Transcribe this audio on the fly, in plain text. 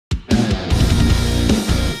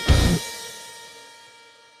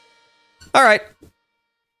All right.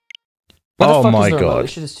 Oh my god.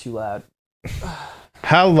 This shit is too loud.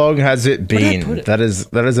 How long has it been? That is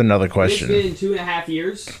another question. It's been 2.5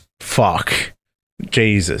 years. Fuck.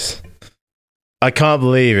 Jesus. I can't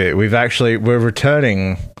believe it. We're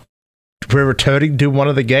returning to one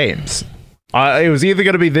of the games. It was either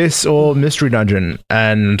going to be this or Mystery Dungeon,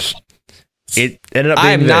 and it ended up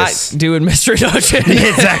being this. I'm not doing Mystery Dungeon.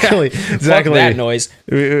 Exactly. Fuck that noise.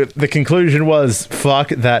 The conclusion was, fuck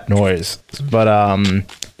that noise. But,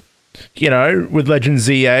 you know, with Legends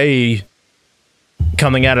ZA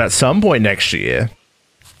coming out at some point next year,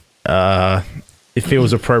 it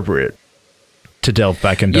feels appropriate to delve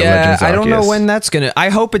back into Legends Arceus. I don't know when that's gonna... I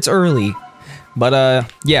hope it's early.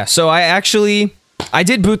 But, yeah, so I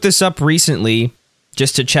did boot this up recently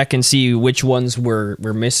just to check and see which ones we're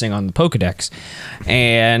missing on the Pokédex.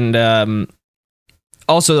 And,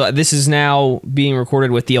 also, this is now being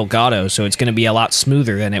recorded with the Elgato, so it's going to be a lot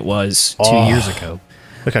smoother than it was 2 years ago.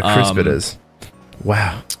 Look how crisp it is.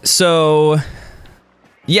 Wow. So,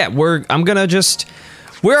 yeah, we're filling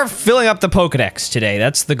up the Pokédex today.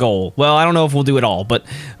 That's the goal. Well, I don't know if we'll do it all, but,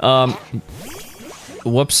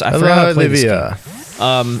 whoops, I forgot how to play this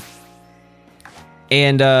game.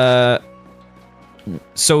 And,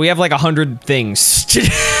 so we have like 100 things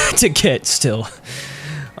to get still.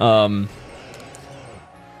 Did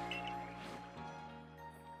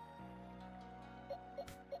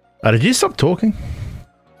you stop talking?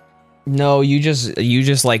 No, you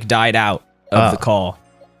just like died out of the call.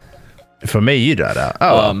 For me, you died out.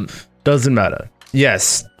 Oh, doesn't matter.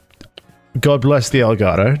 Yes. God bless the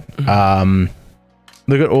Elgato.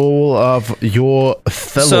 Look at all of your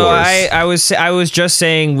fellows. So I was just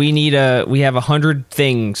saying we have 100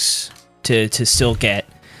 things to still get.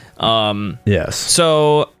 Yes.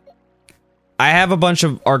 So I have a bunch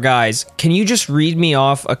of our guys. Can you just read me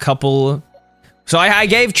off a couple? So I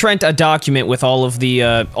gave Trent a document with all of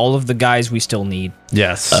the guys we still need.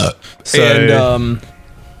 Yes. And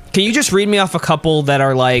can you just read me off a couple that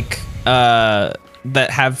are like that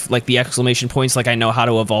have like the exclamation points, like I know how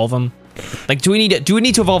to evolve them? Like, do we need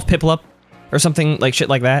to evolve Piplup or something like shit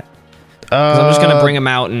like that? Because I'm just gonna bring them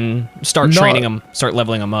out and start training them, start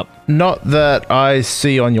leveling them up. Not that I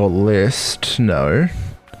see on your list. No.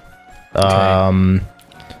 Okay.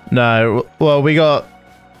 No. Well, we got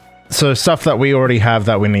stuff that we already have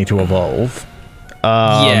that we need to evolve.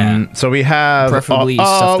 Yeah. So we have preferably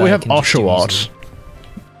stuff that we have Oshawott.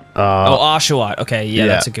 Oshawott. Okay, yeah,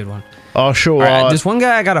 that's a good one. Oshawott. Right, there's one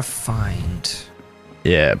guy I gotta find.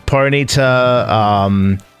 Yeah,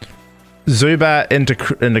 Ponyta, Zubat into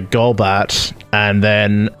Golbat, and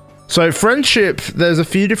then... So, friendship, there's a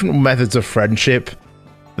few different methods of friendship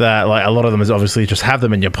that, like, a lot of them is obviously just have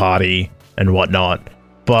them in your party and whatnot,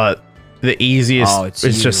 but the easiest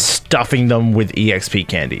is just stuffing them with EXP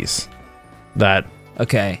candies. That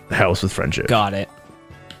helps with friendship. Got it.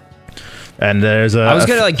 And there's I was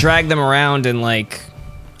gonna, like, drag them around and, like,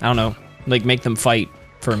 I don't know, like, make them fight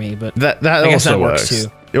for me, but that also works too.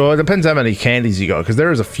 Well, it depends how many candies you got, because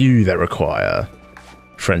there is a few that require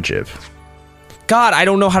friendship. God, I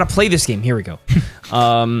don't know how to play this game. Here we go.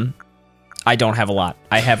 I don't have a lot.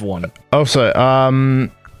 I have one. Also,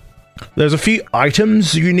 there's a few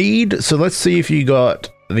items you need, so let's see if you got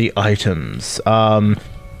the items. Do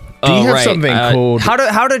you have something called...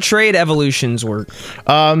 How do trade evolutions work?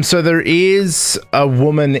 So there is a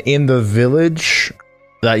woman in the village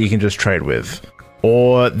that you can just trade with.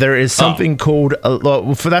 Or there is something called...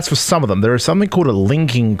 that's for some of them. There is something called a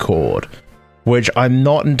linking cord, which I'm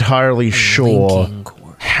not entirely sure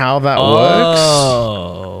how that works.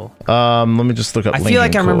 Let me just look up linking cord. I feel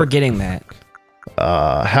like I remember getting that.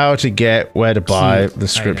 How to get, where to buy,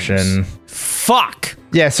 description. Items. Fuck!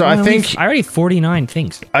 Yeah, so I think... I already 49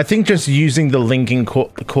 things. I think just using the linking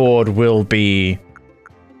cord will be...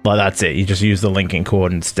 Well, that's it. You just use the linking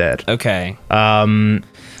cord instead. Okay.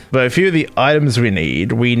 But a few of the items we need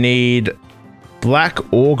Black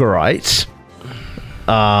Augurite,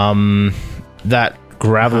 that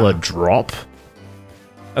Graveler drop.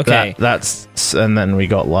 Okay. That's and then we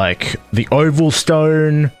got like the Oval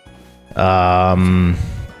Stone.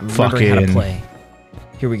 Remembering how to play.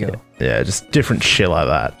 Here we go. Yeah, just different shit like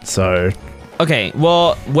that. So. Okay,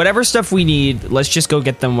 well, whatever stuff we need, let's just go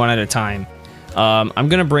get them one at a time. I'm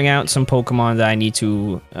gonna bring out some Pokemon that I need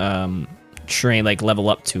to train, like level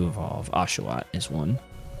up to evolve. Oshawott is one.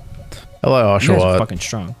 Hello, Oshawott. You guys are fucking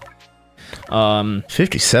strong.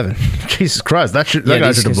 57. Jesus Christ, that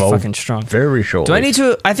guy should evolve fucking strong. Very short. Do I need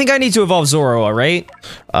to? I think I need to evolve Zoroa, right?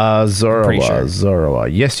 Zoroa.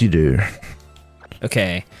 Yes, you do.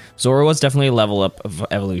 Okay, Zoroa's definitely a level up of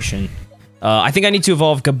evolution. I think I need to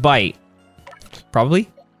evolve Gabite. Probably.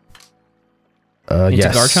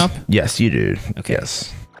 Yes. Garchomp? Yes, you do. Okay.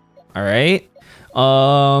 Yes. All right.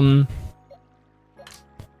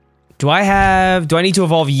 Do I need to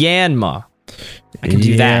evolve Yanma? I can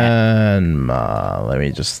do that. Yanma. Let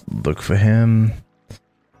me just look for him.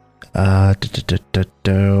 I don't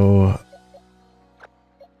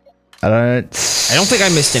think I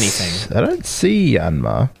missed anything. I don't see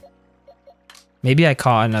Yanma. Maybe I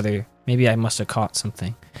caught another. Maybe I must have caught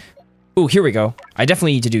something. Ooh, here we go. I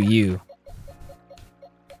definitely need to do you.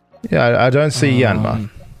 Yeah, I don't see Yanma.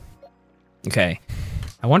 Okay.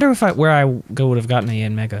 I wonder if where I go would have gotten a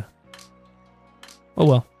Yanmega. Oh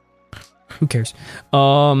well. Who cares?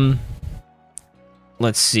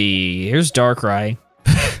 Let's see. Here's Darkrai.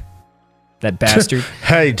 That bastard.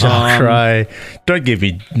 Hey, Darkrai. Don't give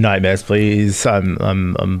me nightmares, please. I'm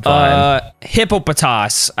fine.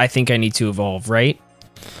 Hippopotas. I think I need to evolve, right?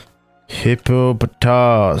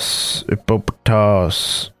 Hippopotas.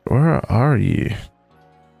 Where are you?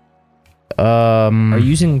 Are you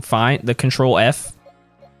using the control F?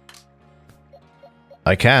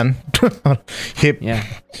 I can.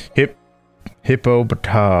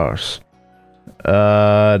 Hippopotas.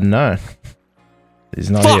 No. He's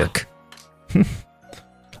not Fuck! here.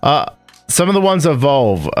 Some of the ones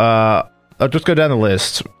evolve. I'll just go down the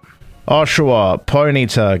list. Oshawott,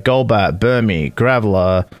 Ponyta, Golbat, Burmy,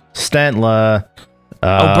 Graveler, Stantler,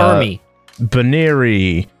 Burmy.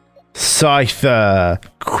 Baneri, Scyther,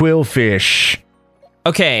 Quillfish.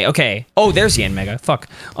 Okay. Oh, there's Yanmega. Fuck.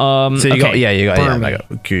 So you got Burmy. Yanmega.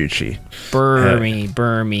 Gucci.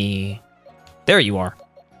 Burmy. There you are.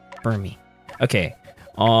 Burmy. Okay.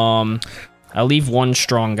 I'll leave one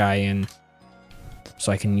strong guy in,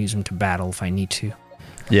 so I can use him to battle if I need to.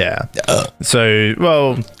 Yeah. So,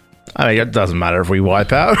 well, I mean, it doesn't matter if we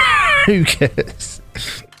wipe out. Who cares?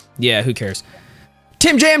 Yeah, who cares?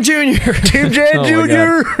 Tim Jam Jr. Tim Jam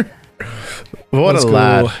Jr. What Let's a go.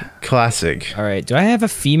 lad. Classic. All right. Do I have a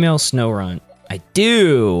female Snorunt? I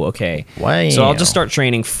do. Okay. Wow. So I'll just start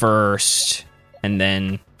training first, and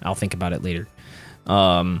then I'll think about it later.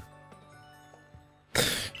 All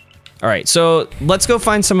right. So let's go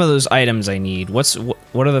find some of those items I need.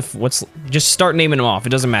 Just start naming them off. It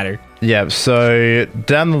doesn't matter. Yeah. So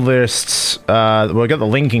down the lists, we'll get the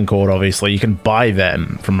linking cord. Obviously, you can buy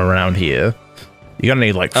them from around here. You're gonna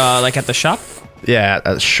need like at the shop. Yeah,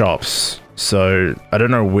 at shops. So I don't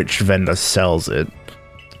know which vendor sells it.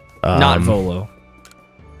 Not Volo.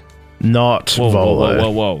 Not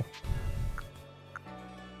Volo. Whoa.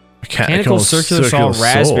 Mechanical circular saw,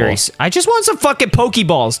 raspberries. I just want some fucking Poké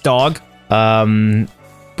Balls, dog.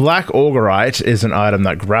 Black Augurite is an item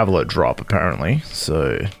that Graveler drop, apparently.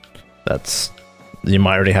 So that's... You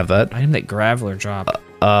might already have that. Item that Graveler drop.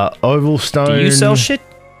 Oval Stone. Do you sell shit?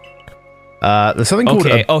 There's something called...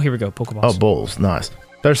 Oh, here we go. Poké Balls. Oh, balls. Nice.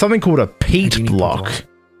 There's something called a peat block.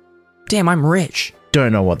 Damn, I'm rich.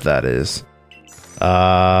 Don't know what that is.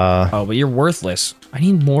 Oh, but you're worthless. I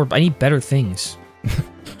need more. I need better things.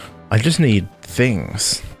 I just need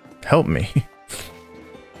things. Help me.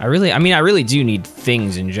 I really do need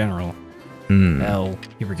things in general. Hmm. Hell,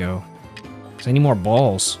 here we go. 'Cause I need more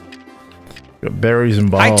balls. Got berries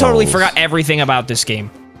and balls. I totally forgot everything about this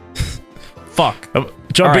game. Fuck.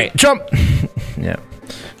 Jump! Right. Jump! Yeah.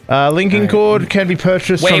 Linking cord can be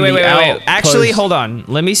purchased from the outpost. Actually, hold on.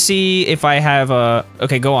 Let me see if I have a...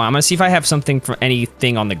 Okay, go on. I'm gonna see if I have something for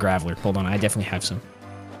anything on the Graveler. Hold on, I definitely have some.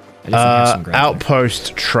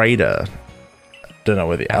 Outpost Trader. Don't know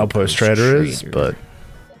where the Outpost Trader is, but...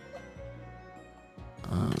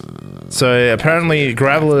 So, apparently,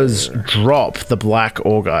 Gravelers drop the Black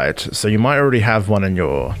Augite, so you might already have one in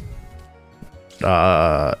your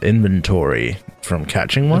inventory from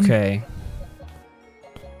catching one. Okay.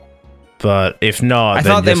 But if not,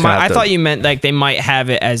 I thought you meant like they might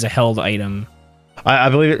have it as a held item. I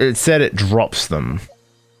believe it said it drops them.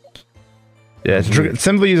 Yeah,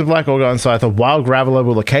 simply use a Black Augite and Scyther. Wild Graveler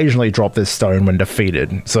will occasionally drop this stone when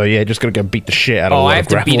defeated. So yeah, just gotta go beat the shit out of. Oh, I have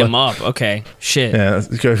to Graveler. beat him up. Okay, shit. Yeah,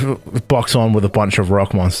 let's go box on with a bunch of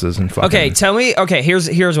rock monsters and fucking. Okay, tell me. Okay, here's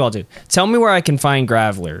what I'll do. Tell me where I can find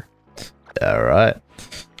Graveler. All right.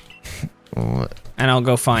 And I'll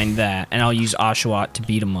go find that, and I'll use Oshawott to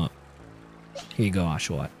beat him up. Here you go,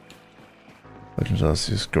 Oshawott. Legends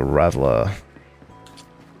Arceus Graveler.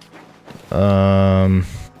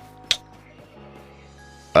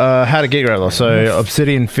 How to get Graveler. So,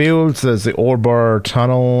 Obsidian Fields, there's the Orbor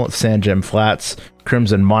Tunnel, Sand Gem Flats,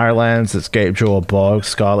 Crimson Mirelands, that's Gapejaw Bog,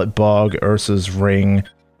 Scarlet Bog, Ursa's Ring.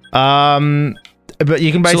 But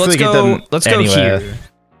you can basically get them let's anywhere. Go here.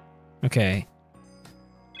 Okay.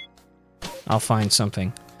 I'll find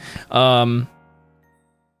something.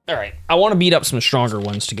 Alright. I want to beat up some stronger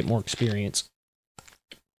ones to get more experience.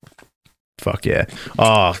 Fuck yeah.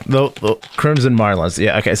 Oh, the Crimson Marlins.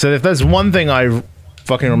 Yeah, okay. So if there's one thing I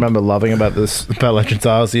fucking remember loving about Legends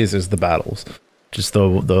Arceus is the battles. Just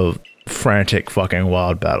the frantic fucking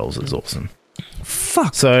wild battles is awesome.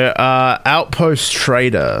 Fuck. So, Outpost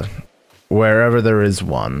Trader, wherever there is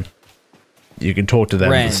one, you can talk to them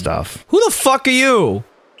Ren. for stuff. Who the fuck are you?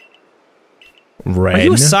 Ren? Are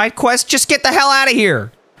you a side quest? Just get the hell out of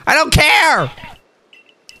here. I don't care.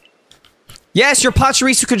 Yes, your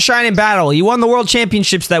Pachirisu can shine in battle. You won the world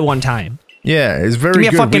championships that one time. Yeah, it's very good.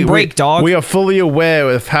 Give me a fucking break, we, dog. We are fully aware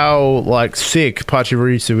of how, like, sick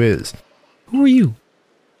Pachirisu is. Who are you?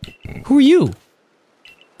 Who are you?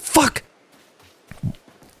 Fuck.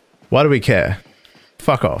 Why do we care?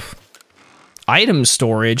 Fuck off. Item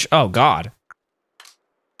storage. Oh, God.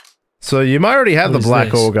 So you might already have the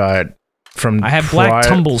Black Ore Guide from I have Black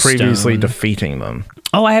Tumblestone. Previously defeating them.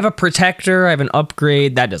 Oh, I have a Protector. I have an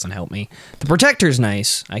upgrade. That doesn't help me. The Protector's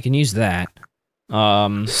nice. I can use that.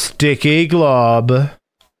 Sticky Glob.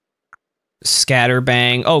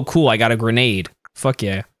 Scatterbang. Oh, cool. I got a grenade. Fuck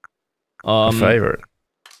yeah. My favorite.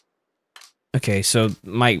 Okay, so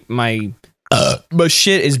my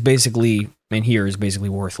shit is basically in here is basically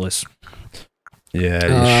worthless.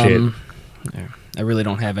 Yeah, shit. I really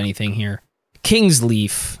don't have anything here. King's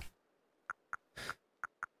Leaf.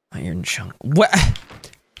 Iron Chunk. What?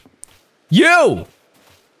 You!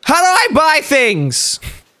 How do I buy things?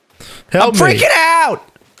 Help I'm freaking out!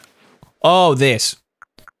 Oh, this.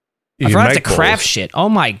 I forgot to craft balls. shit. Oh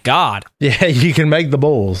my god. Yeah, you can make the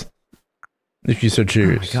balls. If you so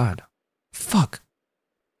choose. Oh my god. Fuck.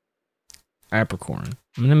 Apricorn.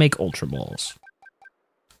 I'm gonna make Ultra Balls.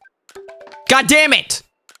 God damn it!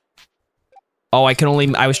 Oh,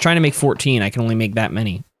 I was trying to make 14. I can only make that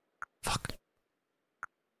many. Fuck.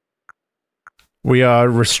 We are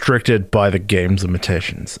restricted by the game's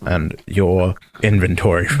limitations and your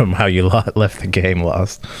inventory from how you left the game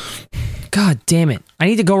last. God damn it. I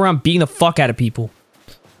need to go around beating the fuck out of people.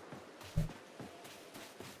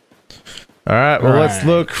 Alright, well, let's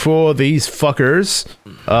look for these fuckers.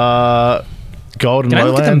 Golden Can I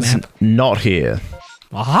look at the Lowlands, map? not here.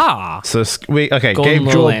 Aha! So, okay, Golden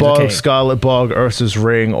Gabe Jewel Lowlands, Bog, okay. Scarlet Bog, Ursa's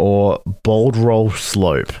Ring, or Bold Roll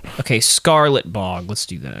Slope. Okay, Scarlet Bog. Let's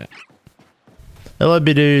do that. Hello,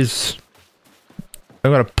 Bidoos.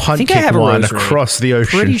 I'm gonna punt think I kick have a one rosary. across the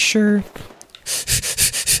ocean. Pretty sure.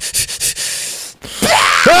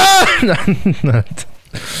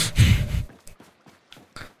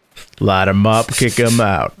 Light 'em up, kick 'em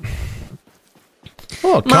out.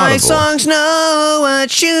 Oh, My carnival. songs know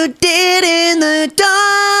what you did in the dark.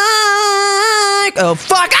 Oh,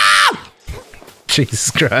 fuck up!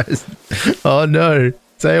 Jesus Christ. Oh no.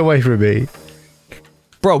 Stay away from me.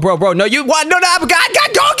 Bro, no, you what? No, God,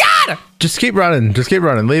 God! Just keep running. Just keep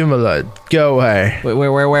running. Leave him alone. Go away. Wait,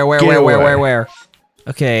 where?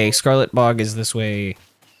 Okay, Scarlet Bog is this way.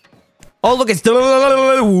 Oh, look, it's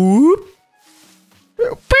whoop.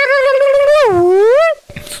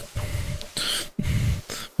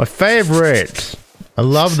 My favorite. I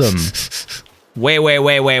love them. Wait.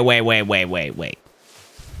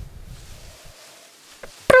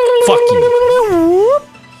 Fuck you.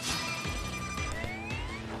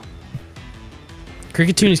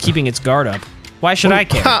 Cricketune is keeping its guard up. Why should I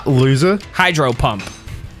care? Ha, loser. Hydro Pump.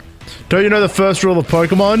 Don't you know the first rule of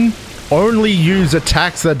Pokemon? Only use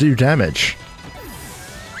attacks that do damage.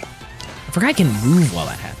 I forgot I can move while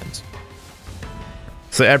that happens.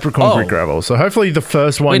 So Apricot Brick Gravel. So hopefully the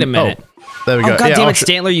first one. Wait a minute. Oh, there we go. Oh, God damn it,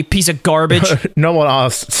 Stantler, you piece of garbage. No one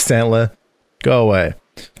asked, Stantler. Go away.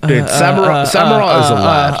 Dude, Samurai is a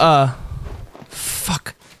lad.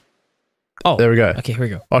 Fuck. Oh. There we go. Okay, here we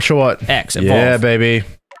go. Oshawott. X, evolve. Yeah, baby.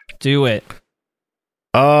 Do it.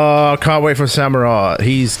 Oh, can't wait for Samurai.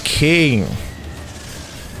 He's king.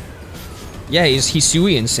 Yeah, he's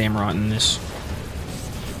Hisui and Samurott in this.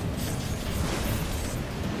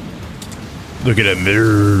 Look at him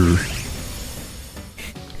there.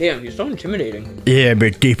 Damn, he's so intimidating. Yeah,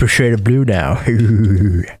 but deeper shade of blue now.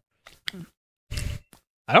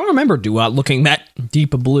 I don't remember Duat looking that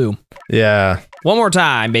deep of blue. Yeah. One more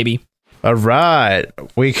time, baby. Alright.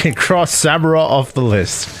 We can cross Samurai off the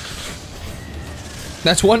list.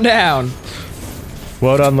 That's one down.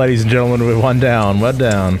 Well done, ladies and gentlemen. We're one down. One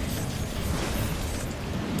down.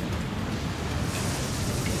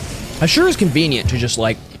 It sure is convenient to just,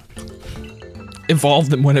 like, evolve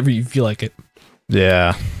them whenever you feel like it.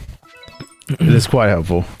 Yeah. It is quite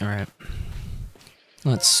helpful. Alright.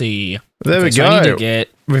 Let's see. There we So go. I need to get...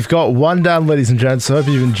 We've got one down, ladies and gents. So I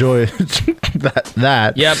hope you enjoy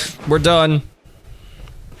that. Yep, we're done.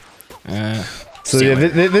 So yeah,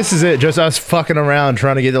 this is it. Just us fucking around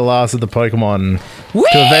trying to get the last of the Pokemon.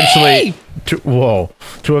 Whee!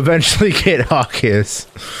 to eventually get Arceus.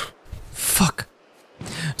 Fuck.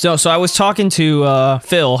 So I was talking to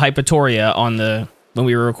Phil Hypatoria on when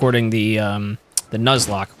we were recording the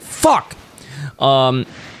Nuzlocke. Fuck.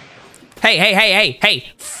 Hey.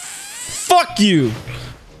 Fuck you.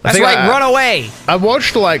 That's right, run away. I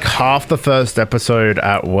watched like half the first episode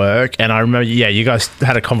at work, and I remember, yeah, you guys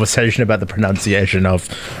had a conversation about the pronunciation of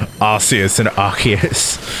Arceus and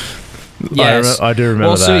Arceus. Yes. I do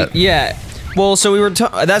remember that. So, yeah. Well, so we were.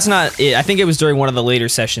 That's not it. I think it was during one of the later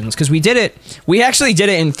sessions because we did it. We actually did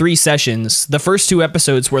it in 3 sessions. The first 2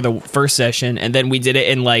 episodes were the first session, and then we did it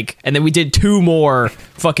in and then we did 2 more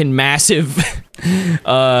fucking massive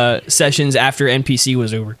sessions after NPC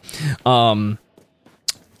was over. But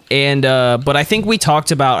I think we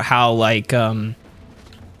talked about how how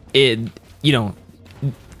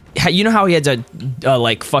he had to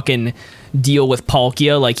like fucking deal with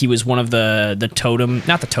Palkia, like he was one of the totem,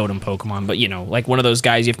 not the totem Pokemon, but like one of those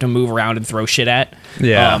guys you have to move around and throw shit at.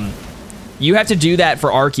 Yeah. You have to do that for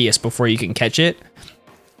Arceus before you can catch it.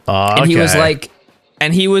 And okay. he was like,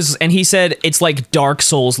 and he said it's like Dark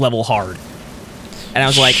Souls level hard. And I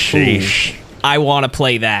was like, sheesh. I want to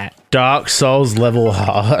play that. Dark Souls level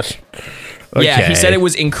hard. Okay. Yeah, he said it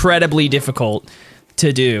was incredibly difficult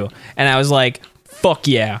to do. And I was like, fuck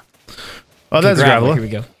yeah. Oh, that's Graveler. Here we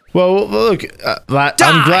go. Well, look,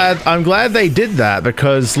 I'm glad they did that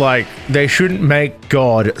because, like, they shouldn't make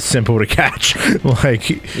God simple to catch.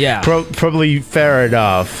 Like, yeah, probably fair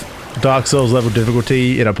enough. Dark Souls level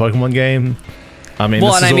difficulty in a Pokemon game. I mean,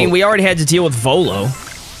 well, and I mean, we already had to deal with Volo.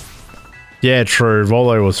 Yeah, true.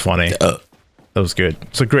 Volo was funny. That was good.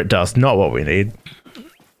 So Grit Dust, not what we need.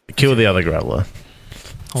 Kill the other Graveler.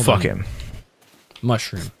 Fuck him.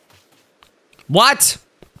 Mushroom. What?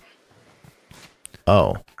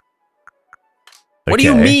 Oh. What do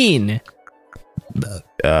you mean?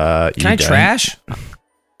 Can I trash?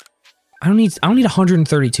 I don't need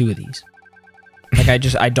 132 of these. Like I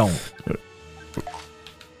don't.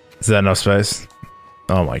 Is that enough space?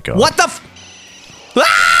 Oh my god. What the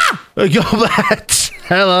ah! Golbat!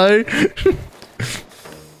 Hello.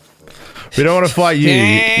 We don't want to fight you,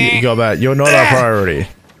 Golbat. You're not our priority.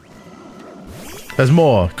 There's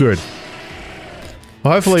more. Good.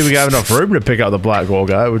 Well, hopefully we have enough room to pick up the black wall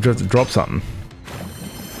guy. We'll just have to drop something.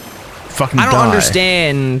 Fucking I don't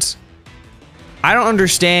understand. I don't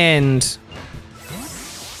understand.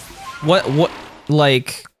 What,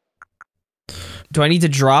 like... Do I need to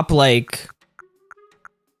drop, like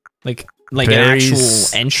berries, an actual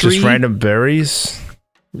entry? Just random berries?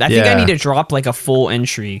 I think I need to drop, like, a full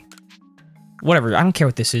entry. Whatever, I don't care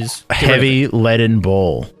what this is. Heavy leaden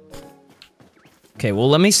ball. Okay, well,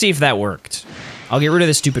 let me see if that worked. I'll get rid of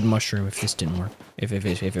the stupid mushroom if this didn't work. If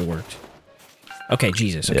it worked. Okay,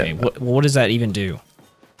 Jesus. Okay, yeah. What does that even do?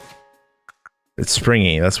 It's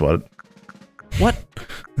springy. That's what. What?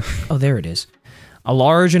 Oh, there it is. A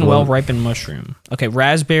large and well-ripened mushroom. Okay,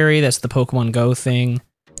 raspberry. That's the Pokemon Go thing.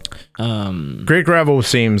 Great Gravel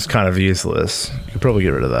seems kind of useless. You could probably get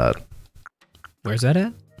rid of that. Where's that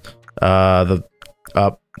at? The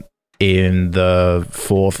up in the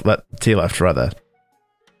 4th. To your left, right there.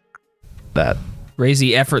 That. Raise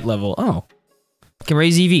the effort level. Oh. Can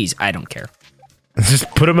raise EVs. I don't care. Just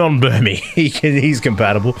put him on Burmy. He's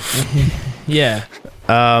compatible. Yeah.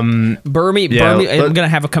 Burmy, I'm gonna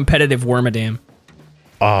have a competitive Wormadam.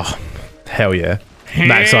 Oh, hell yeah.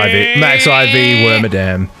 Max IV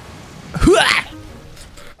Wormadam.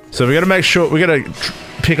 So we gotta make sure, we gotta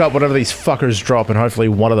pick up whatever these fuckers drop and hopefully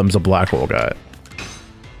one of them's a black Orgite.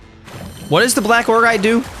 What does the black Orgite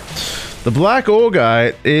do? The black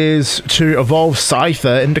Orgite is to evolve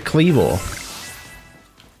Cypher into Cleavor.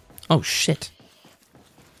 Oh shit.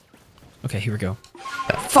 Okay, here we go.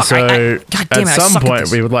 Fuck, so, God damn it, at some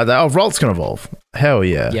point we would like that. Oh, Rolt's can evolve. Hell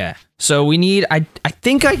yeah. Yeah. So we need, I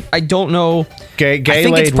think I don't know. I think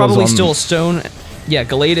it's probably still a stone. Yeah,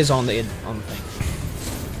 Gallade is on the thing.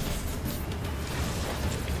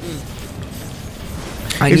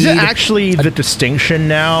 Is it actually the distinction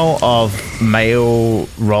now of male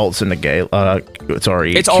Rolts and the Gale?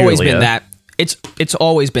 Sorry, it's always been that. It's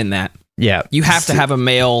always been that. Yeah. You have to have a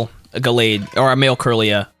male Gallade or a male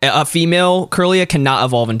Kirlia. A female Kirlia cannot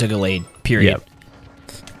evolve into Gallade. Period. Yep.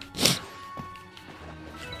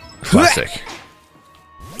 Classic.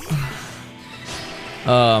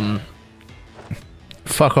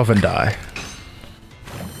 Fuck off and die.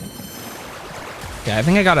 Yeah, I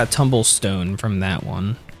think I got a Tumblestone from that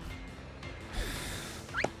one.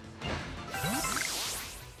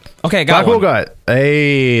 Okay, I got one. Black Orgite.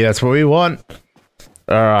 Hey, that's what we want.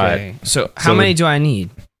 All right. Okay. So how many do I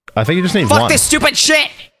need? I think you just need one. Fuck this stupid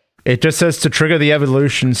shit! It just says to trigger the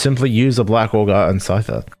evolution, simply use a black Augur and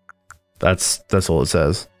Scyther. That's all it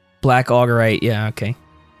says. Black Augurite, yeah, okay.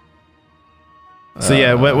 So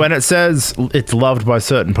yeah, when it says it's loved by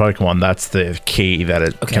certain Pokemon, that's the key that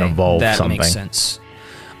it can evolve something. That makes sense.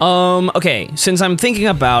 Okay, since I'm thinking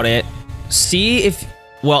about it, see if...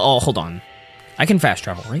 Well, oh, hold on. I can fast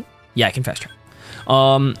travel, right? Yeah, I can fast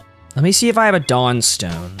travel. Let me see if I have a Dawn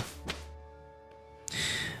Stone.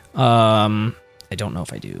 I don't know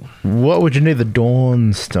if I do. What would you need the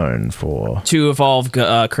Dawn Stone for? To evolve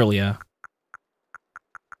Kirlia.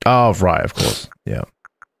 Oh, right, of course. Yeah.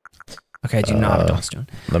 Okay, I do not have a Dawn Stone.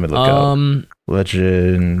 Let me look up.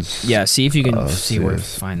 Legends. Yeah, see if you can see where to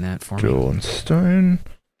find that for me. Dawn Stone.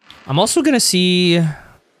 I'm also gonna see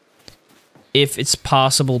if it's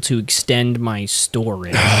possible to extend my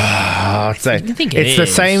storage. I think it's the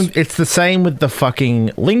same. It's the same with the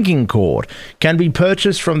fucking linking cord. Can be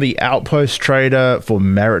purchased from the Outpost Trader for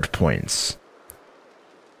merit points.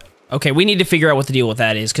 Okay, we need to figure out what the deal with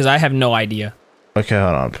that is because I have no idea. Okay,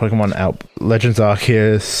 hold on. Pokemon Legends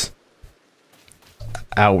Arceus.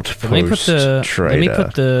 Outpost Trader. Let me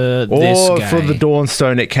put the or this guy. For the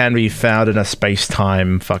Dawnstone, it can be found in a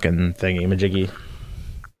space-time fucking thingy-majiggy.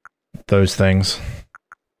 Those things.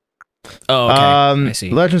 Oh, okay. I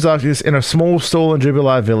see. Legends Arceus in a small stall in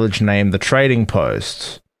Jubilee Village named the Trading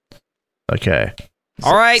Post. Okay.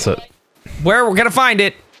 All right. Where we're gonna find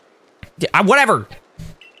it? Whatever.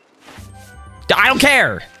 I don't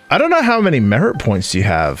care. I don't know how many merit points you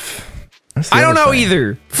have. I don't know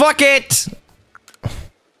either. Fuck it.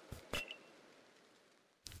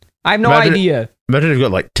 I have no idea. Imagine you've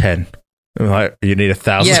got like 10. Like you need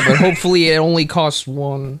 1,000. Yeah, but hopefully it only costs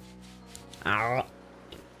 1. I'm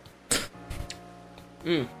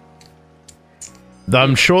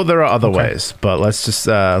sure there are other ways, but let's just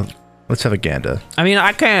let's have a gander. I mean,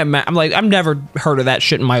 I can't imagine. I'm like, I've never heard of that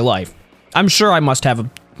shit in my life. I'm sure I must have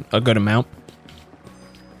a good amount.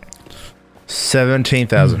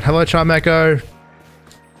 17,000. Hello, Charm Echo.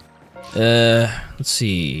 Let's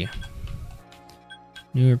see.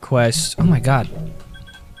 New request. Oh my god.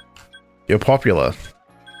 You're popular.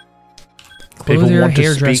 Clothier,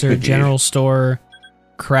 hairdresser, general store,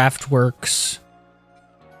 craftworks.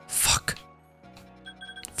 Fuck.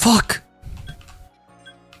 Fuck.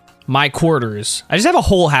 My quarters. I just have a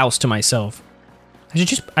whole house to myself.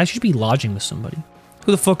 I should be lodging with somebody.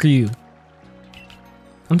 Who the fuck are you?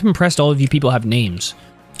 I'm impressed all of you people have names.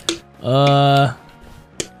 Random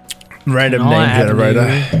name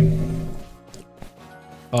generator.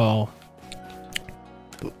 Oh.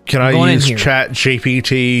 Can I use Chat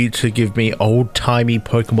GPT to give me old-timey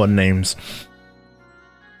Pokemon names?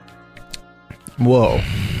 Whoa.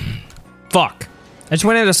 Fuck. I just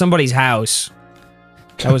went into somebody's house.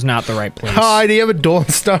 That was not the right place. Hi, do you have a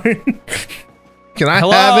Dawnstone? Can I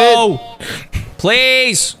have it?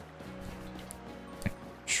 Please!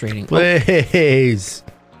 Trading. Please.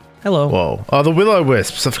 Oh. Hello. Whoa. Oh, the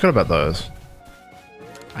Will-O-Wisps. I forgot about those.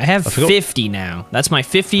 I have 50 now. That's my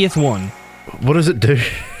 50th one. What does it do?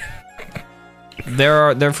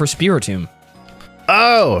 They're for Spiritomb.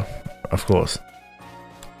 Oh! Of course.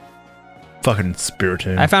 Fucking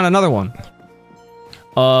Spiritomb. I found another one.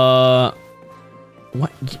 What? What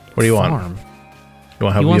do you want? You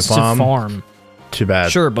want help with your farm? To farm. Too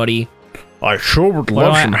bad. Sure, buddy. I sure would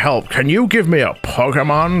love some help. Can you give me a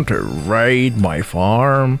Pokemon to raid my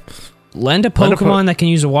farm? Lend a Pokemon that can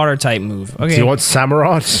use a water type move. Okay. Do you want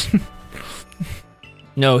Samurott?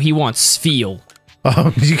 No, he wants Spheal.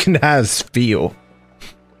 Oh, you can have Spheal.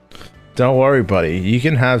 Don't worry, buddy. You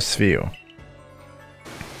can have Spheal.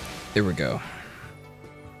 There we go.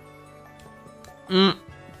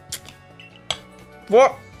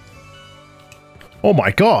 What? Oh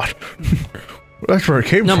my god. That's where it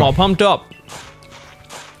came from. I'm all pumped up.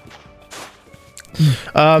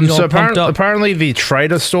 So apparently the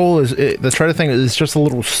trader stall is the trader thing is just a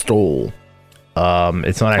little stall.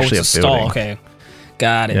 It's not actually a building. Stall. Okay,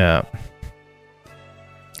 got it. Yeah.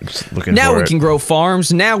 Just looking now for we can grow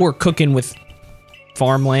farms. Now we're cooking with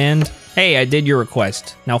farmland. Hey, I did your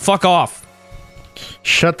request. Now fuck off.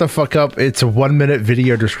 Shut the fuck up. It's a 1-minute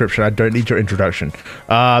video description. I don't need your introduction.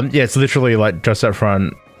 Yeah, it's literally like just up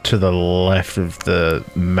front to the left of the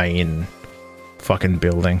main fucking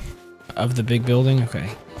building. Of the big building? Okay.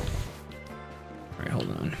 Alright, hold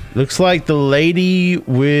on. Looks like the lady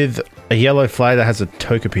with a yellow flag that has a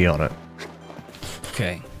Togepi on it.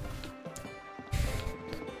 Okay.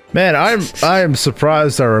 Man, I am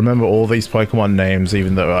surprised I remember all these Pokemon names,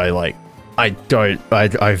 even though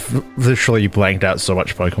I've literally blanked out so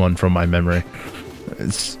much Pokemon from my memory.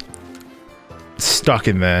 It's stuck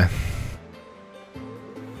in there.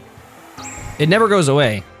 It never goes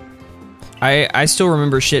away. I still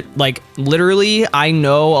remember shit, like, literally, I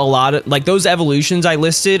know a lot of, like, those evolutions I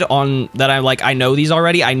listed on, that I'm like, I know these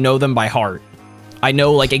already, I know them by heart. I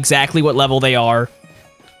know, like, exactly what level they are.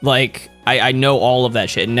 Like, I know all of that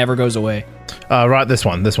shit. It never goes away. Right, this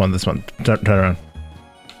one. Turn around.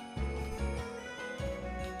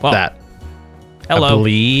 Well, that. hello. I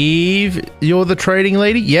believe you're the trading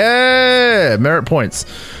lady? Yeah! Merit points.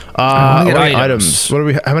 Items. What do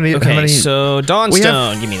we? How many? Okay, how many? so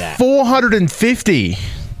Dawnstone, give me that. 450.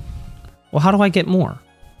 Well, how do I get more?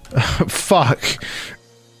 Fuck.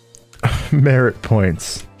 Merit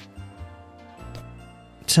points.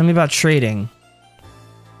 Tell me about trading.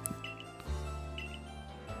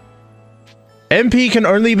 MP can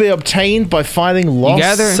only be obtained by finding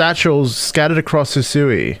lost satchels scattered across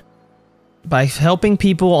Hisui. By helping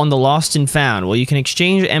people on the lost and found. Well, you can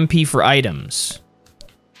exchange MP for items.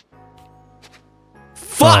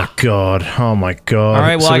 Fuck! Oh god. Oh my god.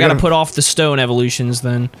 Alright, well, so I gotta put off the stone evolutions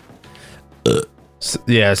then.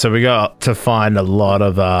 Yeah, so we got to find a lot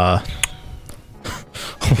of, a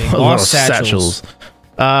lot of satchels.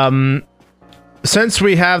 Since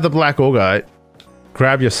we have the Black Orgite,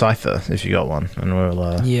 grab your Scyther if you got one, and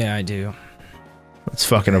we'll, yeah, I do. Let's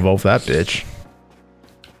fucking evolve that bitch.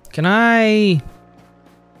 Can I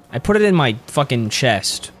put it in my fucking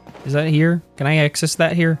chest. Is that here? Can I access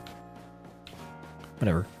that here?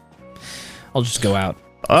 Whatever. I'll just go out.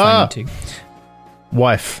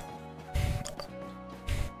 Wife.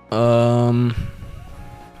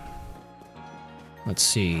 Let's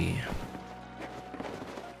see.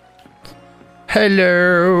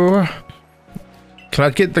 Hello. Can I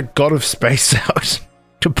get the God of Space out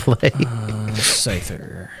to play?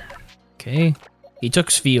 Scyther. Okay. He took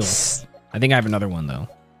Spheal. I think I have another one though.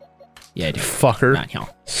 Yeah, I do. Fucker. Not here.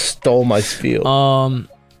 Stole my Spheal.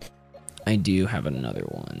 I do have another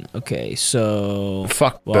one. Okay, so...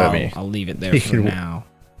 Fuck well, Burmy. I'll leave it there for now.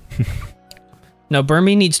 No,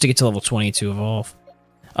 Burmy needs to get to level 20 to evolve.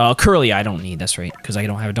 Curly I don't need, that's right, because I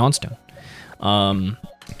don't have a Dawnstone.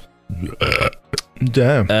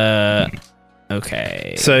 Damn.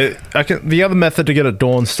 Okay. So, the other method to get a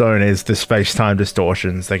Dawnstone is the space-time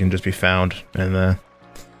distortions. They can just be found in there.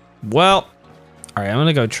 Well, alright, I'm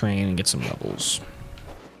gonna go train and get some levels.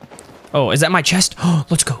 Oh, is that my chest? Oh,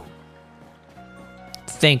 let's go.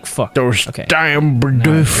 Thank fuck. Those okay. damn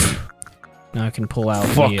Berdoof. Now I can pull out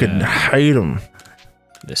fucking hate them.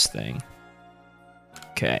 This thing.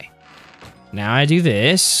 Okay. Now I do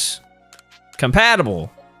this.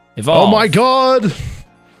 Compatible. Evolve. Oh my god!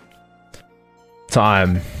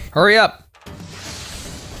 Time. Hurry up.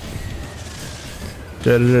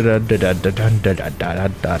 Damn.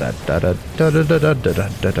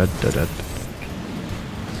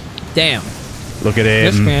 Look at him.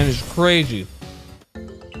 This man is crazy.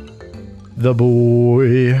 The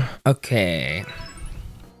boy. Okay.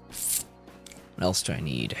 What else do I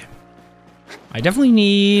need? I definitely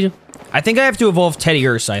need... I think I have to evolve Teddy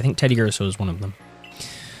Ursa. I think Teddy Ursa is one of them.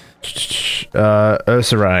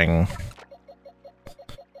 Ursaring.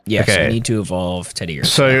 Yes, okay. I need to evolve Teddy Ursa.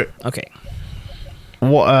 So... okay.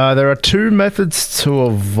 What, there are two methods to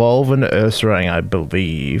evolve an Ursaring, I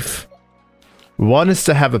believe. One is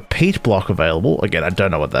to have a Peat block available. Again, I don't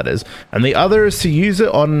know what that is. And the other is to use it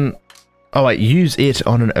on... oh wait, use it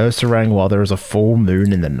on an Ursaring while there is a full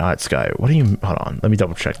moon in the night sky. What do you... hold on, let me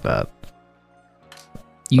double check that.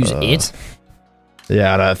 Use it?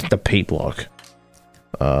 Yeah, the Peat block.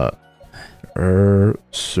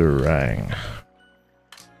 Ursaring.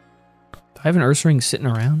 Do I have an Ursaring sitting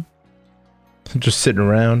around? Just sitting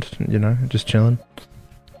around, you know, just chilling.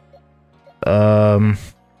 I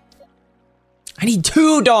need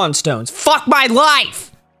 2 Dawnstones. Fuck my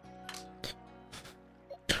life!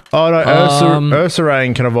 Oh no,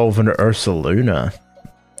 Ursaring can evolve into Ursaluna.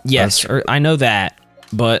 Yes, I know that,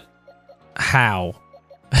 but how?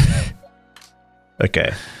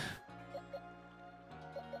 Okay.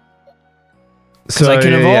 So I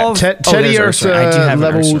can evolve. Yeah, Teddy Ursa I do have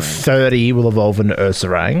level 30 will evolve into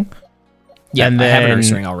Ursaring. Yeah, and I then, have an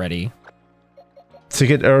Ursaring already. To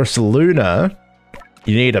get Ursaluna,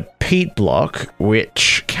 you need a Peat block,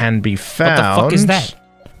 which can be found. What the fuck is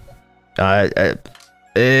that?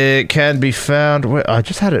 It can be found. Where I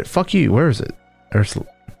just had it. Fuck you. Where is it?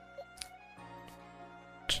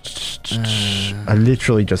 I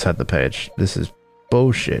literally just had the page. This is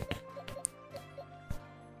bullshit.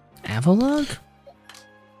 Avalugg?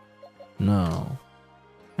 No,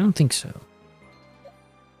 I don't think so.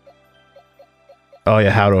 Oh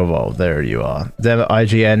yeah, how to evolve. There you are. Damn it,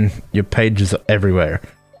 IGN. Your pages are everywhere.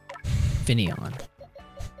 Finneon.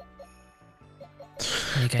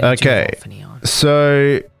 like I need to Okay, evolve Finneon.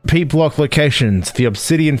 so P-block locations: the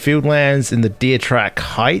Obsidian Fieldlands in the Deer Track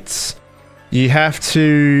Heights. You have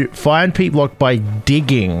to find P-block by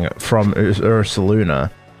digging from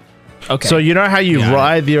Ursaluna. Okay. So you know how you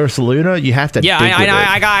ride the Ursaluna? You have to. Yeah, dig with it.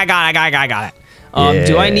 I got it.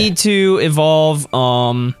 Do I need to evolve?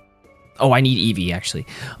 Oh, I need Eevee actually.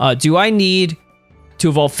 Do I need to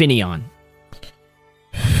evolve Finneon?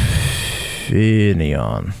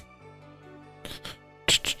 Finneon.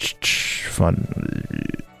 Fun.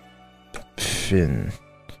 Fin.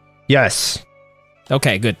 Yes.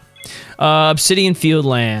 Okay, good. Obsidian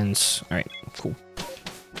Fieldlands. All right, cool.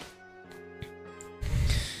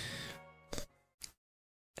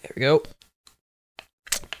 There we go.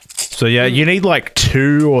 So yeah, you need like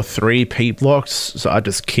 2 or 3 peat blocks. So I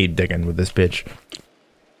just keep digging with this bitch.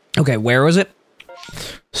 Okay, where was it?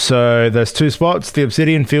 So there's 2 spots: the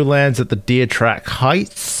Obsidian Fieldlands at the Deer Track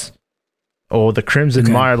Heights, or the Crimson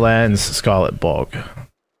Mirelands Scarlet Bog.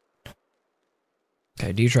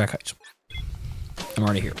 Okay, Deer Track Heights. I'm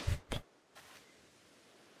already here.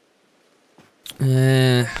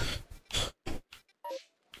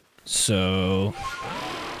 So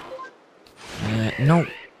no.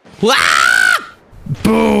 Ah!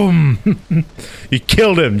 Boom! You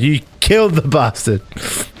killed him. You killed the bastard.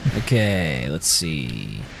 Okay, let's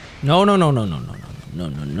see. No. God,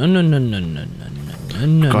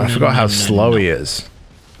 I forgot how slow he is.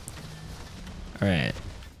 All right.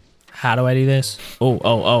 How do I do this?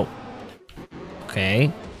 Oh.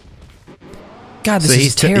 Okay. God, this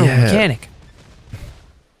is a terrible mechanic.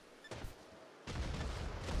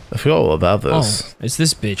 I forgot all about this. Oh, it's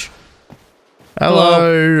this bitch.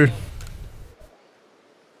 Hello.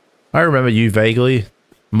 I remember you vaguely.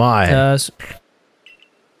 Does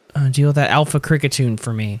deal with that alpha cricketune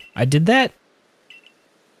for me. I did that?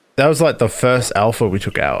 That was like the first alpha we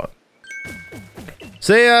took out.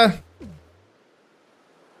 See ya.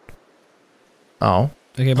 Oh.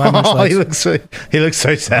 Okay, bye, much less. he looks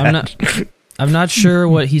so sad. I'm not sure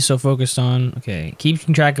what he's so focused on. Okay,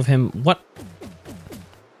 keeping track of him. What?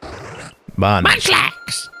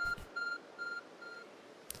 Munchlax!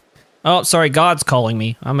 Oh, sorry, God's calling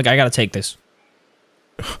me. I gotta take this.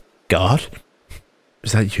 God?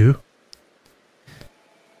 Is that you?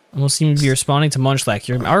 Almost seem to be responding to Munchlax.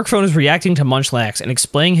 Your arc phone is reacting to Munchlax and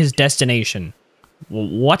explaining his destination.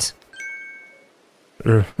 What?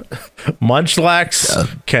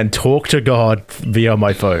 Munchlax can talk to God via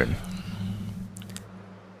my phone.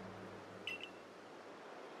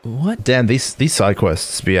 What? Damn, these side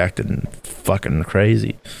quests be acting fucking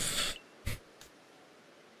crazy.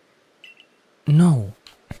 No.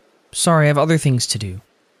 Sorry, I have other things to do.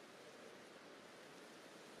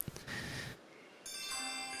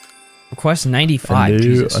 Request 95. A new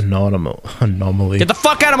Jesus. anomaly. Get the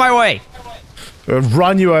fuck out of my way!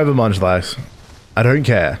 Run you over, Munchlax. I don't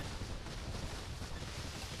care.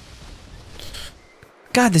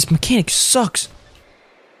 God, this mechanic sucks.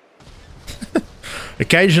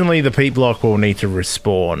 Occasionally, the peat block will need to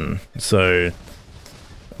respawn, so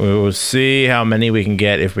we will see how many we can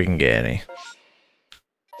get if we can get any.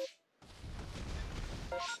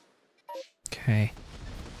 Okay.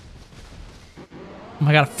 Oh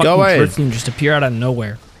my god, a fucking Drifloon just appear out of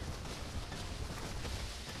nowhere.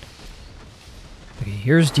 Okay,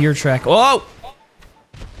 here's Deer Track. Oh!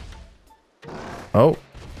 Oh.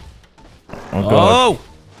 Oh god. Oh!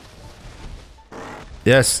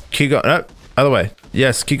 Yes, keep going. No, other way.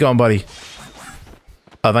 Yes, keep going, buddy.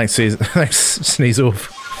 Oh, thanks, thanks, Sneeze Off.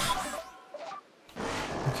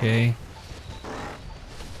 Okay.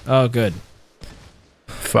 Oh, good.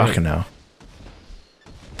 Fucking hell.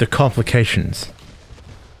 The complications.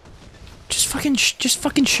 Just fucking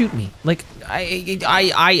shoot me. Like,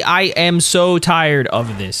 I am so tired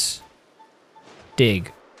of this.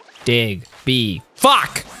 Dig. B.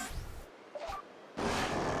 Fuck!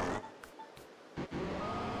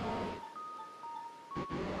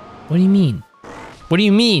 What do you mean? What do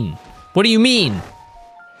you mean? What do you mean?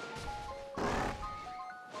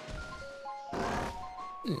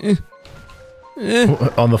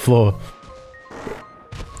 On the floor.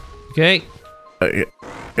 Okay.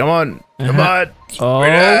 Come on. Come on.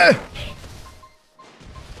 Oh.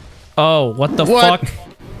 Oh, what the fuck?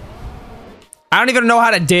 I don't even know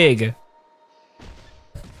how to dig.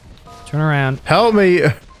 Turn around. Help me.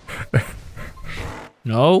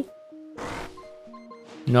 No.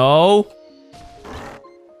 No.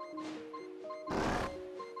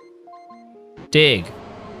 Dig.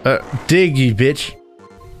 Dig, you bitch.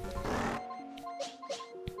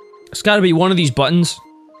 It's gotta be one of these buttons.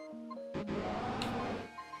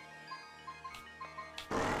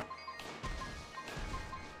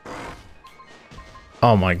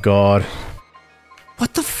 Oh my god.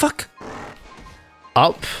 What the fuck?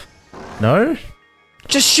 Up? No?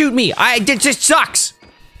 Just shoot me. It just sucks.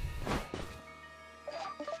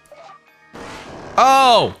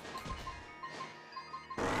 Oh.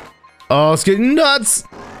 Oh, it's getting nuts.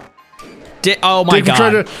 Oh my god.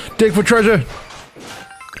 Treasure. Dig for treasure.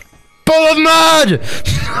 Ball of mud.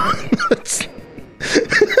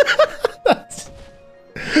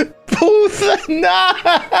 Pull the no.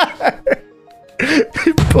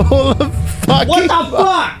 Ball of fucking. What the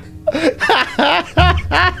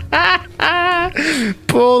fuck?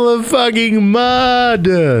 Ball of fucking mud.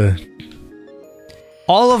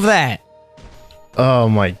 All of that. Oh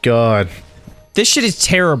my god. This shit is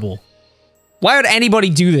terrible. Why would anybody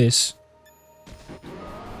do this?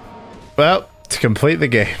 Well, to complete the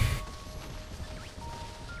game.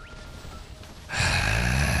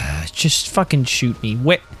 Just fucking shoot me.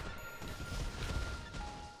 Wait.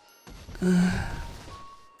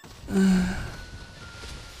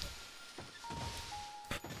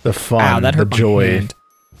 The fun, Ow, that the hurt my joy. hand.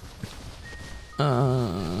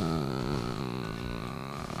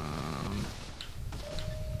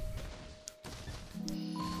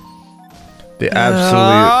 The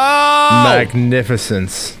absolute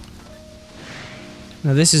magnificence.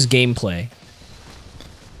 Now this is gameplay.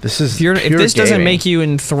 This is If this doesn't make you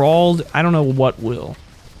enthralled, I don't know what will.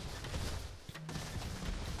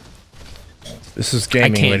 This is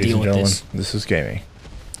gaming, can't ladies deal and with gentlemen. this. This is gaming.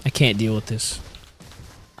 I can't deal with this.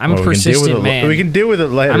 I'm Well, a persistent man. We can deal with it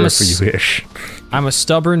later I'm a if you wish. I'm a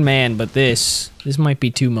stubborn man, but this might be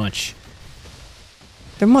too much.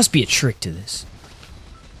 There must be a trick to this.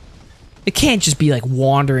 It can't just be like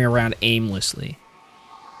wandering around aimlessly.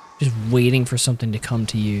 Just waiting for something to come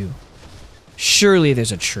to you. Surely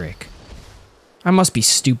there's a trick. I must be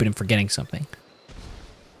stupid and forgetting something.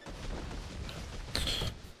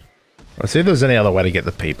 Let's see if there's any other way to get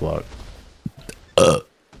the P block.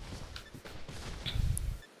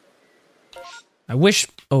 I wish...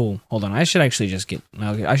 Oh, hold on. I should actually just get...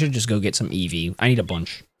 Okay, I should just go get some Eevee. I need a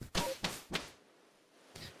bunch.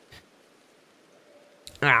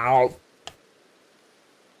 Ow.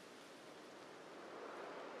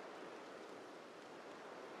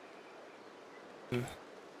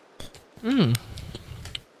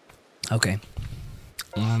 Okay.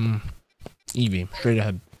 Eevee, straight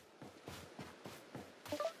ahead.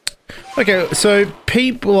 Okay, so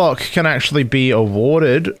P block can actually be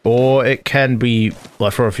awarded, or it can be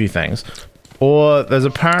like for a few things. Or there's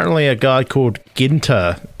apparently a guy called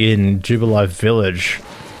Ginter in Jubilife Village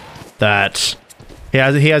that he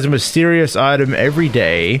has a mysterious item every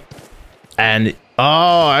day, and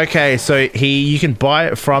okay, so you can buy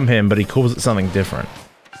it from him, but he calls it something different,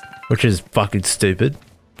 which is fucking stupid.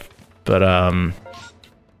 But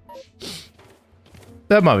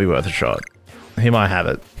that might be worth a shot. He might have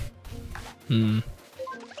it. Son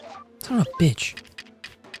of a bitch.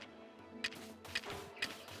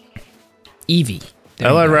 Eevee. There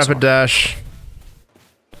Hello, you go, Rapid Dash.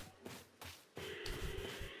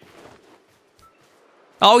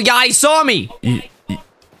 Oh yeah, he saw me!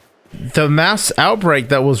 The mass outbreak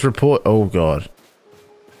that was report. Oh god.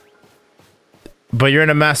 But you're in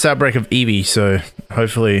a mass outbreak of Eevee, so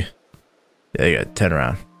hopefully. There you go, turn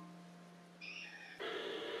around.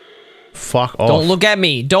 Fuck off. Don't look at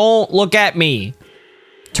me. Don't look at me.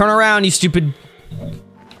 Turn around, you stupid...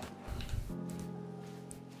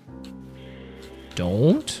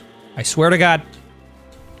 Don't. I swear to God.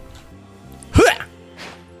 Huh!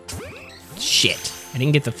 Shit. I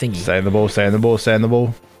didn't get the thingy. Stay in the ball, stay in the ball, stay in the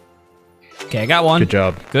ball. Okay, I got one. Good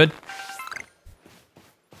job. Good.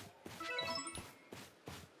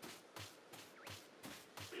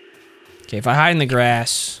 Okay, if I hide in the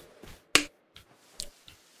grass,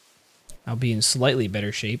 I'll be in slightly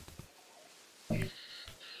better shape.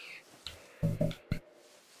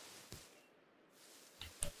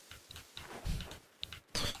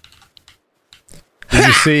 Did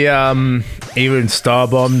you see even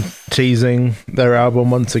Starbomb teasing their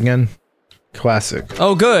album once again? Classic.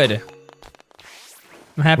 Oh, good.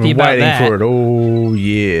 I'm happy We're about waiting that. for it. Oh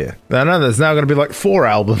yeah. I know there's now going to be like 4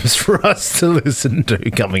 albums for us to listen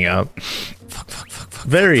to coming up. Fuck.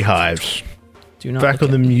 Very hyped. Do not Back look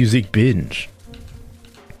on the at me. music binge.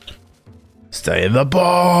 Stay in the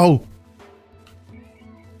ball.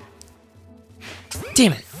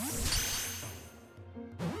 Damn it.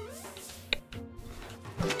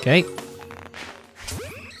 Okay.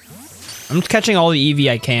 I'm catching all the Eevee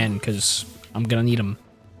I can, because I'm gonna need them.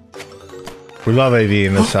 We love AV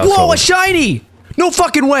in this household. Whoa, a shiny! No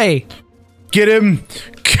fucking way! Get him!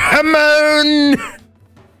 Come on!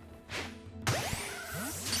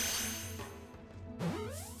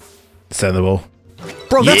 Send the ball.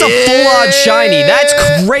 Bro, that's a full-on shiny.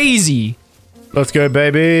 That's crazy. Let's go,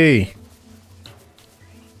 baby.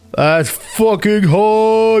 That's fucking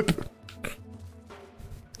hype.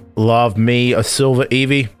 Love me a silver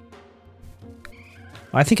Eevee.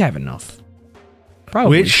 I think I have enough.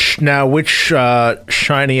 Probably. Which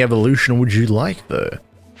shiny evolution would you like, though?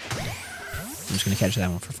 I'm just gonna catch that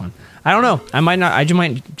one for fun. I don't know. I might not. I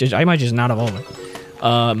might just not evolve it.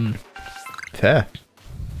 Fair.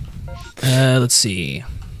 Let's see.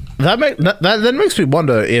 That makes me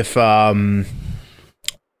wonder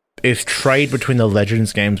if trade between the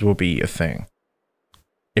Legends games will be a thing.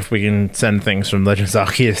 If we can send things from Legends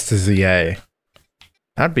Arceus to ZA,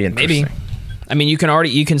 that'd be interesting. Maybe. I mean, you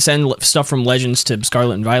can send stuff from Legends to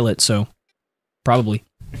Scarlet and Violet, so probably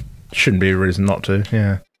shouldn't be a reason not to.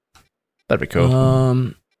 Yeah, that'd be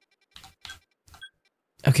cool.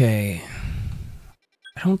 Okay.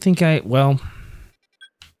 I don't think I want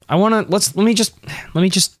to. Let me just.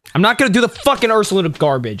 I'm not gonna do the fucking Ursula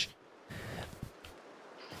garbage.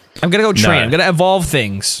 I'm gonna go train. I'm gonna evolve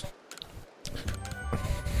things.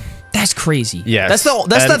 That's crazy. Yeah, that's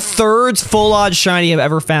the third full-on shiny I've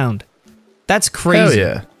ever found. That's crazy. Hell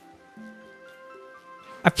yeah.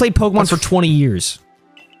 I've played Pokemon for 20 years.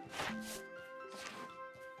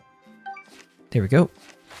 There we go.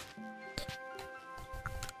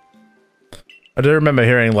 I do remember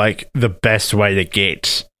hearing like the best way to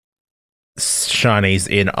get shinies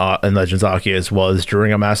in Legends Arceus was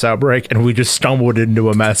during a mass outbreak, and we just stumbled into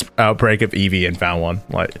a mass outbreak of Eevee and found one.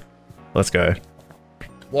 Like, let's go.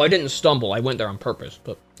 Well, I didn't stumble. I went there on purpose,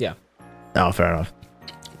 but yeah. Oh, fair enough.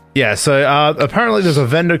 Yeah, so apparently there's a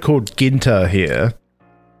vendor called Ginter here,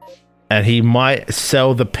 and he might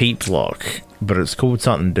sell the Peep Lock, but it's called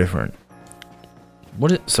something different. What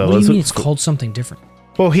do you mean it's called something different?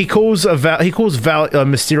 Well, he calls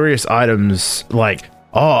mysterious items like,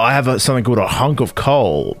 oh, I have something called a hunk of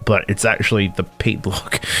coal, but it's actually the Peep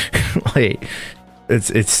Lock. Like,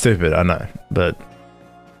 it's stupid, I know, but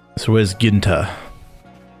so where's Ginter?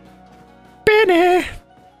 Benny.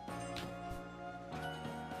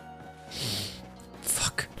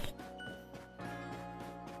 Fuck.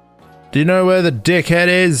 Do you know where the dickhead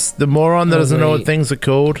is? The moron that doesn't know what things are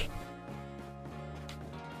called?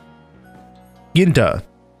 Ginter.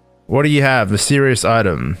 What do you have? Mysterious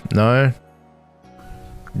item. No?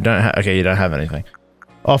 You don't have. Okay, you don't have anything.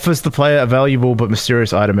 Offers the player a valuable but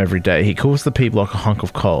mysterious item every day. He calls the Peep Lock a hunk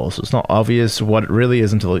of coal, so it's not obvious what it really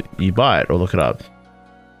is until you buy it or look it up.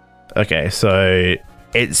 Okay, so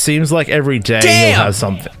it seems like every day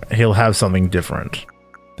he'll have something different.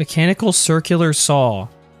 Mechanical circular saw.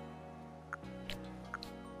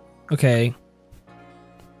 Okay.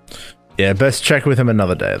 Yeah, best check with him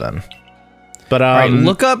another day then. But all right,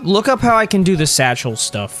 look up how I can do the satchel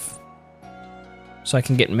stuff, so I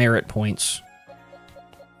can get merit points.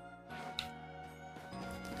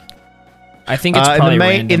 I think it's probably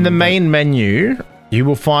random, in the main menu. You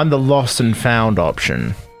will find the lost and found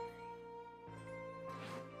option.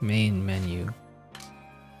 Main menu.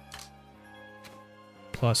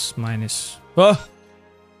 Plus, minus. Oh!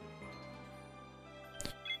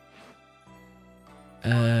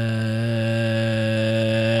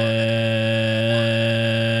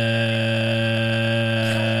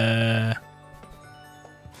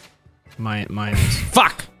 Minus.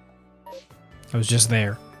 Fuck! I was just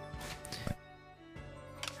there.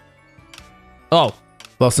 Oh.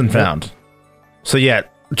 Lost and found. So yeah,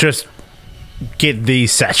 just get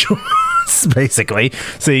these satchels, basically.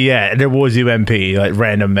 So yeah, there was UMP, like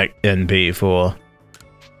random NP for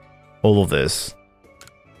all of this.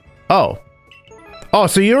 Oh. Oh,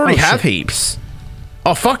 so you already have heaps.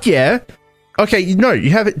 Oh, fuck yeah. Okay, no,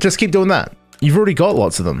 you have it. Just keep doing that. You've already got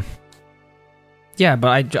lots of them. Yeah,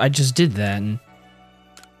 but I just did that. And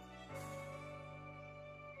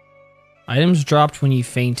items dropped when you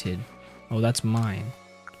fainted. Oh, that's mine.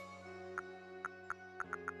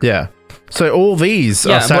 Yeah. So all these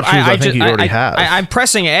are satchels I think you already have. I'm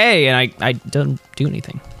pressing A and I don't do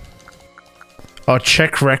anything. Oh,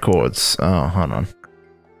 check records. Oh, hold on.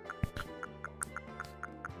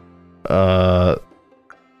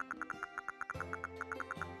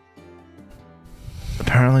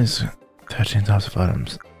 Apparently it's 13 types of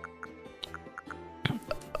items.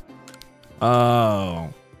 Oh.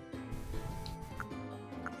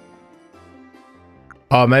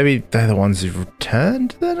 Oh, maybe they're the ones you've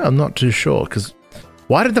returned then? I'm not too sure, because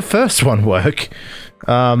why did the first one work?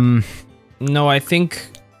 No, I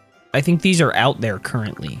think these are out there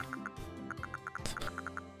currently.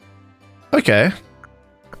 Okay.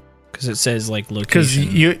 Because it says, like, location.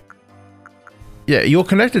 Because you're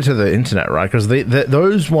connected to the internet, right? Because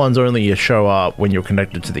those ones only show up when you're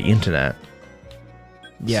connected to the internet.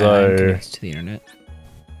 Yeah, so I'm connected to the internet.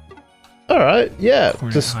 All right, yeah.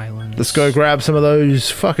 Just let's go grab some of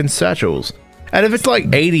those fucking satchels. And if it's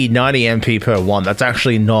like 80, 90 MP per one, that's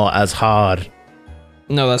actually not as hard.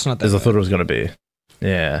 No, that's not that as I thought it was going to be.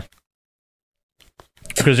 Yeah.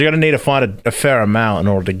 Because you're going to need to find a fair amount in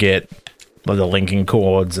order to get like the linking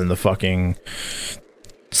cords and the fucking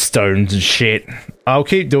stones and shit. I'll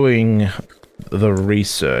keep doing the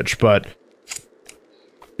research, but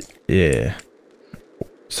yeah.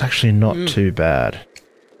 It's actually not too bad.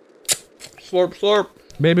 Slurp, slurp.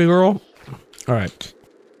 Baby girl. Alright.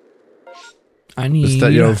 I need... Is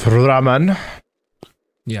that your ramen?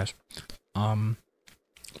 Yes. Okay,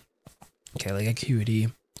 like acuity.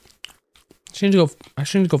 I need to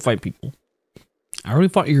go fight people. I already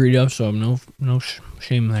fought Irida, so no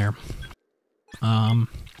shame there. I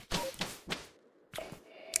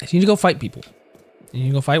need to go fight people. I need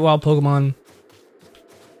to go fight wild Pokemon.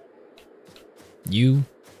 You're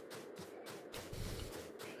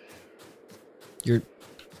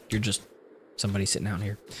just somebody sitting out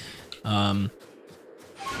here.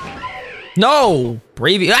 No!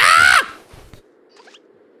 Bravey. Ah!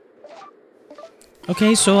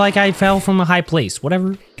 Okay, so like I fell from a high place.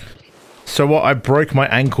 Whatever. So what? I broke my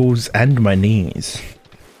ankles and my knees.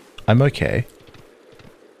 I'm okay.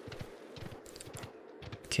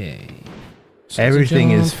 Okay. So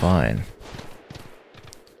everything is fine.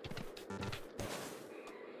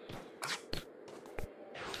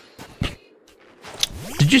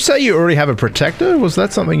 Did you say you already have a protector? Was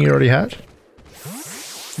that something you already had?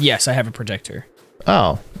 Yes, I have a protector.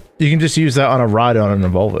 Oh. You can just use that on a Rhydon and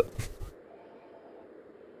evolve it.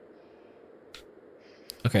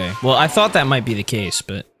 Okay. Well, I thought that might be the case,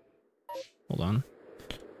 but hold on.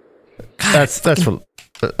 God,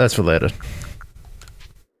 that's for later.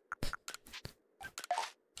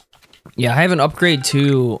 Yeah, I have an upgrade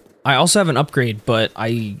too. I also have an upgrade, but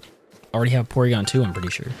I already have Porygon 2, I'm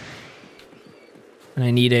pretty sure. And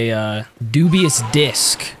I need a dubious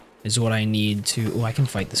disc is what I need to... Oh, I can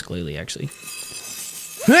fight this Glalie, actually.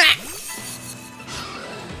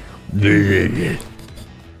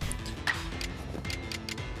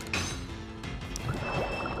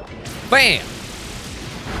 Bam!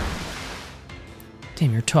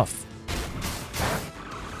 Damn, you're tough.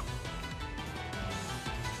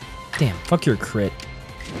 Damn, fuck your crit.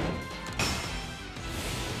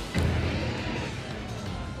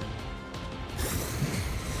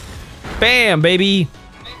 Bam, baby!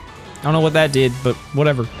 I don't know what that did, but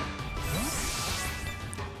whatever.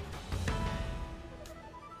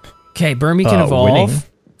 Okay, Burmy can evolve. Winning.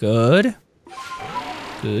 Good.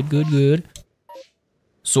 Good, good, good.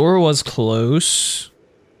 Zora was close.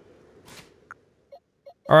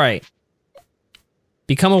 Alright.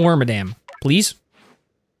 Become a Wormadam, please.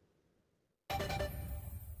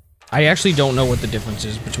 I actually don't know what the difference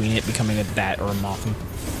is between it becoming a that or a Mothim.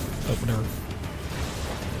 But whatever.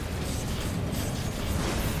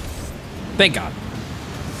 Thank God.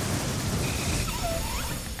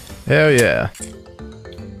 Hell yeah.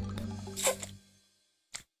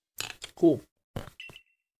 Cool.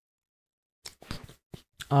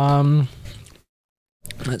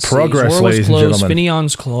 Let's Progress, see. Zora was ladies and close. gentlemen.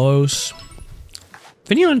 Finneon's close.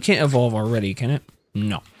 Finneon can't evolve already, can it?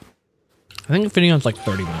 No. I think Finneon's like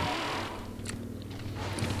 31.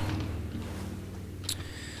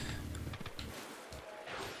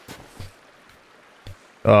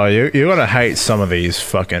 Oh, you're gonna hate some of these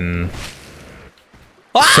fucking...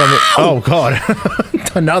 Ah! Oh god.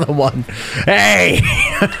 Another one. Hey!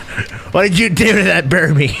 What did you do to that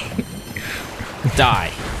Burmy?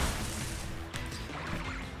 Die.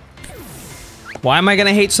 Why am I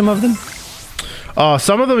gonna hate some of them? Oh,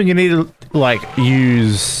 some of them you need to, like,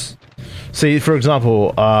 use... See, for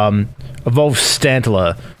example, evolve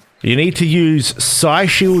Stantler. You need to use Psy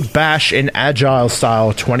Shield Bash in Agile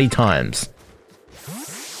style 20 times.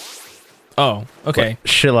 Oh, okay. Like,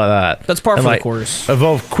 shit like that. That's par for like, the course.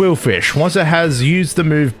 Evolve Quillfish. Once it has used the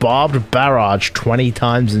move Barbed Barrage 20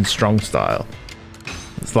 times in Strong style.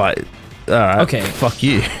 It's like, alright, okay. Fuck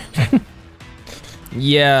you.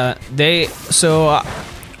 Yeah, so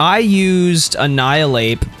I used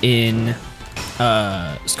Annihilate in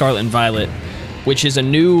Scarlet and Violet, which is a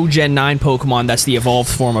new Gen 9 Pokemon that's the evolved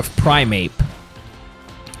form of Primeape.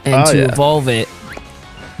 And to evolve it,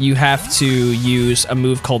 you have to use a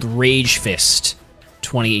move called Rage Fist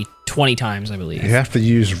 20 times, I believe. You have to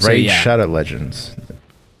use Rage Shadow Legends.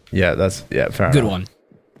 Yeah, that's, fair enough. Good one.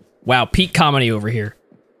 Wow, peak comedy over here.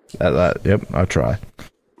 Yep, I'll try.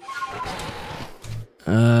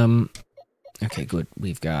 Okay, good.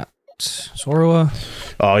 We've got Zorua.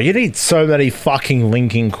 Oh, you need so many fucking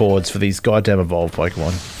linking cords for these goddamn evolved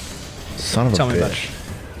Pokemon. Son of a bitch. Tell me about it.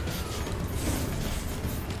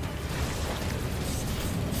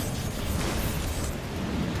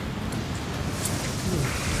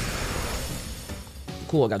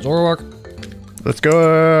 Cool, I got Zoroark. Let's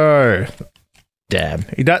go. Damn,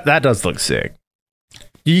 that does look sick.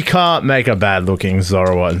 You can't make a bad looking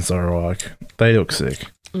Zoroark and Zoroark. They look sick.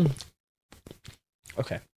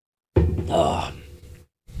 Okay.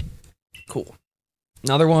 Cool.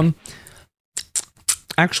 Another one.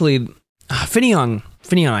 Actually, Finneon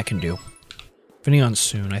I can do. Finneon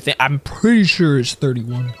soon. I'm pretty sure it's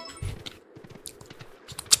 31.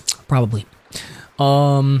 Probably.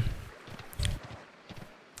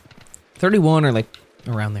 31 or like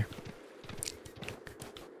around there.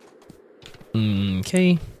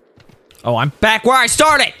 Okay. Oh, I'm back where I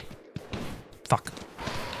started! Fuck.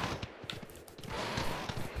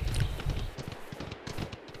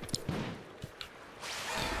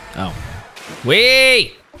 Oh.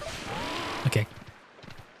 Wait! Okay.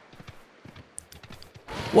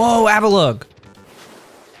 Whoa, Avalugg!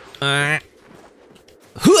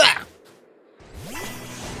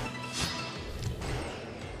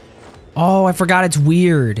 Oh, I forgot it's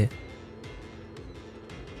weird.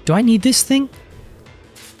 Do I need this thing?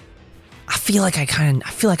 I feel like I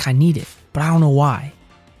need it, but I don't know why.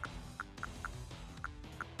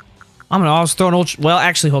 I'm gonna also throw an ultra. Well,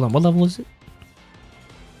 actually, hold on. What level is it?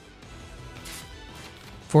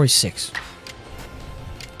 46.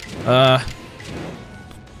 Water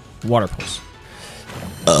pulse.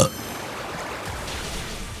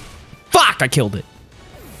 Fuck! I killed it.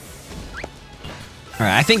 All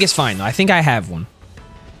right, I think it's fine though. I think I have one.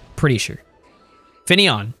 Pretty sure.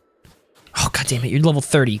 Finneon. Oh god damn it! You're level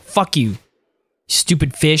 30. Fuck you,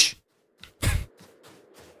 stupid fish.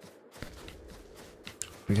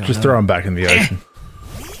 Just throw him back in the ocean.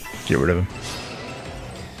 Get rid of him.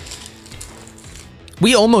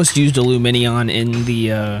 We almost used a Luminion in the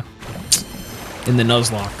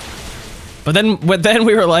Nuzlocke, but then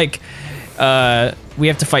we were like, we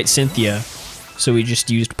have to fight Cynthia, so we just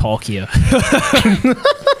used Palkia.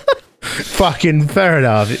 Fucking fair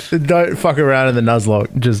enough. Don't fuck around in the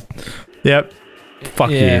Nuzlocke. Just, yep. Fuck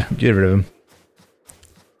you. Get rid of him.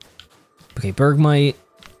 Okay, Bergmite.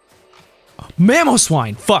 Oh,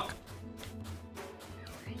 Mamoswine! Fuck!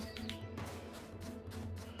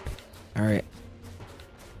 Alright.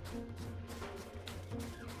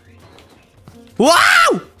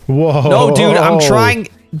 Wow! Whoa. No, dude, I'm trying.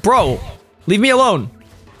 Bro, leave me alone.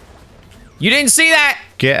 You didn't see that?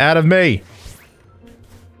 Get out of me.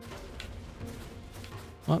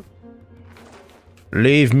 What?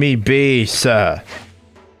 Leave me be, sir.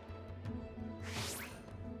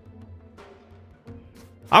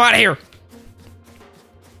 I'm out of here.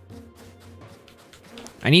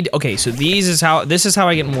 I need. Okay, so this is how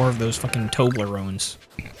I get more of those fucking Toblerones.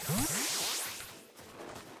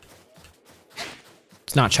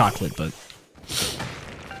 It's not chocolate, but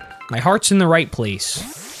my heart's in the right place.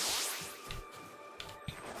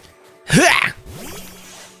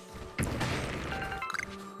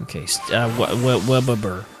 Okay,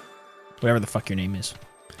 whatever the fuck your name is.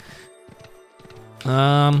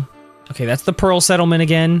 Okay, that's the Pearl Settlement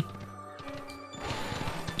again.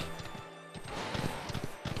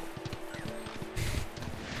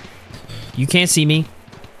 You can't see me.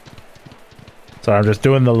 Sorry, I'm just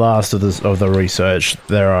doing the last of the research.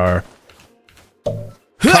 There are a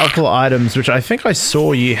couple items which I think I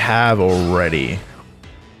saw you have already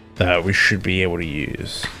that we should be able to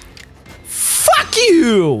use. Fuck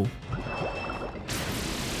you!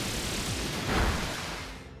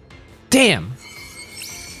 Damn.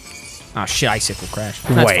 Oh shit, Icicle crash.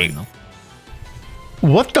 That's Wait. fine,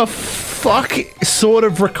 What the fuck sort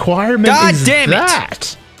of requirement God is damn it.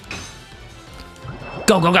 that?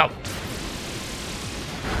 Go, go, go!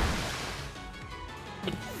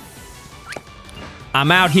 I'm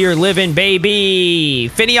out here living, baby!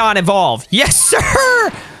 Finneon evolve! Yes, sir!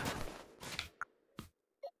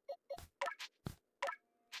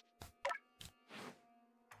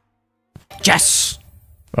 Yes!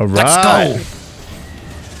 All right. Let's go!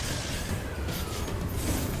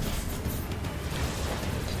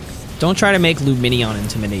 Don't try to make Luminion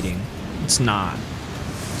intimidating. It's not.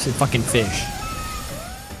 It's a fucking fish.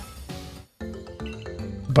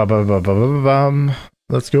 Ba-ba-ba-ba-ba-bum.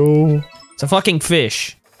 Let's go. It's a fucking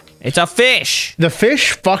fish. It's a fish! The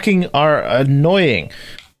fish fucking are annoying.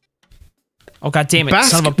 Oh god damn it,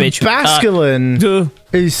 son of a bitch. Basculin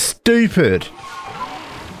is stupid.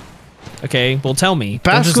 Okay, well tell me.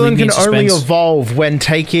 Don't just leave Basculin me in can only suspense. evolve when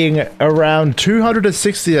taking around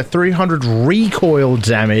 260 to 300 recoil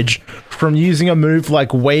damage from using a move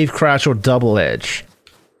like Wave Crash or Double Edge.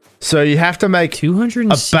 So you have to make a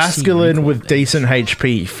 260 Basculin with recoil decent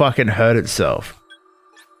HP fucking hurt itself.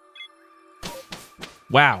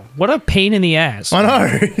 Wow, what a pain in the ass. I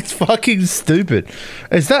know, it's fucking stupid.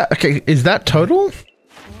 Is that okay? Is that total?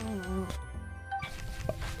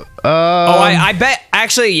 I bet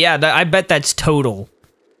actually, yeah, I bet that's total.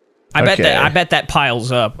 I bet that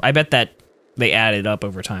piles up. I bet that they added up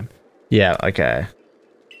over time. Yeah, okay.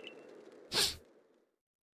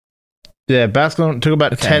 Yeah, Basculin took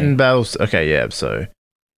about 10 battles. Okay, yeah, so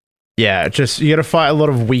yeah, just you gotta fight a lot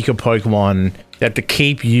of weaker Pokemon. You have to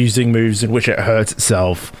keep using moves in which it hurts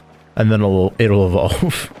itself, and then it'll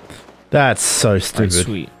evolve. That's so stupid. Right,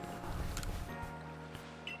 sweet.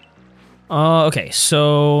 Okay,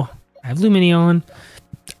 so I have Lumineon.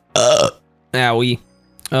 Owie.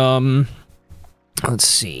 Let's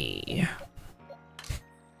see.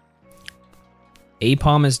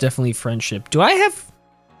 Apom is definitely friendship. Do I have...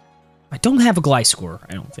 I don't have a Gliscor,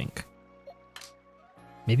 I don't think.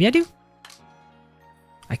 Maybe I do?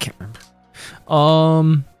 I can't remember.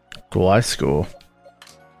 Gliscor.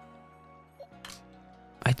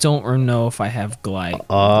 I don't know if I have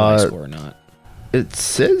Gliscor or not. It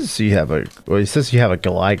says you have a... Well, it says you have a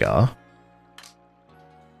Gligar.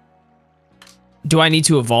 Do I need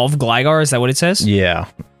to evolve Gligar? Is that what it says? Yeah.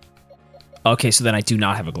 Okay, so then I do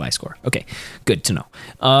not have a Gliscor. Okay, good to know.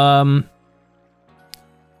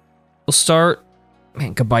 We'll start...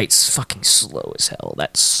 Man, Gabite's fucking slow as hell.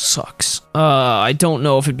 That sucks. I don't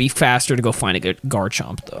know if it'd be faster to go find a good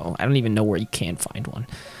Garchomp, though. I don't even know where you can find one.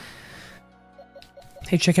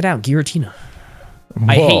 Hey, check it out. Giratina. Whoa.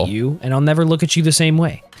 I hate you, and I'll never look at you the same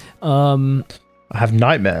way. I have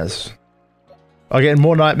nightmares. I get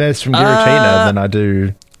more nightmares from Giratina than I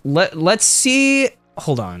do... Let's see...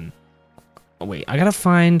 Hold on. Oh, wait, I gotta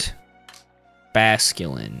find...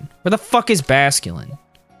 Basculin. Where the fuck is Basculin?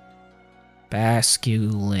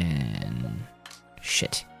 Basculin.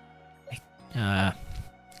 Shit. Yeah.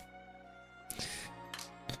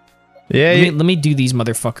 Let me do these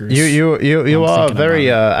motherfuckers. You are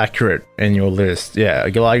very accurate in your list. Yeah,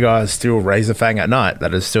 Gligar is still Razorfang at night.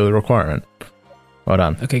 That is still the requirement. Well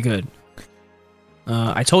done. Okay, good.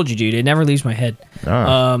 I told you, dude. It never leaves my head.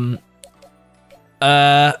 Oh.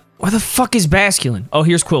 Where the fuck is Basculin? Oh,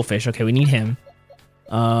 here's Quillfish. Okay, we need him.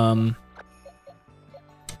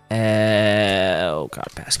 Oh god,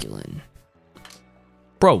 Basculin.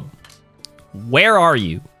 Bro, where are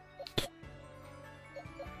you?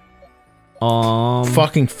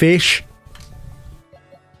 Fucking fish.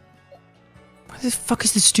 Where the fuck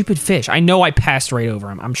is this stupid fish? I know I passed right over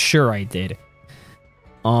him. I'm sure I did.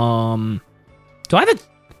 Do I have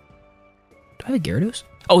a Gyarados?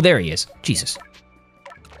 Oh, there he is. Jesus.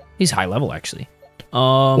 He's high level, actually.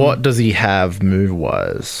 What does he have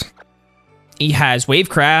move-wise? He has Wave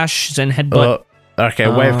Crash, Zen Headbutt. Okay,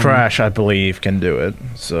 Wave Crash, I believe, can do it.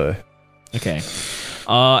 So. Okay.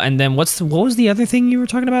 And then what was the other thing you were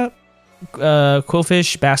talking about?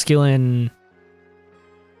 Quillfish, Basculin.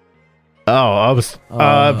 Oh, I was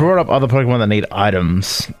brought up other Pokemon that need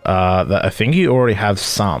items. That I think you already have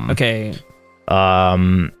some. Okay.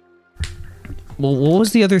 Well, what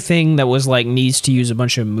was the other thing that was like needs to use a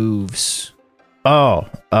bunch of moves? Oh,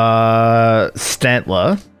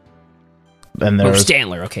 Stantler. And there's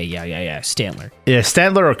Stantler. Okay, yeah, Stantler. Yeah,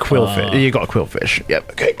 Stantler or Quillfish. You got Quillfish.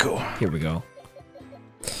 Yep. Okay, cool. Here we go.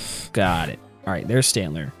 Got it. All right, there's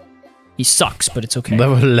Stantler. He sucks, but it's okay.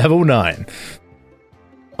 Level 9.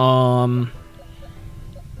 I'll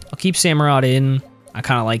keep Samurott in. I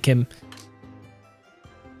kind of like him.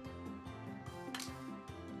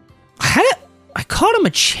 I caught him a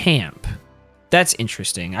champ. That's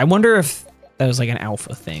interesting. I wonder if that was like an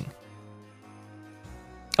alpha thing.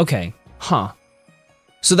 Okay. Huh.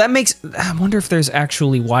 So that makes... I wonder if there's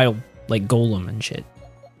actually wild, like, Golem and shit.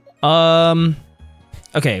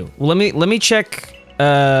 Okay, well, let me check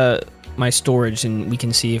my storage and we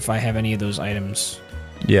can see if I have any of those items.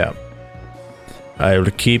 Yeah. I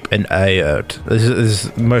will keep an eye out. This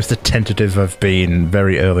is the most attentive I've been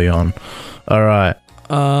very early on. Alright.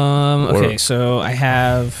 Okay, so I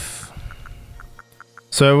have...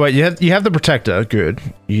 So wait, you have the Protector, good.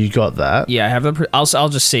 You got that. Yeah, I have the... I'll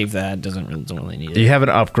just save that. Don't really need it. You have an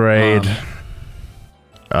upgrade.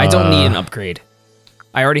 I don't need an upgrade.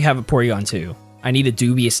 I already have a Porygon 2. I need a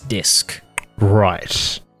Dubious Disc.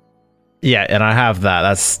 Right. Yeah, and I have that.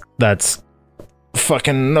 That's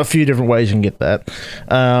fucking a few different ways you can get that.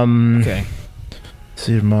 Okay.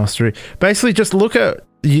 Seed Mastery. Basically, just look at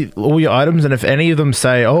all your items, and if any of them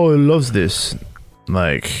say, "Oh, it loves this,"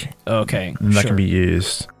 like, okay, that can be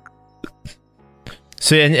used.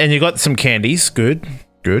 So, and you got some candies. Good.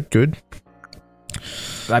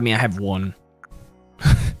 I mean, I have one.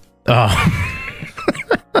 Oh.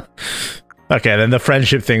 Okay, then the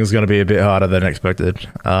friendship thing is going to be a bit harder than expected.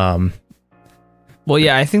 Well,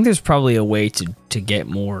 yeah, I think there's probably a way to get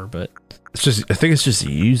more, but it's just I think it's just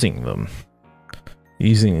using them,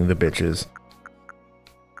 using the bitches.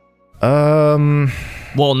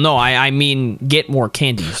 Well, no, I mean get more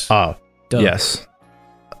candies. Oh, Duh. yes.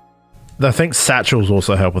 I think satchels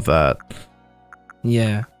also help with that.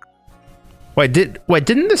 Yeah. Wait,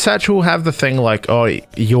 didn't the satchel have the thing like, oh,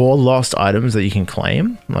 your lost items that you can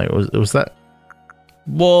claim? Like, was that?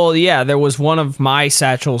 Well, yeah, there was one of my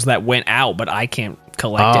satchels that went out, but I can't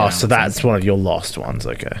collect it. Oh, so that's one of your lost ones.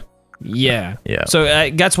 Okay. Yeah. Yeah. So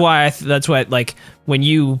that's why like when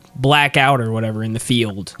you black out or whatever in the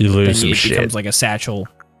field, you lose some it shit. becomes like a satchel.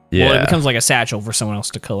 Yeah. Well, it becomes like a satchel for someone else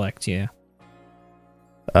to collect. Yeah.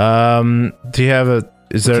 Do you have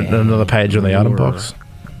is there another page on the item box?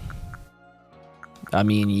 I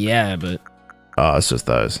mean, yeah, but Oh, it's just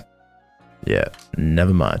those. Yeah,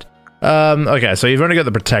 never mind. Okay, so you've only got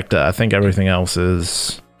the protector. I think everything else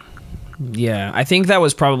is... yeah, I think that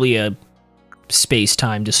was probably a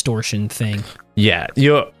space-time distortion thing. Yeah,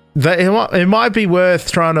 it might be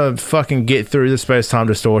worth trying to fucking get through the space-time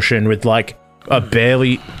distortion with like a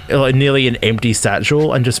nearly an empty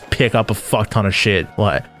satchel and just pick up a fuck ton of shit.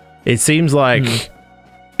 Like, it seems like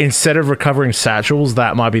instead of recovering satchels,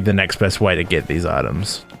 that might be the next best way to get these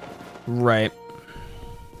items. Right.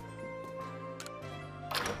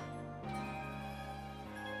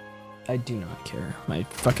 I do not care. My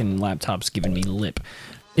fucking laptop's giving me lip.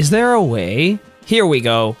 Is there a way? Here we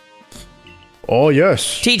go. Oh,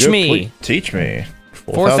 yes. Teach me. Teach me.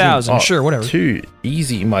 4,000. Sure, whatever. Too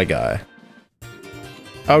easy, my guy.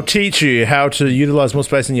 I'll teach you how to utilize more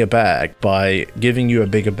space in your bag by giving you a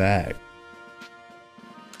bigger bag.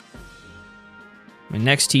 My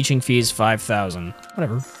next teaching fee is 5,000.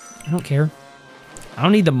 Whatever. I don't care. I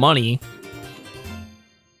don't need the money.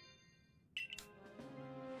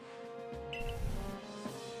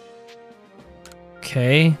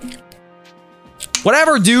 Okay.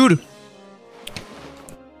 Whatever, dude.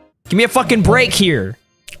 Give me a fucking break here.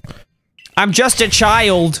 I'm just a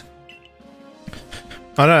child.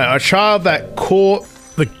 I know, a child that caught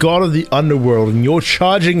the god of the underworld and you're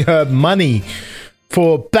charging her money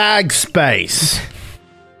for bag space.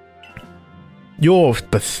 You're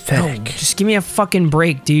pathetic. No, just give me a fucking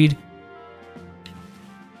break, dude.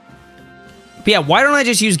 But yeah, why don't I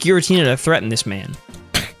just use Giratina to threaten this man?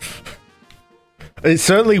 It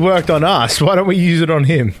certainly worked on us. Why don't we use it on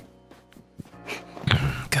him?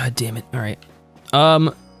 God damn it. All right.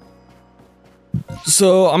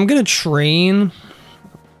 So I'm gonna train.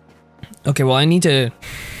 Okay, well, I need to...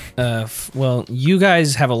 well, you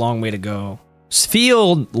guys have a long way to go.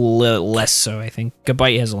 Field, less so, I think.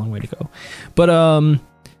 Gabite has a long way to go. But,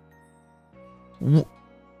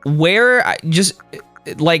 where...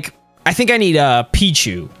 like, I think I need,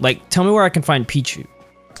 Pichu. Like, tell me where I can find Pichu.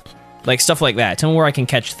 Like, stuff like that. Tell me where I can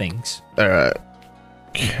catch things. Alright.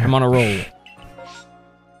 I'm on a roll.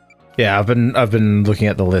 Yeah, I've been looking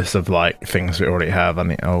at the list of, like, things we already have.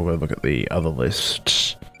 I'll go look at the other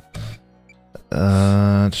list.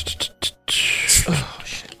 Oh, shit.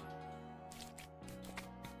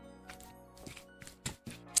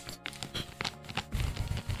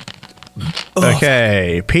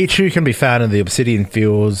 Okay, Pichu can be found in the Obsidian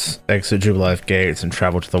Fields, exit Jubilife Gates, and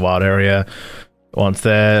travel to the wild area. Once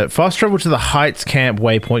there, fast travel to the Heights Camp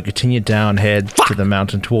waypoint, continue down, head to the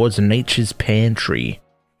mountain towards Nature's Pantry.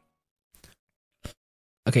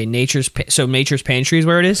 Okay, Nature's Pantry is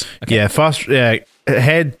where it is? Okay. Yeah,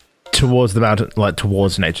 head towards the mountain, like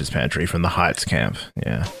towards Nature's Pantry from the Heights Camp.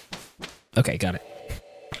 Yeah. Okay, got it.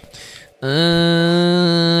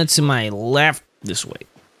 To my left, this way.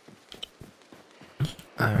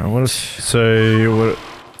 What?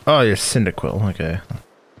 Oh, you're Cyndaquil. Okay.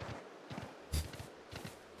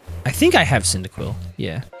 I think I have Cyndaquil.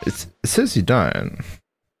 Yeah. It says you don't.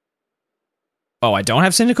 Oh, I don't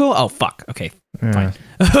have Cyndaquil? Oh, fuck. Okay, Yeah.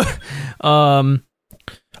 fine.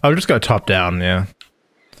 I'll just go top down. Yeah.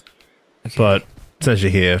 Okay. But since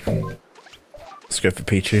you're here, let's go for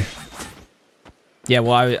Pichu. Yeah,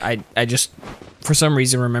 well, I just, for some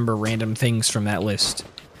reason, remember random things from that list.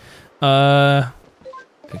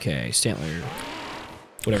 Okay, Stantler.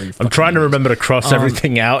 Whatever you I'm trying to remember to cross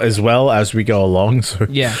everything out as well as we go along. So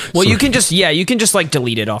yeah. Well, you can just like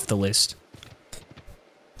delete it off the list.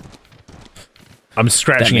 I'm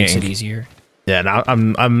scratching That makes ink. it easier. Yeah, now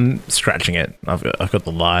I'm scratching it. I've got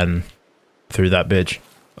the line through that bitch.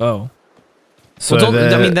 Oh. So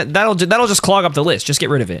Well, I mean that'll just clog up the list. Just get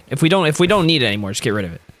rid of it. If we don't need it anymore, just get rid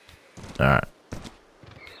of it. All right.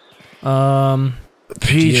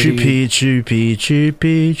 Pichu.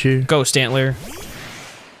 Go, Stantler.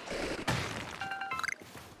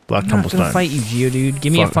 Black I'm not Tumblestone. gonna fight you, Geodude.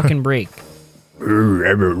 Give me a fucking break.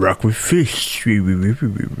 Rock with fish.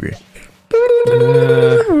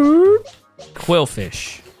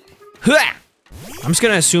 Quillfish. Huh! I'm just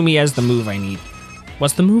gonna assume he has the move I need.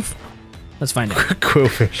 What's the move? Let's find out.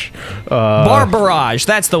 Quillfish. Barb Barrage,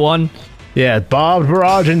 that's the one. Yeah, Barb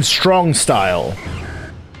Barrage in strong style.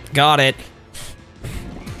 Got it.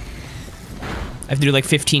 I have to do like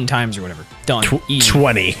 15 times or whatever. Done. Easy.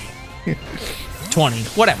 20. 20.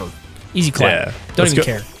 Whatever. Easy clap. Yeah. Don't even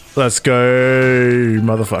care. Let's go,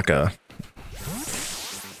 motherfucker.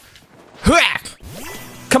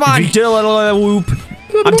 Come on, Dylan Whoop.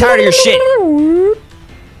 I'm tired of your shit.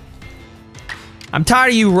 I'm tired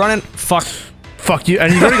of you running. Fuck. Fuck you.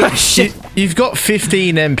 And you've already got shit. You've got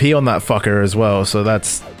 15 MP on that fucker as well, so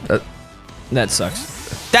that's... That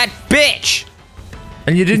sucks. That bitch!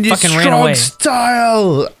 And you didn't use fucking ran away. strong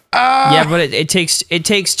style! Ah! Yeah, but it takes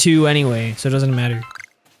 2 anyway, so it doesn't matter.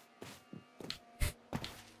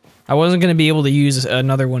 I wasn't gonna be able to use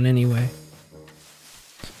another one anyway.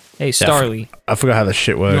 Hey, Starly. I forgot how this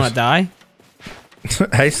shit works. You wanna die?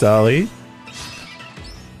 Hey, Starly.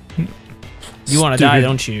 You wanna die,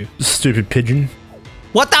 don't you? Stupid pigeon.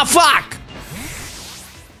 What the fuck?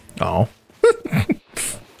 Oh.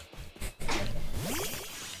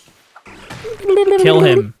 Kill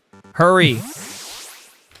him. Hurry.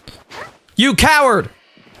 You coward!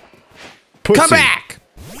 Pussy. Come back!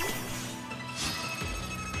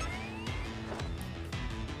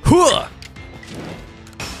 Huh.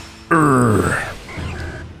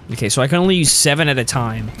 Okay, so I can only use 7 at a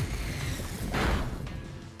time.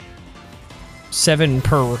 7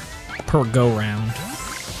 per go round.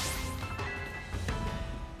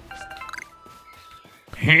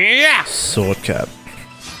 Yeah. Sword cap.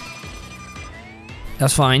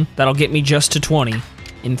 That's fine. That'll get me just to 20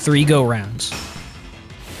 in 3 go rounds.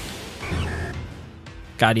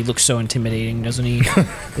 God, he looks so intimidating, doesn't he?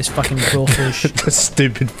 This fucking quillfish. The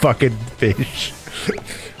stupid fucking fish.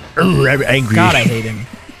 Angry. God, I hate him.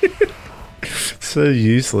 So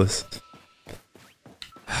useless.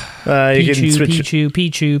 You Pichu, can switch.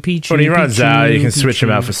 Pichu. When he runs out, you can switch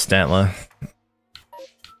him out for Stantler.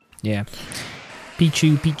 Yeah.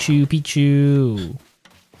 Pichu. Pichu.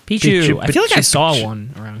 I feel like I saw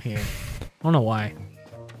one around here. I don't know why.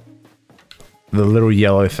 The little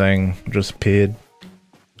yellow thing just appeared.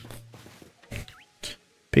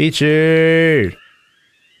 Pichu!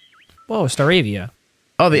 Whoa, Staravia.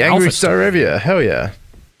 Oh, the angry Alpha Staravia. Hell yeah.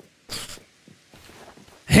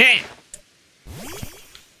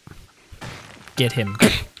 Get him.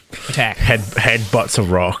 Attack. Headbutts a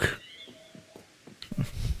rock.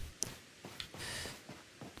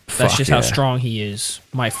 That's just how strong he is.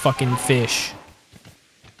 My fucking fish.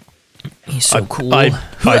 He's so cool. I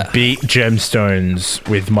beat gemstones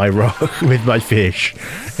with my rock, with my fish,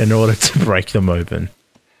 in order to break them open.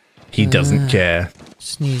 He doesn't care.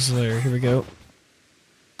 Sneasler, here we go.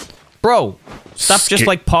 Bro, stop just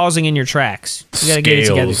like pausing in your tracks. You gotta get it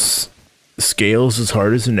together. Scales as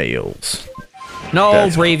hard as nails. No,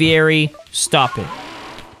 Braviary, stop it.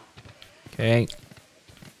 Okay.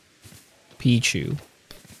 Pichu.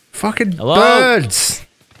 Fucking Hello? birds!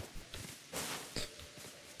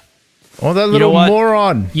 Oh, that little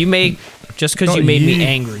moron. You made just because you made me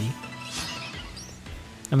angry.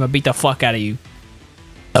 I'm gonna beat the fuck out of you.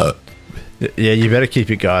 Yeah, you better keep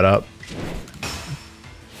your guard up.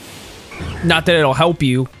 Not that it'll help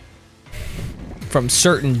you from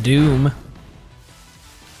certain doom.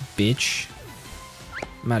 Bitch.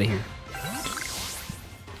 I'm out of here.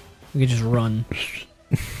 We can just run.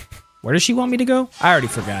 Where does she want me to go? I already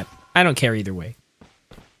forgot. I don't care either way.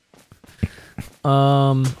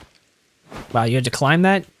 Wow, you had to climb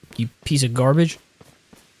that? You piece of garbage?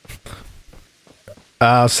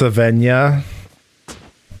 Savannah.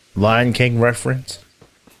 Lion King reference.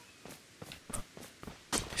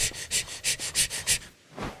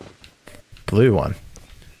 Blue one.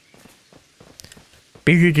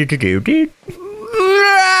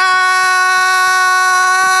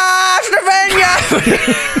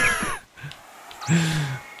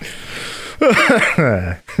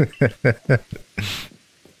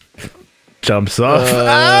 Jumps off.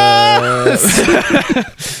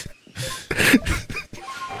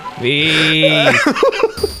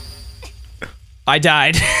 I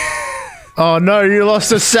died. Oh no, you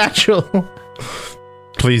lost a satchel.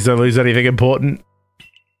 Please don't lose anything important.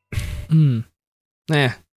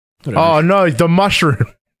 Yeah. Oh no, the mushroom.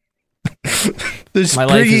 My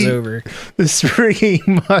life is over. The springy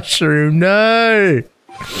mushroom, no.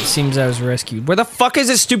 It seems I was rescued. Where the fuck is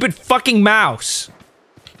this stupid fucking mouse?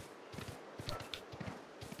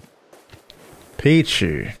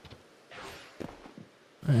 Pichu.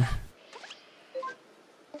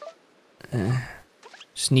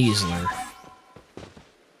 Sneasler.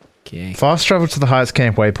 Okay. Fast travel to the highest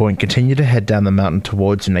camp waypoint. Continue to head down the mountain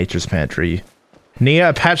towards Nature's Pantry. Near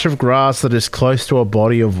a patch of grass that is close to a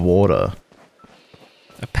body of water.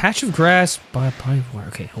 A patch of grass by a body of water.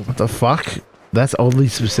 Okay, hold on. What the fuck? That's oddly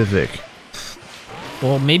specific.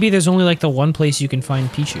 Well, maybe there's only like the one place you can find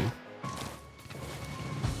Pichu.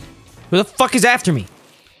 Who the fuck is after me?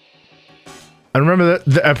 And remember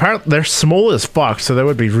that apparently they're small as fuck, so they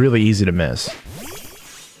would be really easy to miss.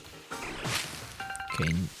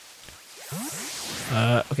 Okay.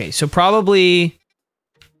 Okay, so probably...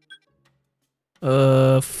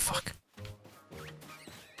 fuck.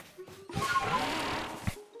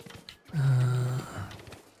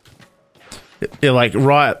 Yeah, like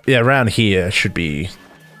right, yeah, around here should be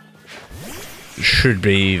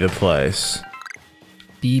the place.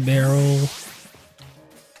 B-barrel.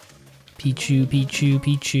 Pichu, Pichu,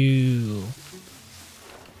 Pichu.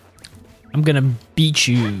 I'm gonna beat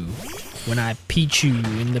you when I peach you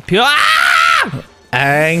in the ah!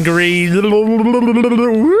 Angry.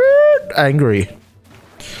 Angry.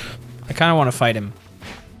 I kind of want to fight him.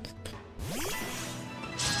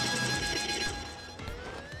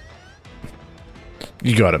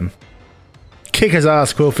 You got him. Kick his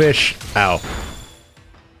ass, Quillfish. Ow.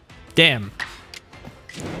 Damn.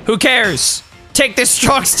 Who cares? Take this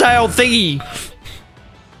strong style thingy.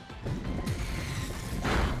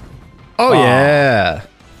 Oh, yeah.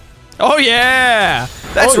 Oh yeah.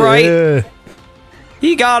 That's Oh, right. Yeah.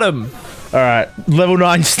 He got him. All right, level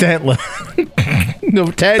 9 Stantler. No,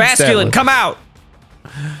 10 Basculin, Stantler. come out.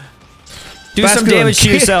 Do some damage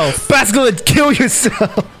to yourself. Basculin, kill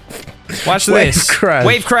yourself. Watch Wave this. crash.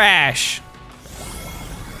 Wave crash.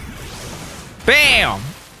 Bam.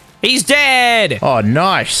 He's dead. Oh,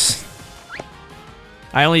 nice.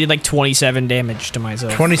 I only did like 27 damage to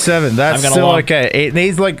myself. 27. That's gonna still log. okay. It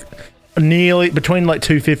needs like nearly between like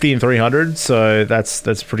 250 and 300. So that's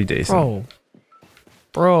pretty decent.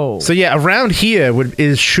 Bro. So yeah, around here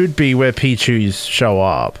should be where Pichus show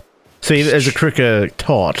up. See, there's a Cricker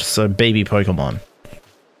tot, so baby Pokemon.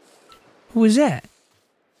 Who is that?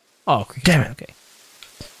 Oh, Damn it. Okay.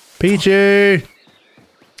 Pichu!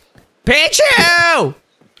 Pichu!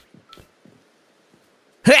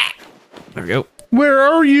 Ha! There we go. Where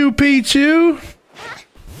are you, Pichu?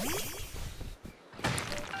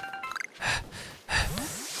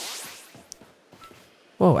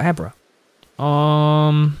 Whoa, Abra.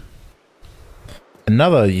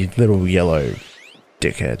 Another little yellow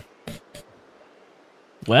dickhead.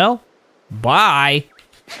 Well, bye.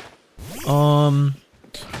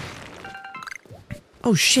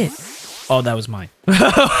 Oh shit. Oh, that was mine.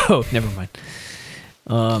 Oh, never mind.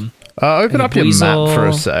 Open up your map for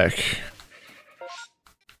a sec.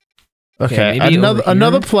 Okay,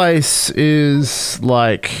 another place is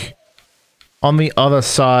like on the other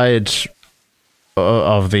side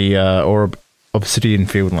of the Obsidian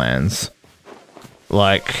Fieldlands.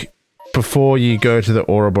 Like before you go to the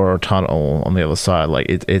Ouroboros Tunnel on the other side, like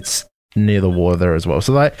it's near the water there as well.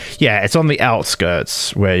 So like, yeah, it's on the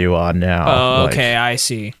outskirts where you are now. Oh, like, okay, I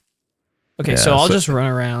see. Okay, yeah, so I'll just run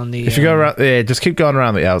around the... If you go around, yeah, just keep going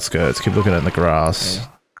around the outskirts. Keep looking at the grass. Okay.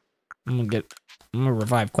 I'm gonna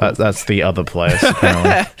revive Quillfish. That's the other place,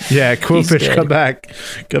 apparently. Yeah, Quillfish, come back.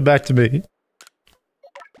 Come back to me.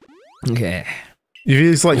 Okay. You've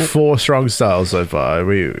used like 4 strong styles so far.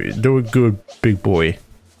 We're doing good, big boy.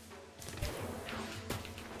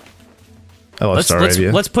 Hello,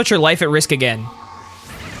 let's put your life at risk again.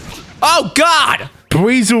 Oh God!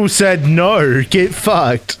 Weasel said no. Get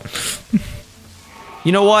fucked.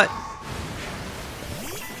 You know what?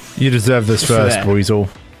 You deserve this first, Weasel.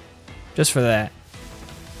 Just for that.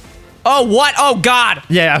 Oh, what? Oh, God!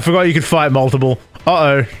 Yeah, I forgot you could fight multiple.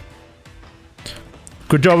 Uh-oh.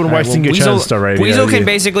 Good job on wasting your chance, Staravia. Weasel can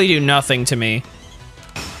basically do nothing to me.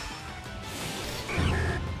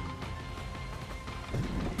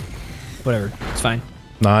 Whatever. It's fine.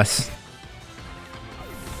 Nice.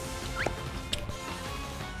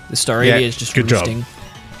 The Staravia is just good roosting. job.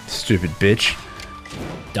 Stupid bitch.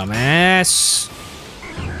 Dumbass.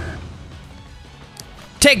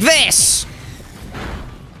 Take this!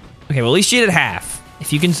 Okay, well, at least you did half.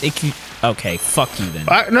 If you can... okay, fuck you then.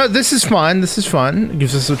 No, this is fine. This is fine. It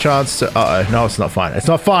gives us a chance to... Uh-oh. No, it's not fine. It's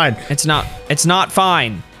not fine. It's not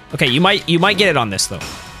fine. Okay, you might get it on this, though.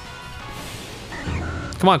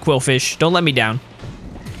 Come on, Quillfish. Don't let me down.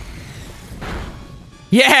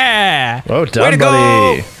 Yeah! Well done, way to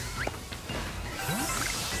buddy. Go!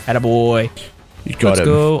 Attaboy. You got him. Let's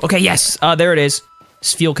go. Okay, yes. There it is.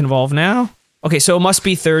 Spheal can evolve now. Okay, so it must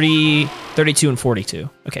be 30, 32, and 42.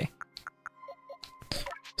 Okay.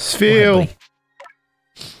 Spheal.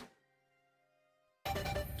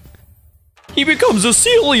 He becomes a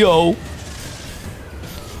Celio.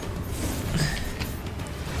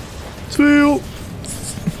 Spheal.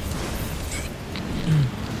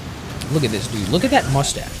 Look at this dude. Look at that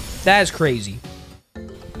mustache. That is crazy.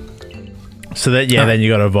 So that then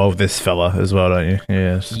you got to evolve this fella as well, don't you?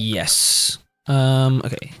 Yes. Yes.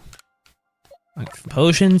 Okay.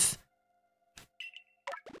 Potions.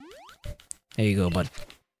 There you go, bud.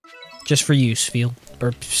 Just for use, Feel.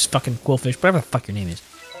 Or fucking Quillfish, whatever the fuck your name is.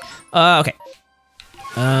 Okay.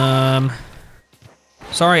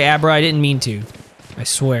 Sorry, Abra, I didn't mean to. I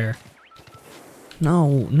swear.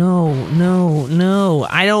 No, no, no, no.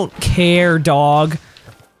 I don't care, dog.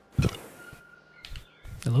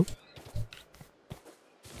 Hello?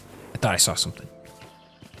 I thought I saw something.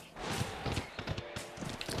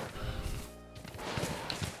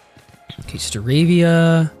 Okay,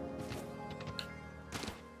 Staravia.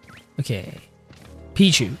 Okay.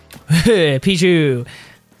 Pichu. Pichu.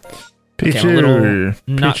 Okay, I'm a little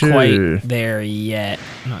not quite there yet.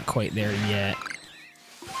 Not quite there yet.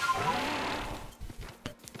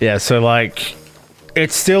 Yeah, so like,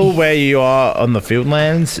 it's still where you are on the field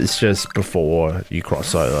lands. It's just before you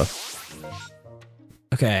cross over.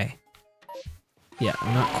 Okay. Yeah,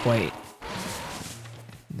 I'm not quite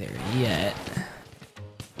there yet.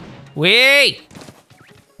 Wait!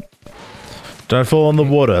 Don't fall in the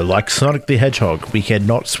water. Like Sonic the Hedgehog, we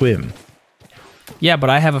cannot swim. Yeah, but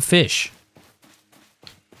I have a fish.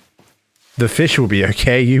 The fish will be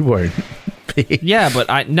okay, you won't be. Yeah, but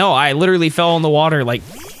I literally fell in the water like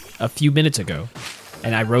a few minutes ago.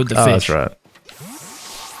 And I rode the fish. That's right.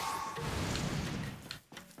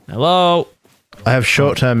 Hello? I have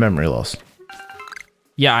short-term memory loss.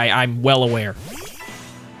 Yeah, I'm well aware.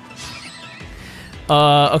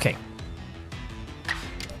 Okay.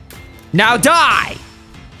 Now die!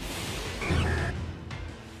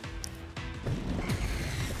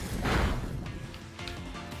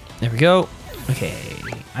 There we go. Okay.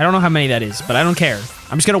 I don't know how many that is, but I don't care.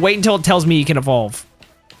 I'm just gonna wait until it tells me you can evolve.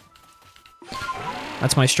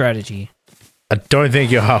 That's my strategy. I don't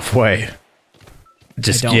think you're halfway.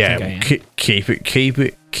 Just, yeah, keep it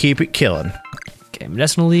killing. Okay,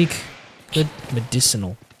 medicinal leak. Good.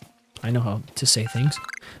 Medicinal. I know how to say things.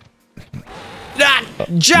 Ah,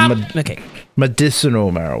 jump! Okay.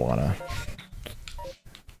 Medicinal marijuana.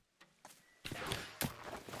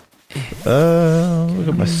 Look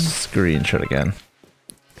at my screenshot again.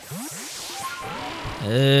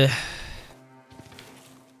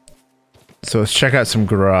 So let's check out some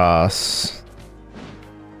grass.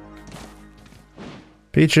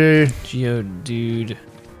 Pichu. Geodude.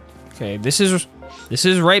 Okay, this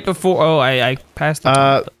is right before. Oh, I passed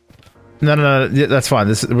the. No, yeah, that's fine.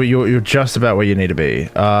 This you're just about where you need to be.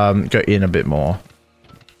 Go in a bit more.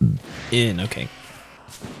 Okay.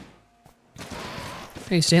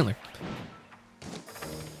 Hey, Stantler.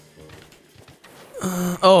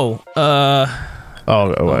 Oh,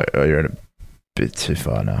 wait. Oh, you're in a bit too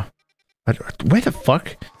far now. Where the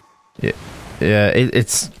fuck? Yeah,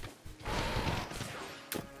 it's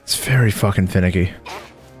very fucking finicky.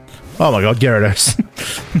 Oh my god, Gyarados.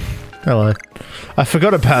 Hello. I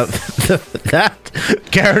forgot about that.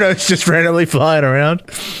 Gyarados just randomly flying around.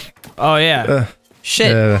 Oh yeah.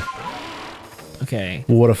 Shit. Okay.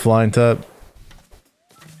 Water flying type.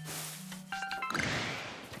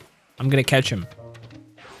 I'm gonna catch him.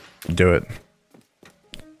 Do it.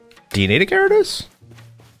 Do you need a Gyarados?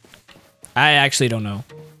 I actually don't know.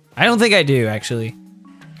 I don't think I do, actually.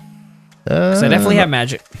 Because I definitely have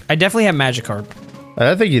magic. I definitely have Magikarp. I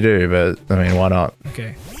don't think you do, but I mean, why not?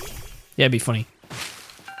 Okay. Yeah, it'd be funny.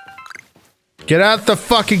 Get out the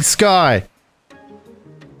fucking sky!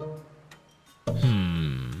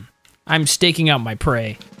 I'm staking out my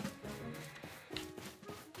prey.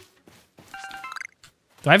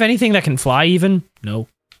 Do I have anything that can fly even? No.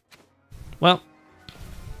 Well.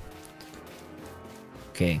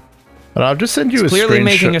 Okay. But I'll just send you a screenshot. Clearly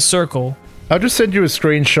making a circle. I'll just send you a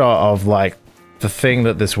screenshot of, like, the thing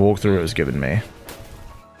that this walkthrough has given me.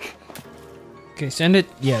 Okay, send it.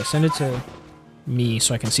 Yeah, send it to me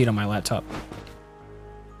so I can see it on my laptop.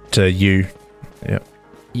 To you. Yep.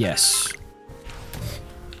 Yes.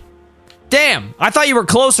 Damn! I thought you were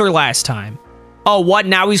closer last time. Oh, what?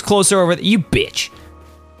 Now he's closer over You bitch.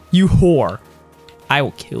 You whore. I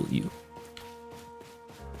will kill you.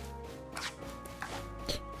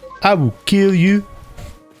 I will kill you.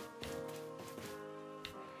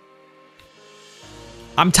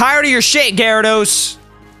 I'm tired of your shit, Gyarados.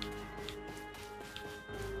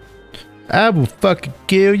 I will fucking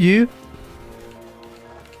kill you.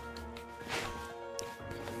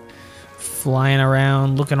 Flying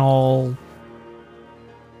around, looking all...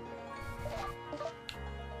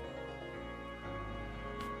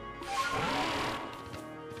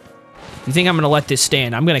 You think I'm gonna let this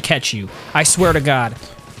stand? I'm gonna catch you. I swear to God.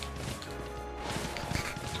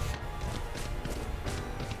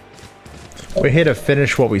 We're here to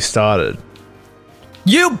finish what we started.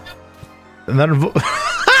 You! And then...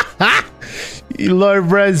 You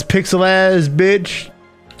low-res pixel ass, bitch.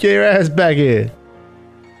 Get your ass back here.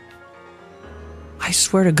 I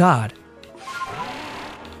swear to God.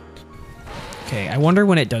 Okay, I wonder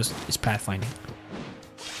when it does its pathfinding.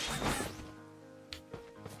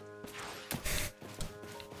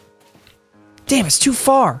 Damn, it's too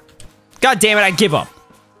far. God damn it, I give up.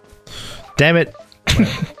 Damn it.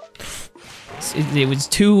 It was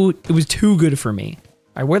too good for me.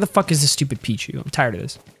 Alright, where the fuck is this stupid Pichu? I'm tired of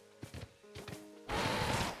this.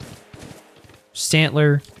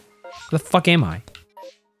 Stantler. Where the fuck am I?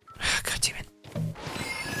 God damn it.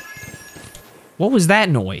 What was that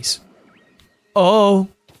noise? Oh.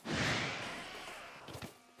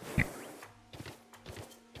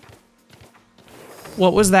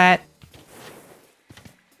 What was that?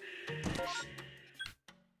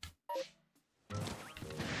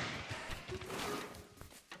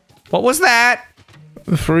 What was that?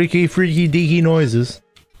 Freaky, freaky, deaky noises.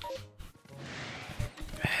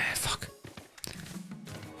 Fuck.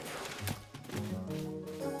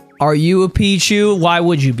 Are you a Pichu? Why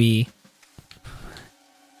would you be?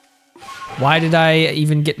 Why did I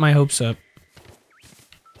even get my hopes up?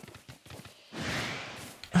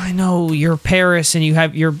 I know, you're Paris and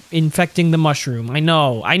you're infecting the mushroom. I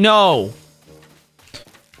know, I know!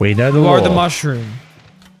 We know the You law. are the mushroom.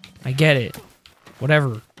 I get it.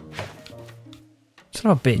 Whatever. Son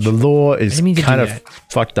of a bitch. The law is kind of that.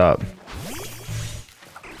 fucked up.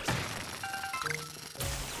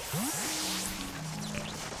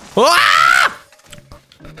 Ah!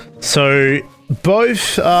 So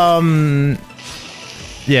both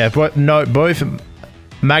yeah, both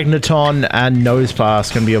Magneton and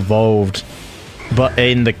Nosepass can be evolved, but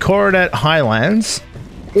in the Coronet Highlands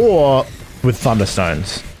or with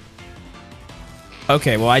Thunderstones.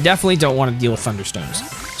 Okay, well I definitely don't want to deal with Thunderstones,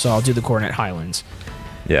 so I'll do the Coronet Highlands.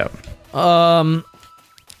 Yeah.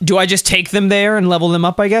 Do I just take them there and level them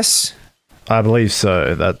up, I guess? I believe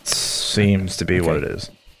so. That seems to be what it is.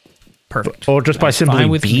 Perfect. Or just by That's simply fine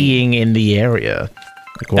with being in the area.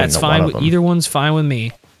 That's fine. Either one's fine with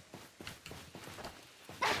me.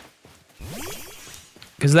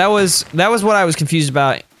 Because that was what I was confused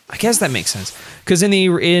about. I guess that makes sense. Because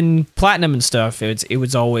in Platinum and stuff, it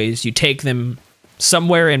was always you take them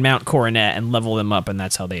somewhere in Mount Coronet and level them up, and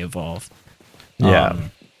that's how they evolve. Yeah.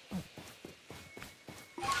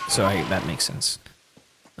 So that makes sense.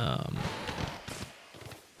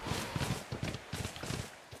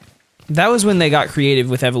 That was when they got creative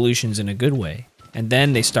with evolutions in a good way. And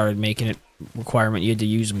then they started making it requirement you had to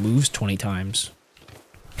use moves 20 times.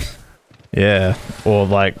 Yeah. Or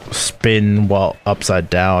like spin while upside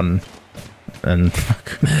down and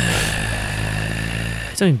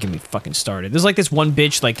Don't even get me fucking started. There's like this one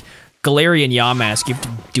bitch like Galarian Yamask, you have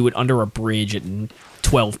to do it under a bridge at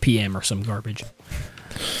 12 p.m. or some garbage.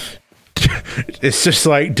 it's just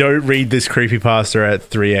like, don't read this creepypasta at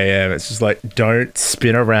 3 a.m. It's just like, don't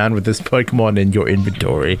spin around with this Pokemon in your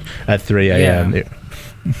inventory at 3 a.m. Yeah.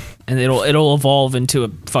 And it'll evolve into a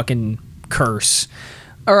fucking curse.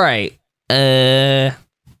 Alright. Alright,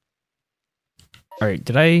 what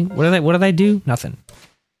did I do? Nothing.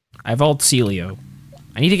 I evolved Celio.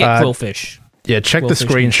 I need to get Quillfish. Yeah, check the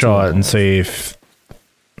screenshot and see if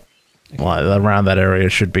around that area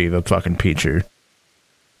should be the fucking Pichu.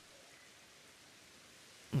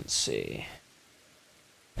 Let's see.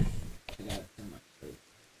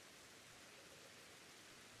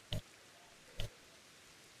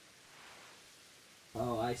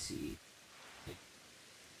 Oh, I see.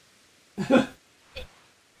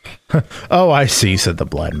 Oh, I see, said the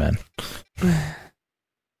blind man.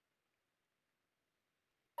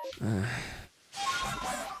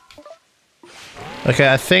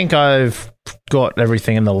 Okay, I think I've got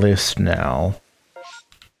everything in the list now.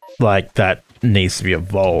 Like, that needs to be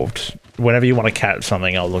evolved. Whenever you want to catch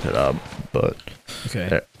something, I'll look it up. But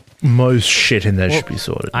okay, most shit in there should be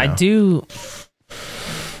sorted now.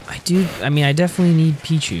 I mean, I definitely need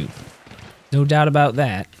Pichu. No doubt about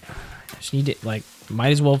that. I just need it, like,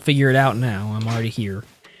 might as well figure it out now. I'm already here.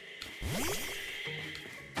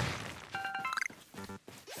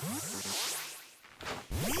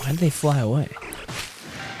 Why did they fly away?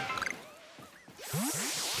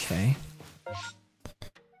 Okay.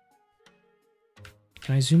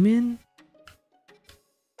 Can I zoom in?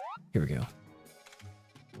 Here we go.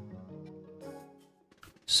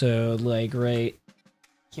 So, like, right...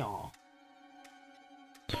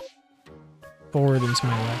 forward and to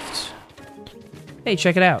my left. Hey,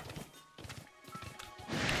 check it out.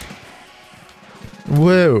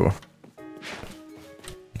 Whoa.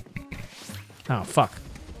 Oh, fuck.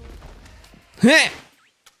 Damn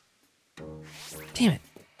it.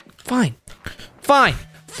 Fine. Fine.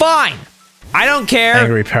 Fine. I don't care.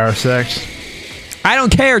 Angry parasect. I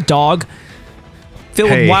don't care, dog.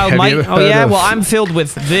 Filled with wild might. Oh yeah, well I'm filled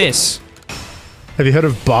with this. Have you heard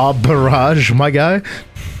of Barb Barrage, my guy?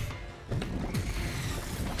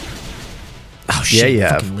 Oh shit!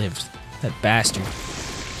 Yeah, fucking lived. That bastard.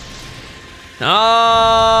 No.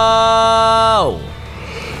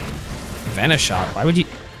 Venushot. Why would you?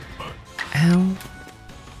 Ow.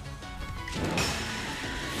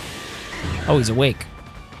 Oh, he's awake.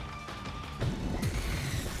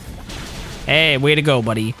 Hey, way to go,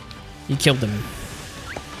 buddy. You killed him.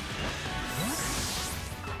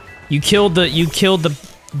 You killed the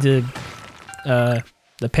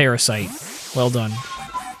parasite. Well done.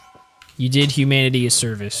 You did humanity a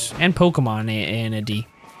service. And Pokemon anity.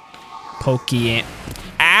 Poké.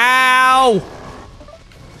 Ow!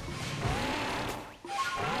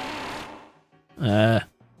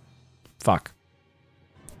 Fuck.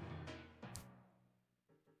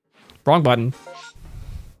 Wrong button.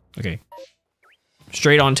 Okay.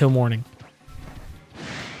 Straight on till morning.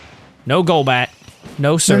 No Golbat.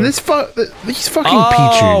 No sir. Man, these fucking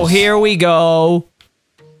Oh, Pichus. here we go.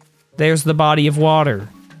 There's the body of water.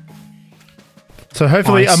 So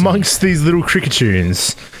hopefully amongst these little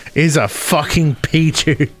cricketures is a fucking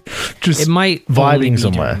Pichu. Just It might vibing be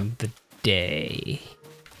somewhere. during the day.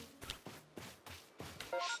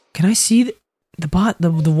 Can I see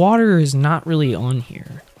the water is not really on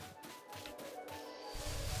here.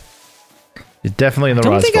 You're definitely in the I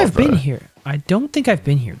don't right think spot, I've been bro. here. I don't think I've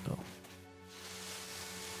been here though.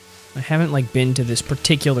 I haven't like been to this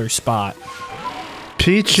particular spot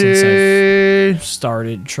since Pichu. I've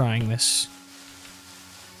started trying this.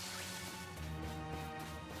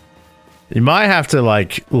 You might have to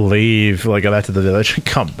like leave, like go back to the village and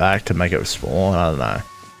come back to make it spawn. I don't know.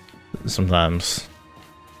 Sometimes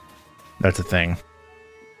that's a thing.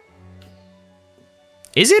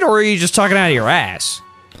 Is it, or are you just talking out of your ass?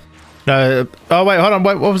 No. Oh wait, hold on.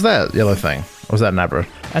 Wait, what was that yellow thing? What was that Nabra?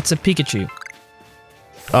 That's a Pikachu.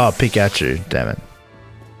 Oh, Pikachu. Damn it.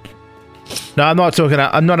 No, I'm not talking.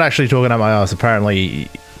 I'm not actually talking out my ass. Apparently,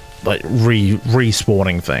 like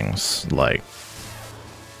respawning things. Like,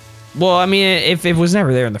 Well, I mean, if it was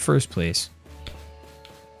never there in the first place.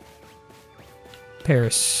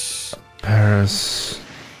 Paris.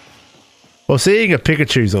 well, seeing a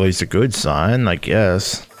Pikachu is at least a good sign, I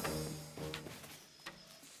guess.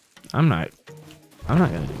 I'm not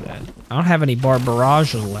gonna do that. I don't have any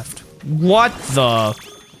Barbarage left. What the?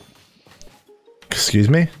 Excuse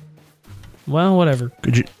me. Well, whatever.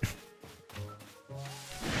 Could you?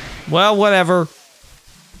 Well, whatever.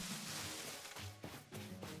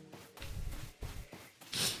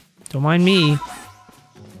 Don't mind me.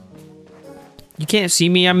 You can't see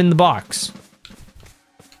me, I'm in the box.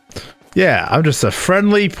 Yeah, I'm just a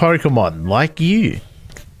friendly Pokemon like you.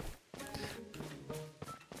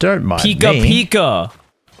 Don't mind Pika me. Pika!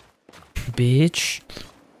 Bitch.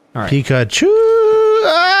 Alright. Pikachu!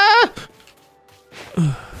 Ah!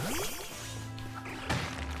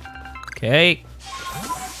 Okay.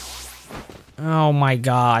 Oh my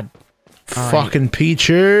god. Fucking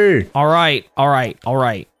Pichu! Alright, alright,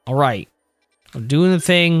 alright, alright. I'm doing the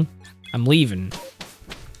thing. I'm leaving.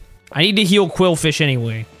 I need to heal Quillfish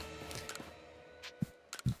anyway.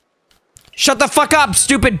 Shut the fuck up,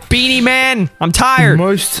 stupid beanie man! I'm tired!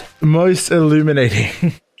 Most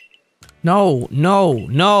illuminating. No, no,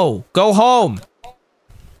 no. Go home.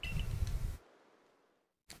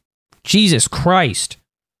 Jesus Christ.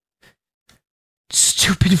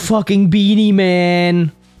 Stupid fucking beanie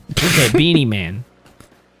man. Okay, beanie man.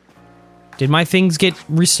 Did my things get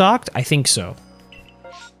restocked? I think so.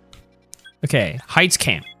 Okay, Heights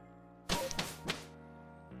Camp.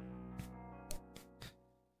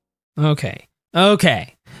 Okay.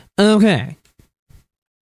 Okay. Okay.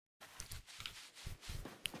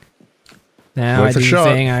 Now I do the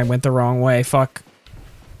thing. I went the wrong way. Fuck.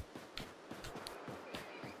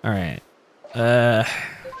 Alright.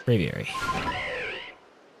 Braviary.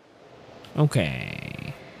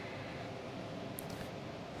 Okay.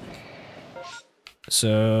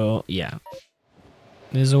 So, yeah.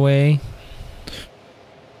 There's a way.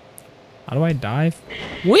 How do I dive?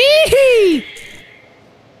 Whee!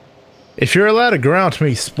 If you're allowed to grant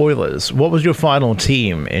me spoilers, what was your final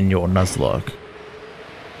team in your Nuzlocke?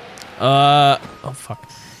 Oh fuck.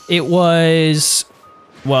 It was,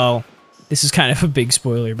 well, this is kind of a big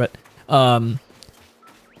spoiler, but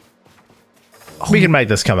we can make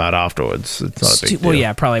this come out afterwards. It's not a big deal. Well,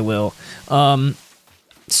 yeah, probably will.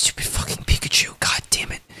 Stupid fucking Pikachu. God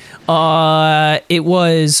damn it. It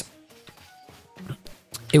was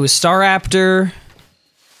It was Staraptor.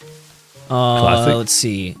 Classic. Let's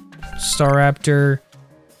see. Staraptor.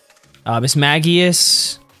 Miss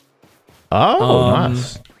Magius. Oh,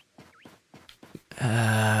 nice.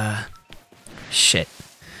 Shit.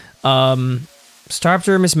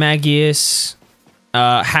 Staraptor, Miss Magius,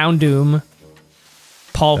 Houndoom,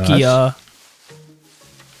 Palkia,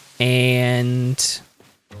 and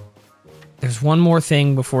there's one more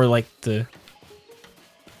thing before like the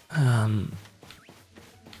one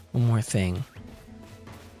more thing.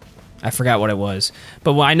 I forgot what it was,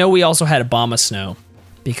 but I know we also had Abomasnow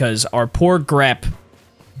because our poor Grep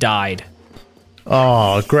died.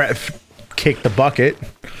 Oh, Grep kicked the bucket.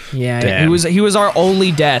 Yeah, Damn. he was our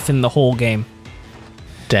only death in the whole game.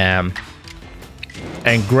 Damn.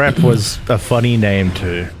 And Grep was a funny name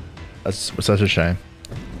too. That's such a shame.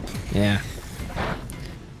 Yeah.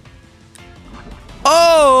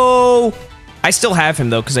 Oh! I still have him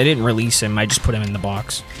though, because I didn't release him. I just put him in the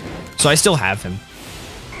box. So I still have him.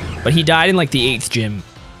 But he died in like the 8th gym.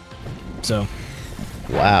 So.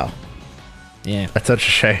 Wow. Yeah. That's such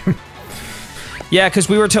a shame. Yeah, because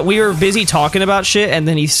we were busy talking about shit, and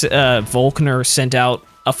then Volkner sent out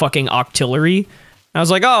a fucking Octillery. I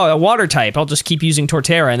was like, oh, a water type. I'll just keep using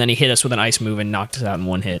Torterra, and then he hit us with an ice move and knocked us out in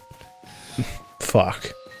one hit.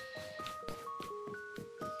 Fuck.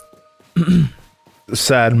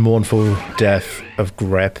 Sad, mournful death of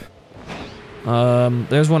Grep.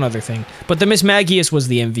 There's one other thing. But the Miss Magius was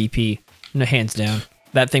the MVP. No, hands down.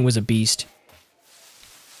 That thing was a beast.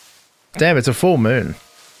 Damn, it's a full moon.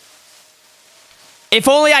 If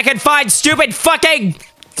only I could find stupid fucking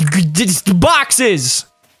boxes!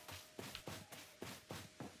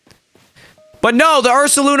 But no, the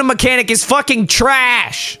Ursaluna mechanic is fucking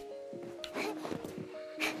trash!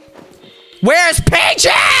 Where's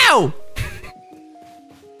Pichu?!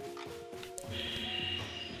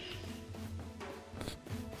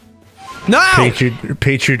 No!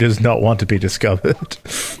 Pichu does not want to be discovered.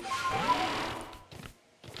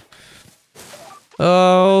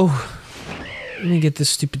 Oh... Let me get this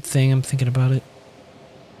stupid thing. I'm thinking about it.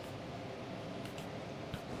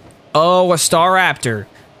 Oh, a Staraptor.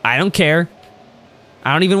 I don't care.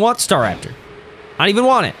 I don't even want Staraptor. I don't even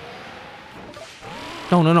want it.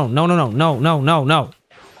 No, no, no, no, no, no, no, no, no, no.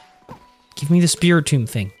 Give me the Spiritomb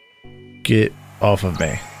thing. Get off of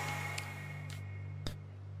me.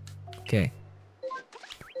 Okay.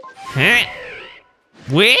 Huh?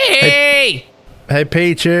 Wee! Hey,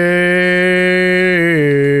 Pichu!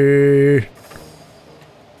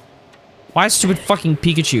 Why is stupid fucking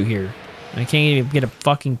Pikachu here? I can't even get a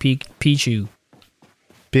fucking Pichu.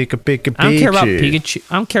 Pikachu. I don't care about Pikachu.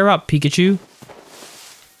 I don't care about Pikachu.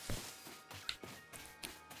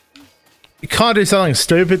 You can't do something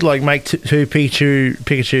stupid like make two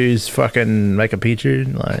Pikachus fucking make a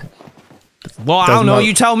Pichu. Like, well, I don't know.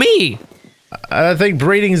 You tell me. I don't think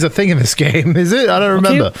breeding is a thing in this game, is it? I don't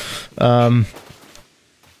remember.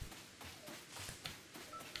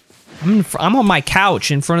 I'm on my couch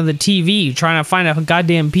in front of the TV trying to find a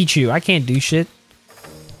goddamn Pichu. I can't do shit.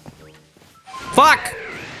 Fuck!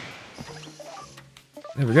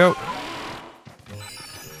 There we go.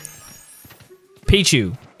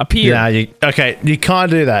 Pichu, appear. Yeah, okay, you can't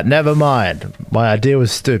do that. Never mind. My idea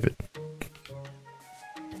was stupid.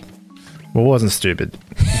 Well, it wasn't stupid,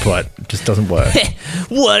 but it just doesn't work.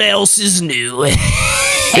 What else is new?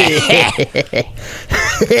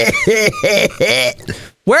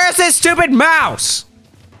 Where's this stupid mouse?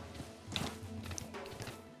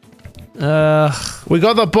 We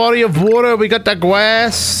got the body of water. We got the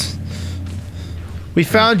grass. We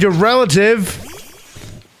found your relative.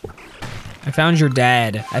 I found your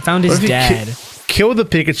dad. I found his dad. Kill the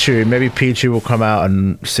Pikachu. Maybe Pichu will come out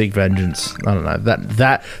and seek vengeance. I don't know.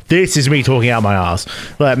 This is me talking out my ass.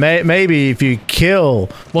 Like maybe if you kill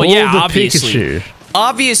all the obviously. Pikachu.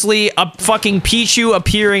 Obviously, a fucking Pichu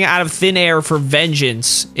appearing out of thin air for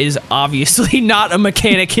vengeance is obviously not a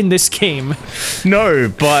mechanic in this game. No,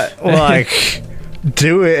 but, like,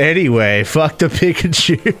 do it anyway. Fuck the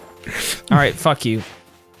Pikachu. Alright, fuck you.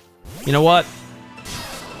 You know what?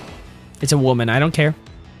 It's a woman. I don't care.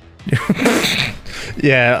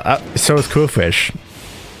 Yeah, so is Quillfish.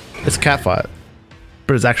 It's a cat fight.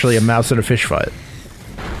 But it's actually a mouse and a fish fight.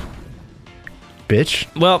 Bitch.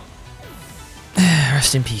 Well...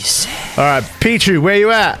 Rest in peace. Alright, Pichu, where you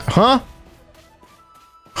at? Huh?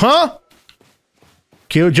 Huh?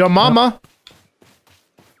 Killed your mama?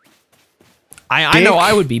 I know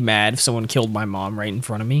I would be mad if someone killed my mom right in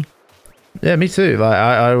front of me. Yeah, me too. Like,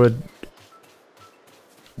 I would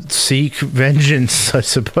seek vengeance, I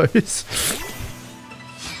suppose.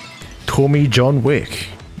 Call me John Wick,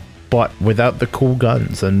 but without the cool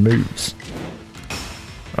guns and moves.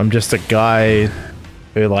 I'm just a guy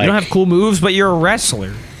who like... You don't have cool moves, but you're a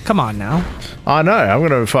wrestler. Come on now. I know. I'm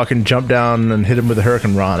gonna fucking jump down and hit him with a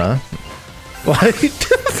Hurricane Rana.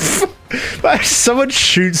 Like, someone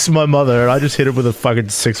shoots my mother and I just hit him with a fucking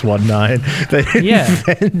 619. Yeah.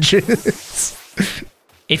 Vengeance.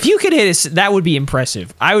 If you could hit us, that would be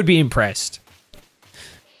impressive. I would be impressed.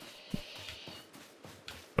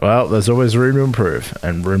 Well, there's always room to improve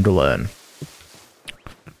and room to learn.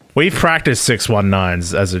 We've practiced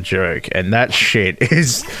 619s as a joke, and that shit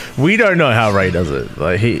is... We don't know how Ray does it.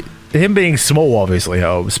 Like, him being small obviously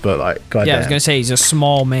helps, but like, goddamn. Yeah, I was gonna say, he's a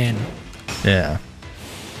small man. Yeah.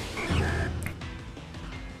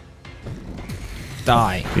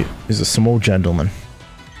 Die. He's a small gentleman.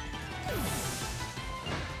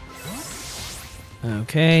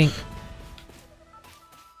 Okay.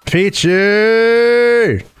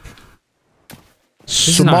 Peachy!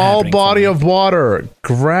 Small body of water.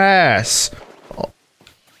 Grass.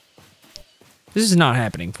 This is not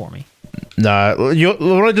happening for me. No, you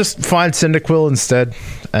want to just find Cyndaquil instead,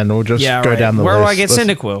 and we'll just go down the list. Where do I get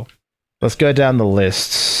Cyndaquil? Let's go down the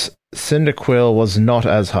lists. Cyndaquil was not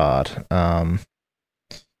as hard.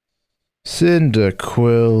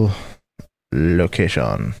 Cyndaquil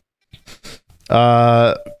location.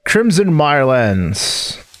 Crimson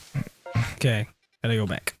Mirelands. Okay, gotta go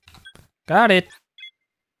back. Got it.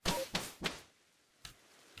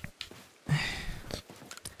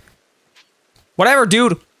 Whatever,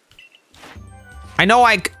 dude. I know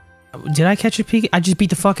did I catch a peek? I just beat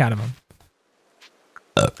the fuck out of him.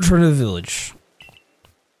 Return to the village.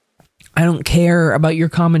 I don't care about your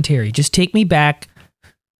commentary. Just take me back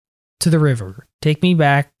to the river. Take me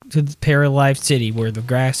back to the paralyzed city where the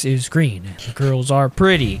grass is green and the girls are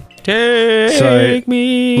pretty. Take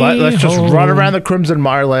me let's just home. run around the Crimson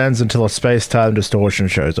Mirelands until a space-time distortion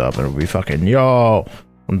shows up, and it'll be fucking, yo,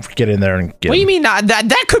 get in there and get What do you mean?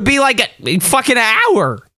 That could be like a fucking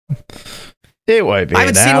hour. It won't be. I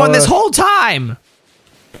haven't seen one this whole time.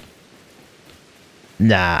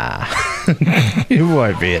 Nah. It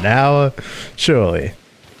won't be an hour. Surely.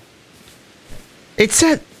 It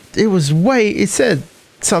said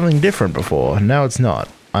something different before. Now it's not.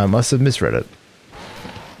 I must have misread it.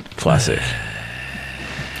 Classic.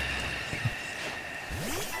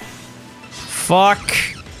 Fuck.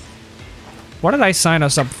 What did I sign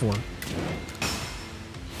us up for?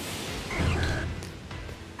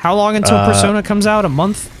 How long until Persona comes out? A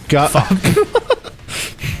month?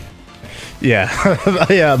 Yeah.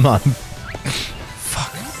 Yeah, a month.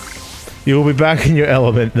 Fuck. You'll be back in your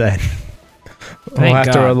element then. I'll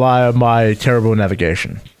have to rely on my terrible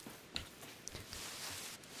navigation.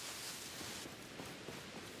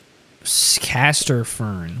 Caster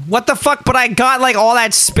Fern. What the fuck? But I got like all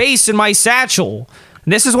that space in my satchel.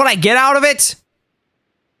 And this is what I get out of it?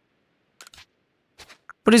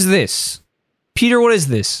 What is this? Peter, what is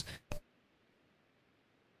this?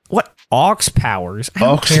 What? Ox powers?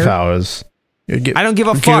 Ox powers. I don't give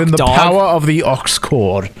a fuck, given the dog. power of the ox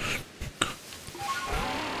cord.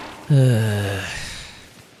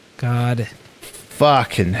 God.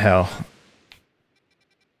 Fucking hell.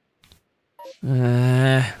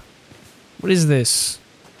 What is this?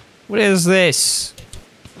 What is this?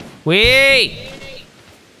 Wait!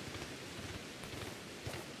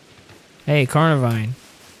 Hey, Carnivine.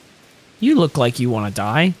 You look like you want to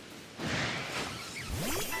die.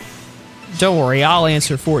 Don't worry, I'll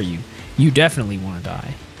answer for you. You definitely want to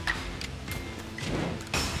die.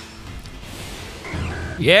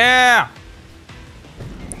 Yeah!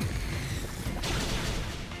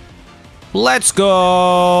 Let's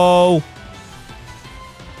go!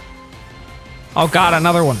 Oh god,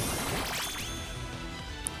 another one.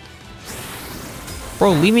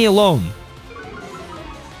 Bro, leave me alone.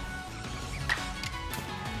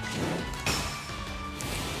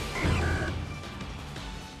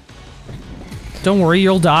 Don't worry,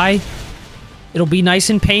 you'll die. It'll be nice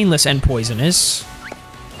and painless and poisonous.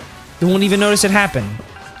 You won't even notice it happen.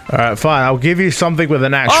 Alright, fine. I'll give you something with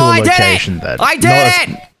an actual location then. I did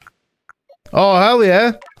it! Oh, hell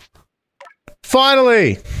yeah.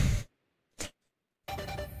 Finally!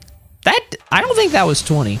 I don't think that was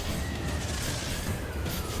 20.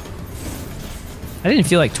 I didn't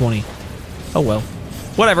feel like 20. Oh well.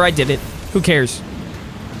 Whatever, I did it. Who cares?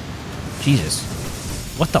 Jesus.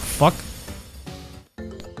 What the fuck?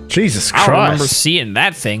 Jesus Christ. I don't remember seeing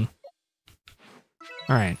that thing.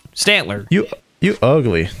 Alright. Stantler. You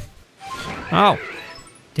ugly. Oh.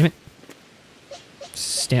 Damn it.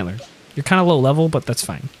 Stantler. You're kind of low level, but that's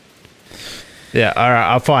fine. Yeah,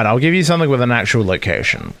 alright, fine. I'll give you something with an actual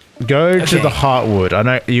location. Go to the Heartwood. I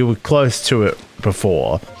know you were close to it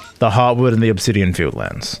before. The Heartwood and the Obsidian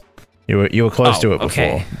Fieldlands. You were close to it before.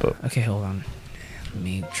 Okay. But Okay, hold on. Let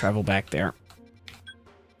me travel back there.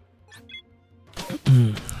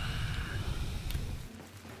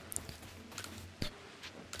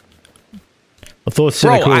 I thought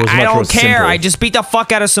Bro, Cyndaquil was I much more don't care. simple. I just beat the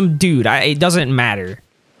fuck out of some dude. It doesn't matter.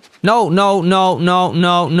 No, no, no, no,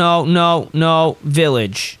 no, no, no, no.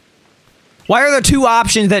 Village. Why are there two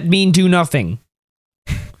options that mean do nothing?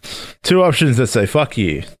 Two options that say fuck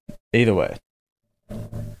you. Either way.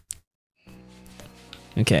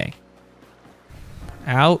 Okay.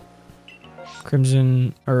 Out.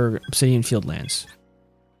 Crimson or Obsidian Fieldlands.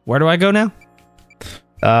 Where do I go now?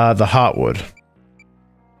 The Heartwood.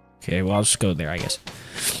 Okay, well I'll just go there, I guess.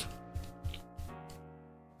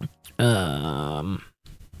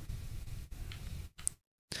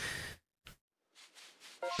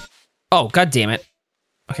 Oh, god damn it.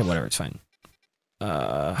 Okay, whatever, it's fine.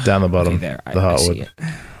 Down the bottom. Okay, there. The I see Heartwood.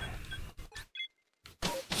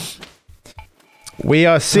 it. We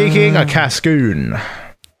are seeking a Cascoon.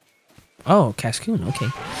 Oh, Cascoon, okay.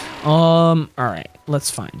 Alright,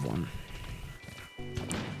 let's find one.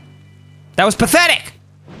 That was pathetic!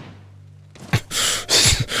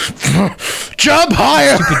 Jump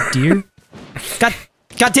higher! Stupid deer.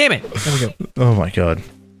 God damn it! There we go. Oh my god.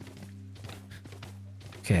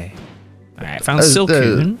 Okay. Alright, found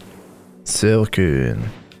Silcoon. Silcoon.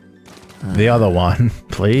 The other one,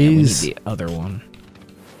 please. Yeah, we need the other one.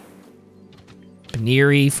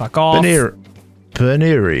 Baneri, fuck off.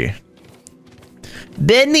 Baneri.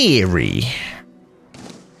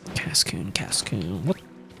 Cascoon. What?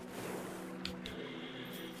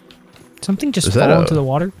 Something just Is that fall a- into the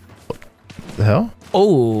water? The hell?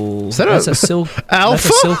 Oh, Is that that's a a silk. alpha?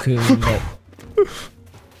 That's a Silcoon. But...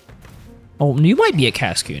 Oh, you might be a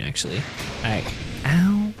Cascoon actually. Alright.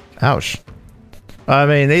 Ow. Ouch. I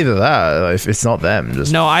mean, either that, if it's not them,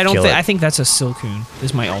 just No, I don't kill think. it. I think that's a Silcoon.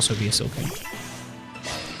 This might also be a Silcoon.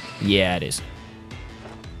 Yeah, it is.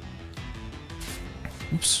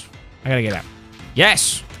 Oops. I gotta get out.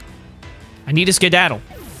 Yes! I need to skedaddle.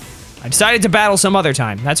 I decided to battle some other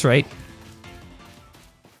time. That's right.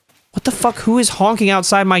 What the fuck? Who is honking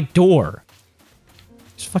outside my door?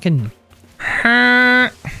 Just fucking...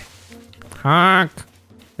 Honk.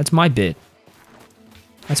 That's my bit.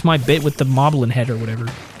 That's my bit with the moblin head or whatever.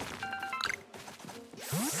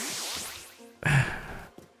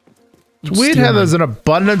 It's weird how there's an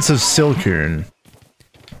abundance of Silcoon.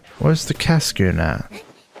 Where's the Cascoon at?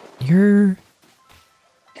 You're...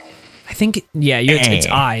 I think... Yeah, you're, it's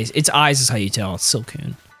eyes. Its eyes is how you tell. It's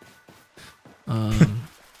Silcoon.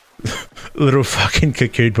 Little fucking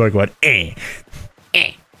cocoon Pokemon.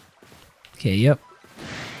 Okay, yep.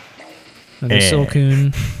 Another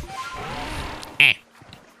Silcoon.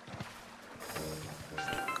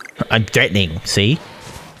 I'm threatening, see?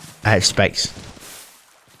 I have spikes.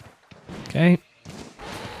 Okay.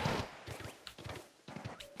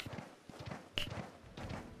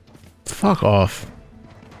 Fuck off.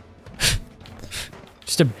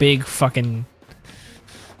 Just a big fucking...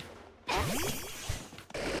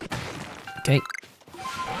 Okay.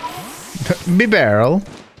 Me barrel.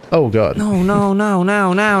 Oh god. No, no, no,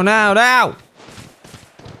 no, no, no, no!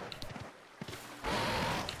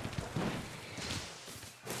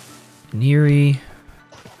 Neri.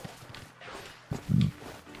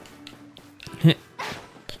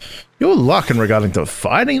 Your luck in regarding to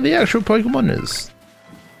finding the actual Pokemon is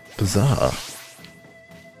bizarre.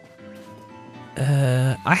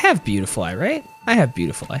 I have Beautiful Eye, right? I have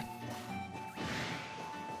Beautiful Eye.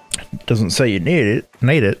 Doesn't say you need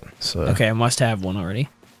it, so. Okay, I must have one already.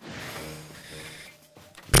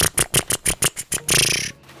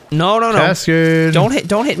 No, no, no. Cascoon. Don't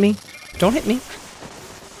hit me. Don't hit me.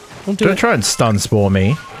 Don't do Don't it. try and stun spore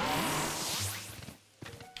me.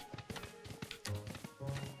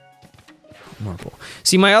 Wurmple.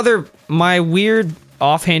 See, my weird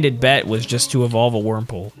offhanded bet was just to evolve a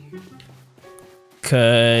Wurmple.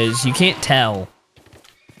 Cause you can't tell.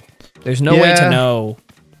 There's no way to know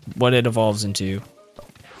what it evolves into.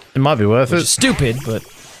 It might be worth Which it. is stupid, but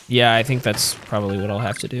yeah, I think that's probably what I'll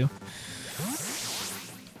have to do.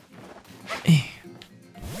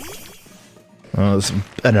 Oh, there's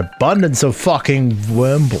an abundance of fucking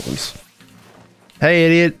Wurmples. Hey,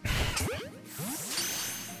 idiot.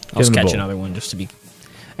 I'll just catch another one just to be...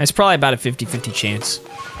 It's probably about a 50-50 chance.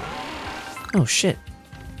 Oh, shit.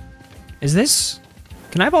 Is this...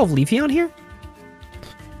 Can I evolve Leafeon here?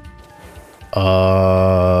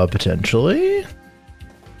 Potentially?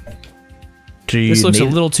 Do you This looks need,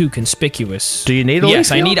 a little too conspicuous. Do you need a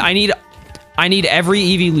Yes, Leafeon? I I need every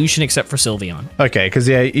evolution except for Sylveon. Okay, because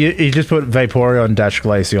yeah, you just put Vaporeon dash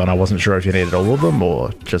Glaceon. I wasn't sure if you needed all of them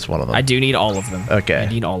or just one of them. I do need all of them. Okay. I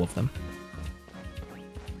need all of them.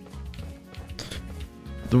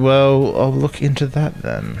 Well, I'll look into that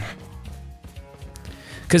then.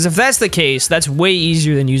 Because if that's the case, that's way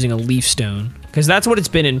easier than using a Leaf Stone. Because that's what it's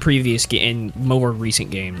been in in more recent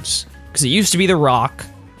games. Because it used to be the Rock.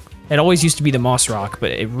 It always used to be the Moss Rock,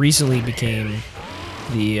 but it recently became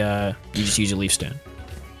the, you just use a Leaf Stone.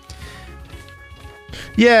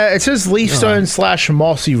 Yeah, it says Leaf Stone /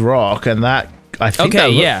 Mossy Rock, and that, I think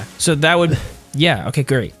okay, yeah. So that would, yeah, okay,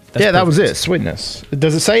 great. That's yeah, that was perfect. it. Sweetness.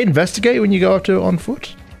 Does it say investigate when you go up to it on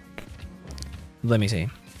foot? Let me see.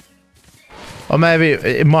 Or maybe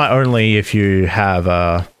it might only if you have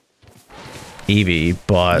Eevee,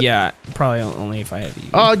 but... Yeah, probably only if I have Eevee.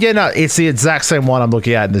 Oh, yeah, no, it's the exact same one I'm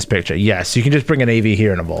looking at in this picture. Yes, you can just bring an Eevee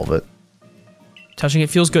here and evolve it. Touching it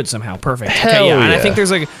feels good somehow. Perfect. Hell okay, yeah, yeah. and I think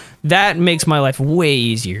there's like... That makes my life way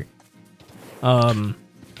easier.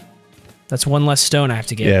 That's one less stone I have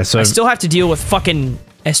to get. Yeah, so... I still have to deal with fucking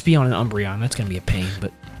Espeon and Umbreon. That's gonna be a pain,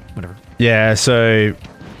 but whatever. Yeah, so...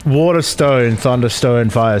 Water Stone, Thunder Stone,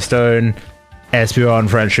 Fire Stone, Espeon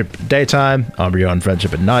Friendship daytime, Umbreon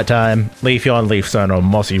Friendship at nighttime, Leafeon, Leaf Stone on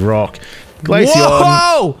Mossy Rock, Glaceon.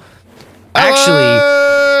 Whoa!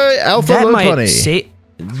 Actually, Alpha Lopunny.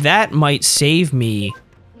 That might save me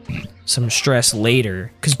some stress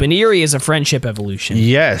later, because Baneri is a friendship evolution.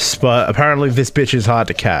 Yes, but apparently this bitch is hard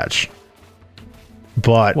to catch.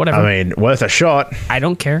 But, whatever. I mean, worth a shot. I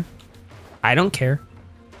don't care. I don't care.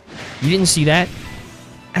 You didn't see that?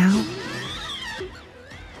 Ow.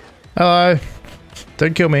 Hello.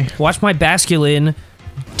 Don't kill me. Watch my Basculin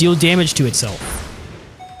deal damage to itself.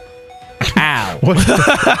 Ow. What?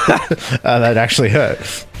 That actually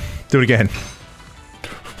hurt. Do it again.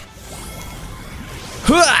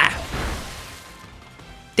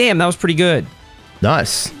 Damn, that was pretty good.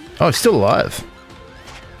 Nice. Oh, it's still alive.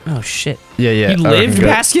 Oh, shit. Yeah, yeah. You lived,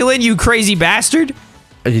 Basculin, you crazy bastard?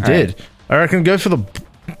 You did. Right. I reckon go for the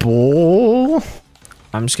ball.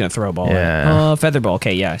 I'm just gonna throw a ball. Yeah. Feather ball.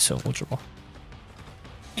 Okay, yeah. So Ultra Ball.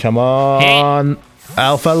 Come on,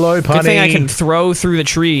 Alpha Lopunny. Good thing I can throw through the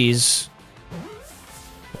trees.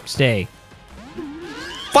 Stay.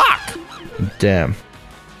 Fuck. Damn.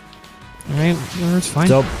 All right, well, it's fine.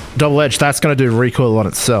 Double edge. That's gonna do recoil on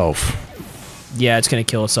itself. Yeah, it's gonna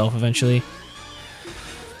kill itself eventually.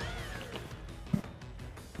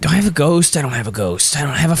 Do I have a ghost? I don't have a ghost. I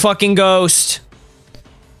don't have a fucking ghost.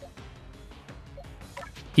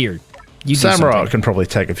 Here, you do Samurott can probably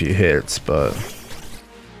take a few hits, but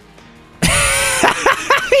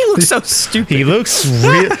he looks so stupid. He looks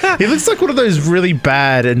he looks like one of those really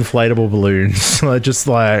bad inflatable balloons. Just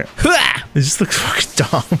like it just looks fucking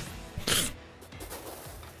dumb.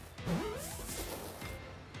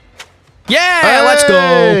 Yeah, hey! let's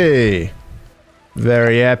go.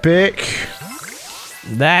 Very epic.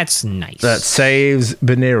 That's nice. That saves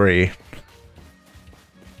Baneri.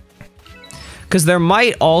 Because there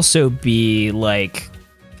might also be, like,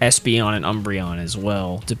 Espeon and Umbreon as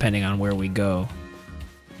well, depending on where we go.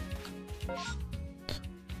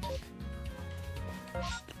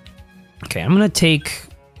 Okay, I'm gonna take...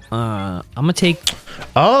 Oh,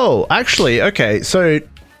 actually, okay, so...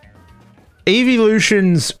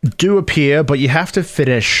 Evolutions do appear, but you have to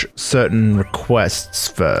finish certain requests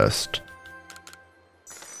first.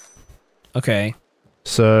 Okay.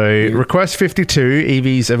 So, request 52,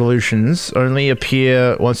 Eevee's evolutions, only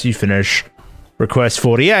appear once you finish request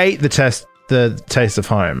 48, the Taste of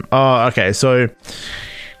Home. Oh, okay, so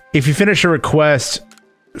if you finish a request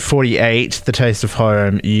 48, the Taste of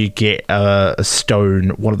Home, you get a stone,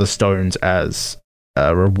 one of the stones as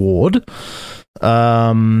a reward.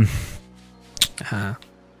 I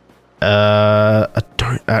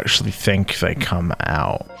don't actually think they come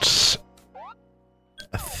out.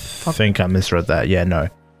 I think I misread that. Yeah, no.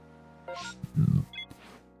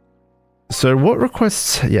 So what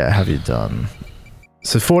requests have you done?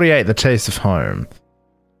 So 48, the Taste of Home.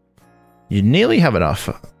 You nearly have enough.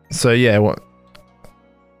 So yeah, what?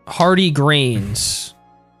 Hardy Grains.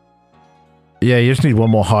 Yeah, you just need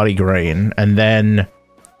one more Hardy Grain, and then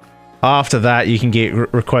after that you can get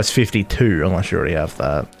request 52, unless you already have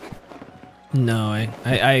that. No,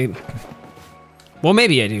 I well,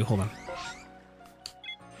 maybe I do. Hold on.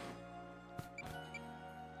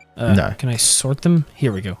 No. Can I sort them?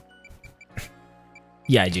 Here we go.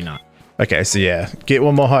 Yeah, I do not. Okay, so yeah, get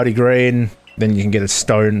one more Hardy Green, then you can get a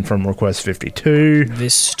stone from request 52.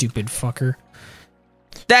 This stupid fucker.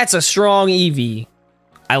 That's a strong Eevee.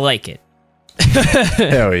 I like it.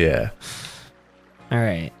 Hell yeah. All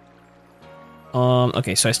right.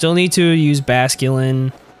 Okay, so I still need to use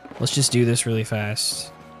Basculin. Let's just do this really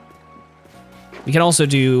fast. We can also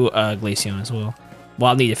do Glaceon as well. Well,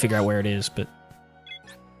 I'll need to figure out where it is, but...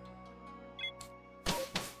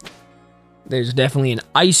 There's definitely an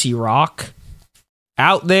icy rock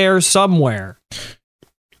out there somewhere.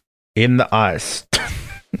 In the ice.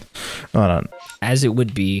 Hold on. As it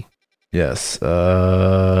would be. Yes.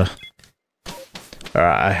 Alright,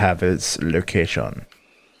 I have its location.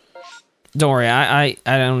 Don't worry, I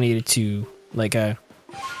don't need it to, like, I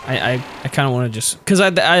kind of want to just... Because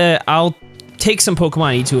I'll take some Pokemon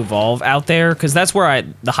I need to evolve out there, because that's where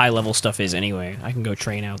the high-level stuff is anyway. I can go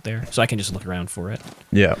train out there, so I can just look around for it.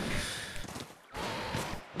 Yeah.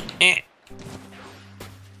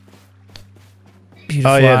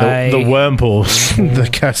 Beautiful. Oh yeah, the Wurmples, the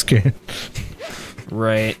Cascade.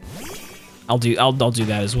 Right. I'll do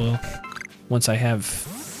that as well. Once I have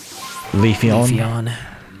Leafeon.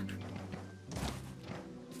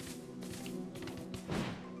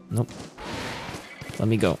 Nope. Let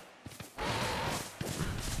me go.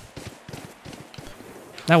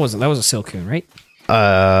 That was a Silcoon, right?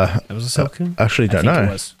 That was a Silcoon? Actually don't know. It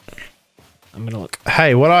was. I'm gonna look.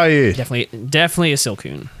 Hey, what are you? Definitely a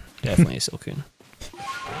Silcoon. Definitely a Silcoon.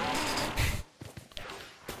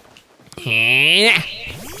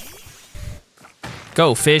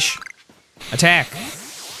 Go, fish. Attack.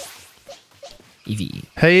 Eevee.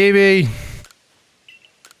 Hey, Eevee.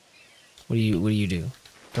 What do you do?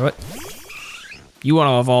 Throw it. You want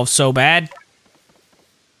to evolve so bad?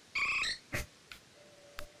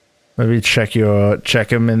 Maybe check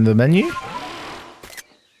him in the menu.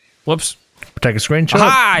 Whoops. Take a screenshot.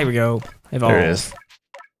 Ah, here we go. Evolve. There it is.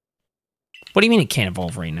 What do you mean it can't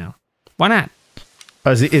evolve right now? Why not?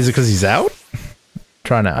 Oh, is it because he's out?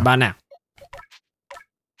 Try now. How about now?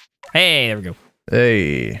 Hey, there we go.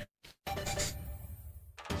 Hey.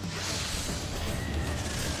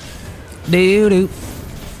 Doo-doo.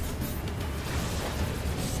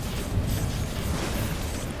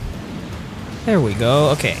 There we go.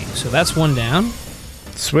 Okay, so that's one down.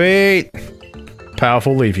 Sweet.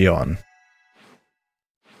 Powerful Leafeon.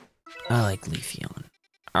 I like Leafeon.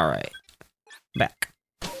 Alright. Back.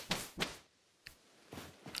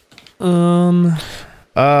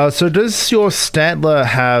 So does your Stantler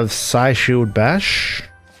have Psy Shield Bash?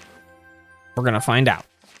 We're gonna find out.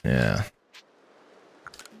 Yeah.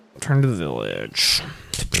 Turn to the village.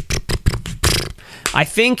 I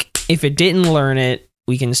think if it didn't learn it,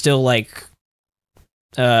 we can still, like,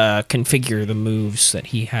 configure the moves that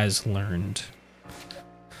he has learned.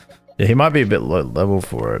 Yeah, he might be a bit low level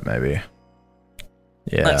for it, maybe.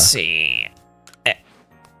 Yeah. Let's see.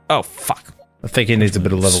 Oh, fuck. I think he needs a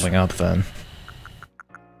bit of leveling up then.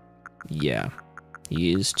 Yeah.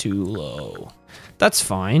 He is too low. That's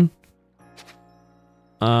fine.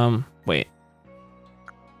 Wait.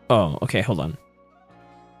 Oh, okay, hold on.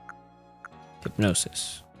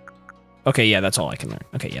 Hypnosis. Okay, yeah, that's all I can learn.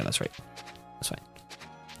 Okay, yeah, that's right. That's fine.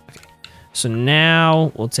 Okay. So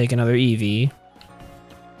now we'll take another Eevee.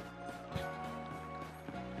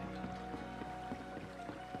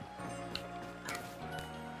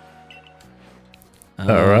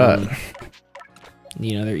 Alright.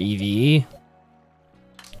 Need another Eevee.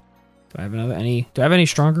 Do I have any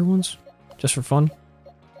stronger ones? Just for fun?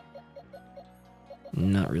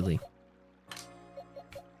 Not really.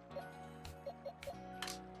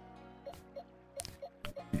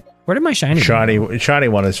 Where did my shiny go? Shiny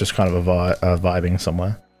one is just kind of vibing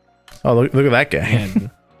somewhere. Oh, look at that game.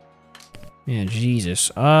 Yeah, Jesus.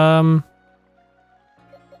 Oh,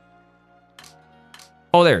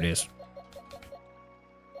 there it is.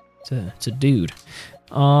 It's a dude.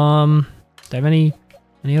 Do I have any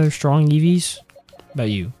other strong EVs? About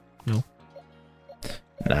you? No.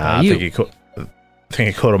 Nah, I think he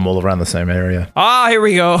caught them all around the same area. Ah, here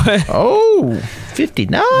we go. Oh,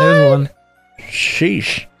 59. There's one.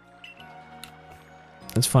 Sheesh.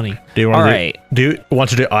 That's funny. Do you want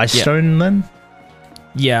to do Ice Stone then?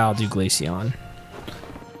 Yeah, I'll do Glaceon.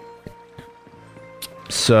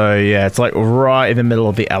 So yeah, it's like right in the middle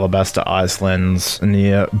of the Alabaster Icelands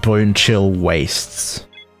near Bone Chill Wastes.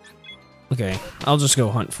 Okay, I'll just go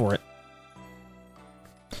hunt for it.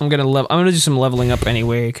 I'm gonna do some leveling up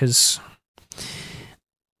anyway, because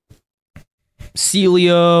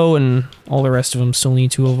Celio and all the rest of them still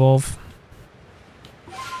need to evolve.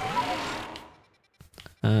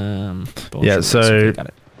 Yeah, so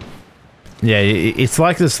yeah, it's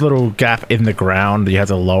like this little gap in the ground you have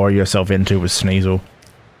to lower yourself into with Sneasel.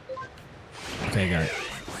 Okay, got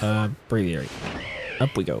it. Breathe.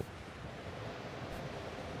 Up we go.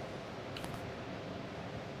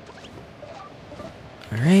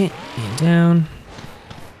 Alright, and down.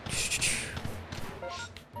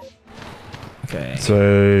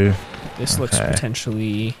 So This looks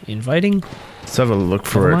potentially inviting. let's have a look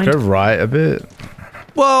for it. Go right a bit.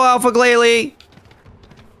 Whoa, Alpha Glalie!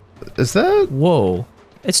 Is that? Whoa,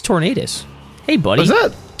 it's Tornadus. Hey, buddy. Is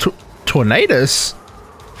that Tornadus?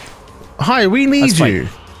 Hi, we need you.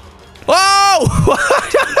 Whoa! What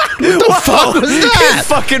the fuck was that?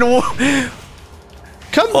 Fucking.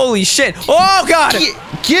 Come. Holy shit! Oh god!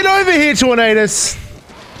 Get over here, Tornadus.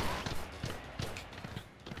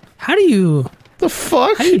 How do you? The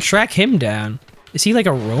fuck? How do you track him down? Is he like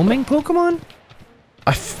a roaming Pokemon?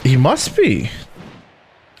 He must be.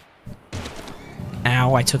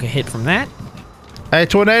 Ow! I took a hit from that. Hey,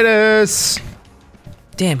 Tornadus.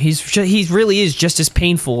 Damn, he really is just as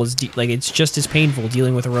painful as it's just as painful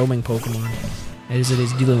dealing with a roaming Pokemon as it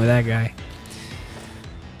is dealing with that guy.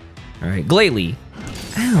 All right, Glalie.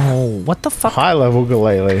 Ow! What the fuck? High level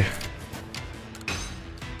Glalie.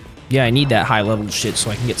 Yeah, I need that high level shit so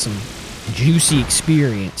I can get some juicy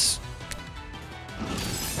experience.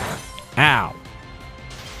 Ow.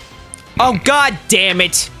 Oh god damn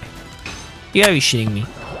it! You gotta be shitting me.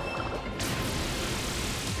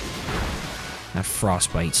 That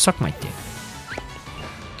frostbite. Suck my dick.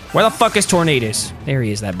 Where the fuck is Tornadus? There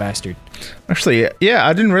he is, that bastard. Actually, yeah,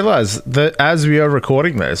 I didn't realize that as we are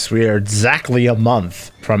recording this, we are exactly a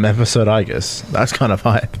month from episode August. That's kind of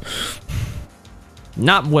hype.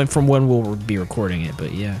 Not from when we'll be recording it,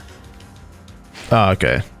 but yeah. Oh,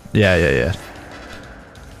 okay. Yeah.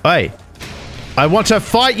 Hey, I want to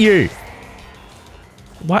fight you.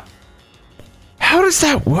 What? How does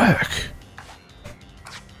that work?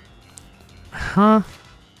 Huh?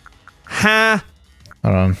 Huh?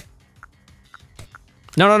 Hold on.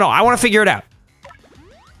 No. I want to figure it out.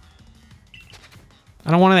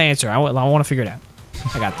 I don't want an answer. I want to figure it out.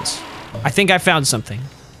 I got this. I think I found something.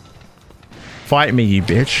 Fight me, you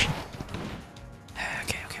bitch.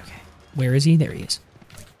 Okay. Where is he? There he is.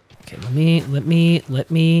 Okay, let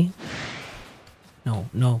me.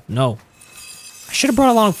 No. I should have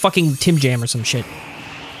brought along fucking Tim Jam or some shit.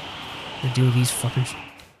 To do with these fuckers.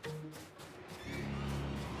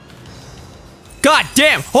 God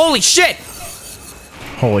damn! Holy shit!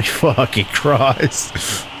 Holy fucking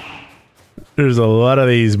Christ. There's a lot of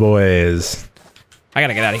these boys. I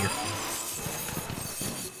gotta get out of here.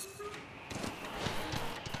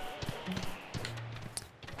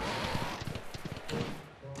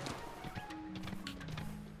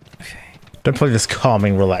 Don't play this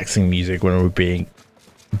calming, relaxing music when we're being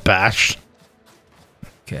bashed.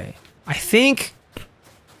 Okay. I think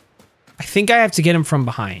I have to get him from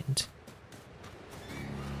behind.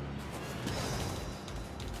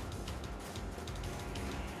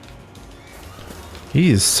 He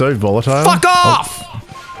is so volatile. Fuck off!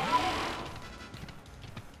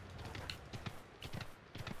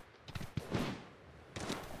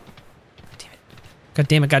 God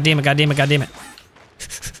damn it.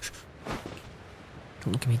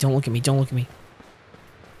 Don't look at me.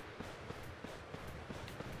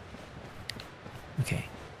 Okay.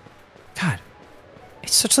 God.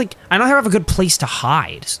 It's such like, I don't have a good place to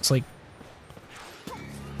hide. It's like,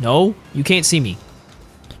 no, you can't see me.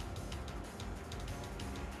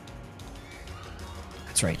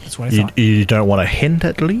 That's right, that's what I thought. You don't want a hint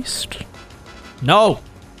at least? No!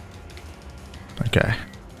 Okay.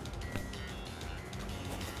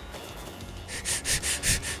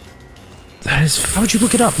 That is. How would you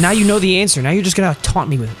look it up? Now you know the answer. Now you're just gonna taunt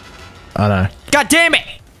me with it. I know. God damn it!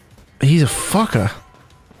 He's a fucker.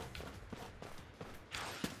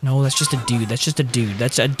 No, that's just a dude. That's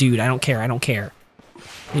a dude. I don't care.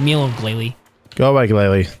 Leave me alone, Glalie. Go away,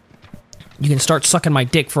 Glalie. You can start sucking my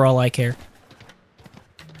dick for all I care.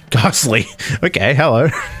 Ghastly. Okay, hello.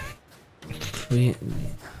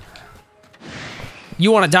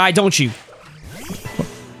 You want to die, don't you?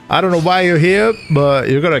 I don't know why you're here, but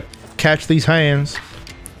you're gonna catch these hands.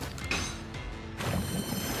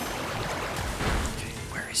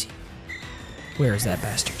 Where is he? Where is that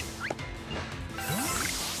bastard?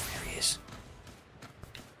 There he is.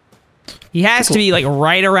 He has to be like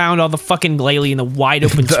right around all the fucking Glalie in the wide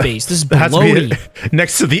open space. This is baloney.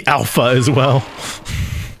 Next to the alpha as well.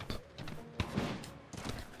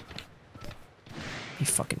 You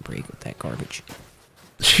fucking break with that garbage.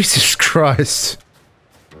 Jesus Christ.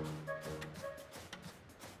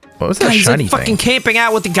 What was that God, shiny he's like fucking camping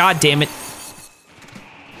out with the goddamn it.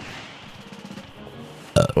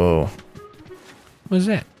 Oh. What is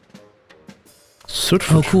that?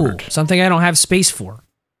 Soot Oh, cool. Something I don't have space for.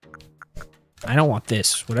 I don't want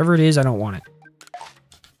this. Whatever it is, I don't want it.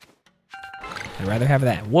 I'd rather have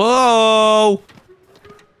that. Whoa!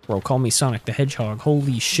 Bro, call me Sonic the Hedgehog.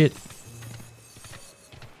 Holy shit.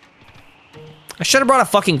 I should have brought a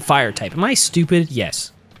fucking fire type. Am I stupid?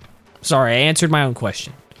 Yes. Sorry, I answered my own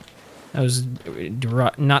question. That was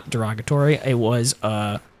not derogatory. It was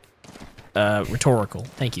rhetorical.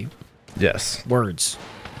 Thank you. Yes. Words.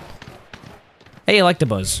 Hey, I like the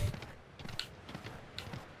buzz.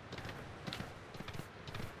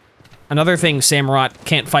 Another thing, Samurott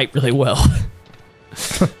can't fight really well.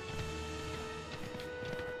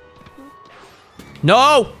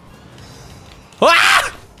 No!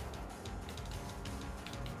 Ah!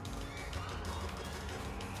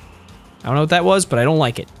 I don't know what that was, but I don't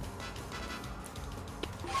like it.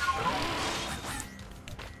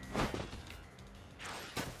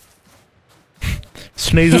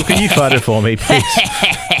 Sneasel, can you fight it for me, please?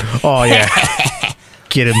 Oh, yeah.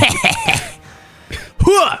 Get him.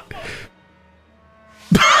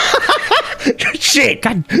 Shit!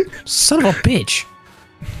 God, son of a bitch.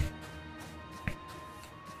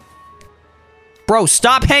 Bro,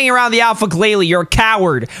 stop hanging around the Alpha Glalie. You're a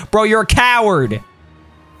coward. Bro, you're a coward.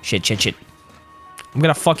 Shit, shit, shit. I'm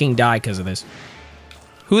gonna fucking die because of this.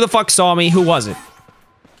 Who the fuck saw me? Who was it?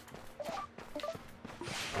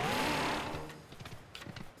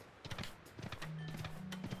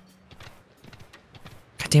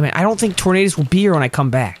 God damn it. I don't think tornadoes will be here when I come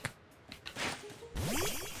back.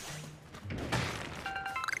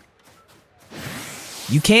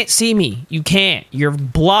 You can't see me. You can't. You're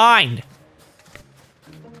blind.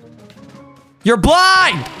 You're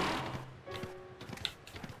blind!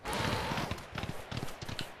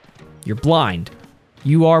 You're blind.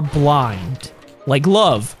 You are blind. Like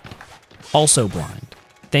love. Also blind.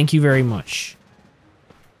 Thank you very much.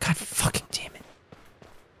 God fucking damn it.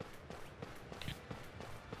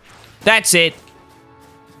 That's it.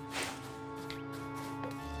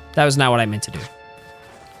 That was not what I meant to do.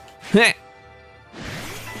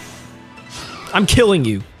 I'm killing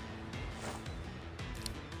you.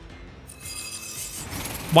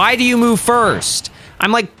 Why do you move first?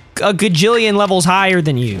 I'm like a gajillion levels higher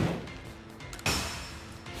than you.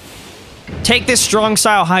 Take this strong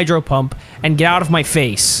style hydro pump and get out of my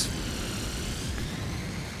face.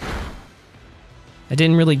 That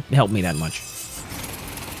didn't really help me that much.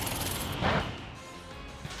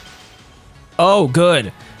 Oh,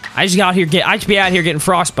 good. I just be out here getting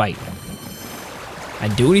frostbite.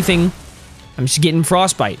 I'd do anything. I'm just getting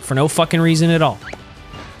frostbite for no fucking reason at all.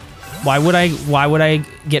 Why would I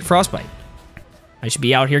get frostbite? I should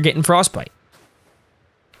be out here getting frostbite.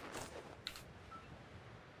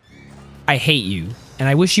 I hate you, and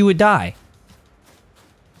I wish you would die.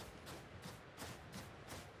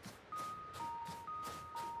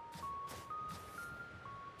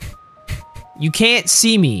 You can't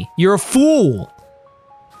see me. You're a fool.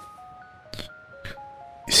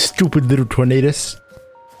 Stupid little tornadoes.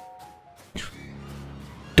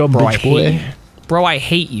 Dumb Bro, bitch boy. Bro, I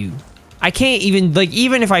hate you. I can't even, like,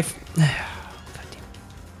 even if I...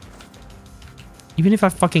 Even if I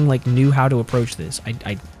fucking, like, knew how to approach this,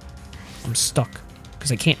 I'm stuck.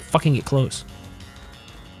 Because I can't fucking get close.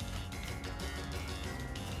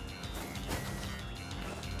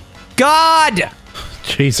 God!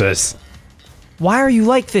 Jesus. Why are you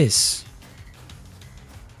like this?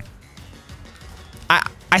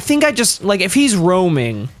 I think I just, like, if he's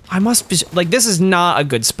roaming, I must be, like, this is not a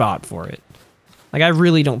good spot for it. Like, I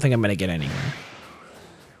really don't think I'm gonna get anywhere.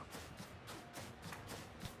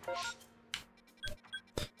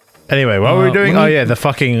 Anyway, what were we doing? Oh yeah, the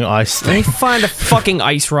fucking ice thing. Let me find a fucking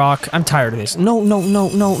ice rock. I'm tired of this. No, no, no,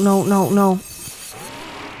 no, no, no, no.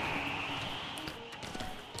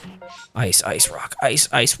 Ice rock, ice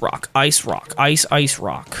rock, ice rock, ice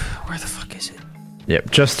rock. Where the fuck is it?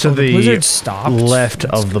 Yep, just to the left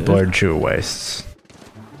of the Bone Chewer Wastes.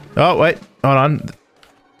 Oh, wait, hold on.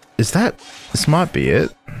 Is that... This might be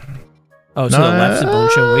it. Oh, to the left of Bone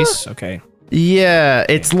Chewer Wastes? Okay. Yeah,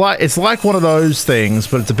 it's like one of those things,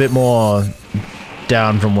 but it's a bit more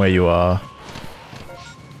down from where you are.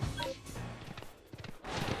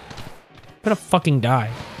 I'm gonna fucking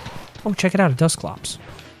die. Oh, check it out, a Dusclops.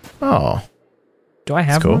 Oh. Do I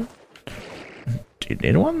have one? Do you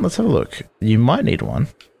need one? Let's have a look. You might need one.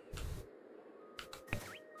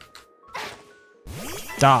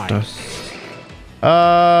 Die.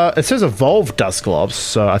 It says evolved Dusclops,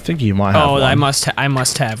 so I think you might have one. Oh, I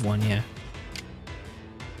must have one, yeah.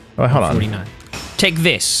 Oh, hold on. 49. Take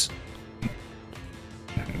this.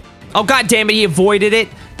 Oh, god damn it, he avoided it.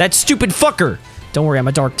 That stupid fucker. Don't worry, I'm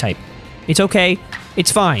a dark type. It's okay.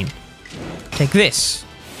 It's fine. Take this.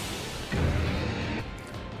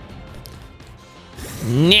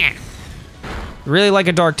 Nah. Really like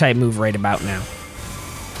a dark type move right about now.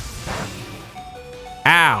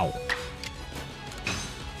 Ow.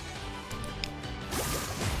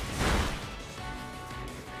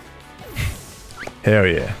 Hell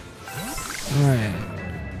yeah. Alright.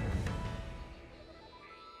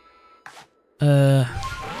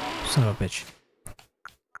 Son of a bitch.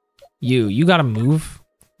 You gotta move.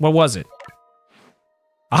 What was it?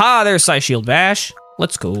 Aha, there's Psy Shield Bash.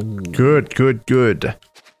 Let's go. Good, good, good.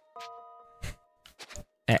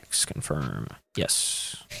 X, confirm.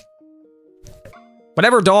 Yes.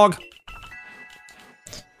 Whatever, dog.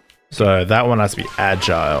 So that one has to be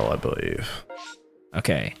agile, I believe.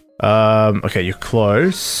 Okay. Okay, you're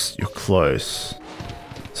close. You're close.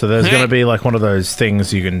 So there's gonna be like one of those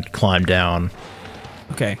things you can climb down.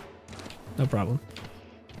 Okay. No problem.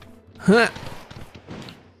 Huh.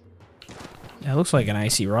 That looks like an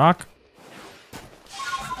icy rock.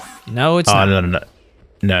 No, it's not. No.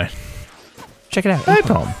 No. Check it out. No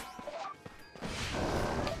problem.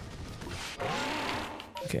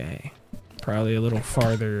 Okay. Probably a little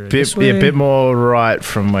farther Bit, this way. a bit more right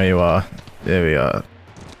from where you are. There we are.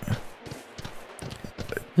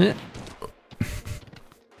 Huh.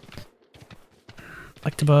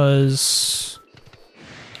 Electabuzz.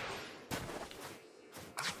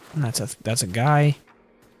 That's a guy.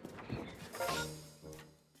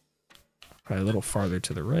 Probably a little farther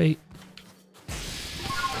to the right.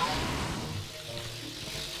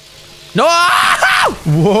 No!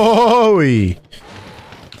 Whoa!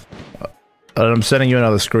 I'm sending you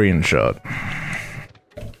another screenshot.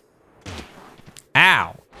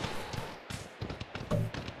 Ow!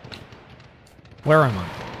 Where am I?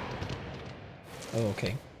 Oh,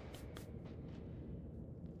 okay.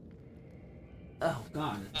 Oh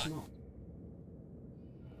god, it's small.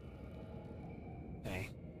 Okay.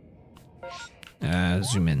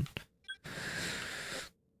 Zoom in.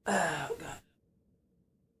 Oh god.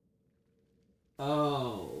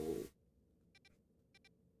 Oh.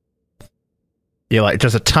 Yeah, like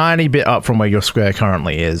just a tiny bit up from where your square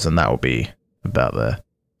currently is, and that will be about there.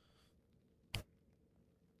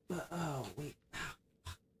 Oh, wait.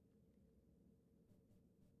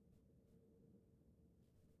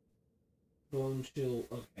 Bone chill,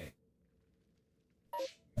 okay.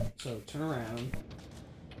 So, turn around.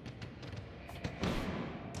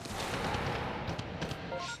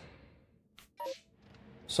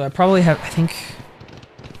 So I probably have, I think...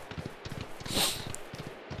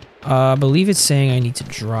 I believe it's saying I need to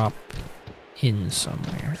drop in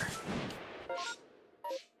somewhere.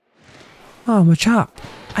 Oh, Machop.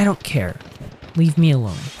 I don't care. Leave me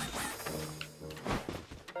alone.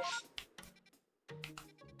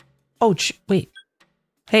 Oh, wait.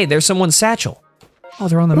 Hey, there's someone's satchel. Oh,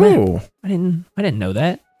 they're on the map. I didn't know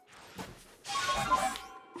that.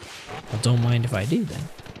 Well, don't mind if I do then.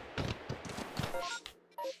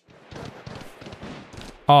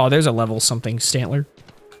 Oh, there's a level something Stantler.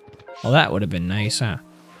 Well, that would have been nice, huh?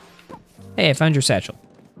 Hey, I found your satchel.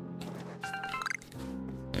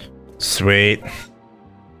 Sweet.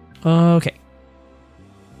 Okay.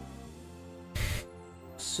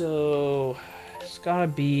 So, it's gotta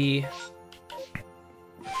be here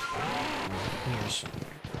somewhere.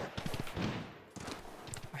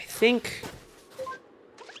 I think.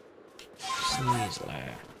 Sneeze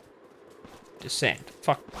lair. Descend.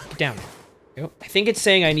 Fuck. Get down there. Yep. I think it's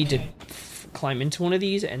saying I need to climb into one of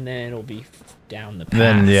these, and then it'll be down the path.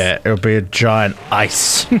 Then yeah, it'll be a giant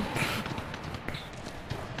ice.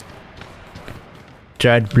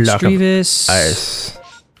 Giant block of ice.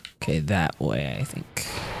 Okay, that way, I think.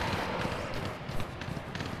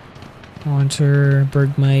 Haunter,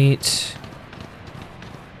 Bergmite.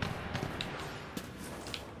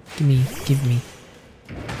 Give me.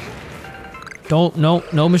 Don't,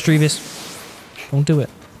 no Mischievous. Don't do it.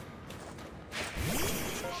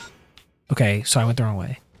 Okay, so I went the wrong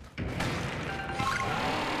way.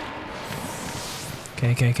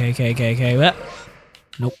 Okay. Well,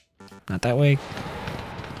 nope, not that way.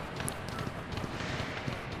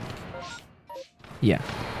 Yeah.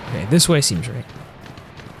 Okay, this way seems right.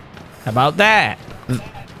 How about that?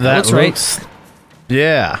 That looks right.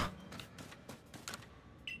 Yeah.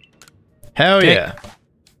 Hell okay. yeah.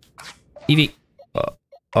 Eevee.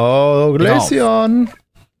 Oh, Glaceon.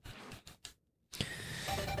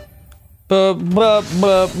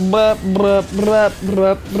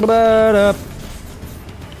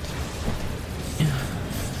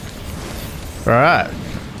 Alright.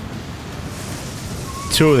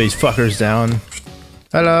 Two of these fuckers down.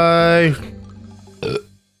 Hello.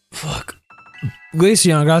 Fuck.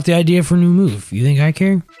 Glaceon got the idea for a new move. You think I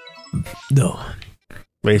care? No.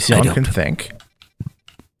 Glaceon can think.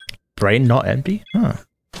 Brain not empty? Huh.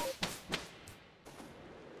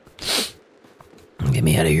 Get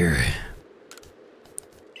me out of here.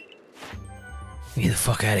 Get me the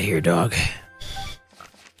fuck out of here, dog.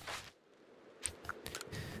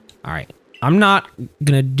 Alright. I'm not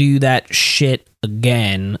gonna do that shit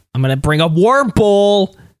again. I'm gonna bring a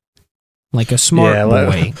Wurmple. Like a smart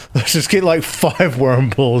boy. Let's just get like 5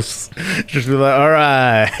 Wurmples. Just be like,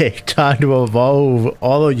 alright, time to evolve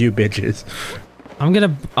all of you bitches. I'll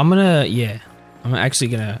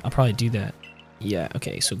probably do that. Yeah,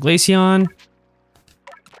 okay, so Glaceon.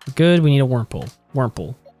 Good, we need a Wurmple.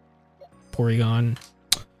 Porygon.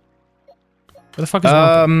 Where the fuck is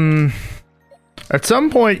Wurmple? At some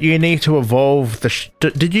point you need to evolve the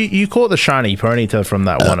did you caught the shiny Ponyta from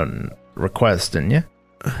that one request, didn't you?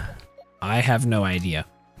 I have no idea.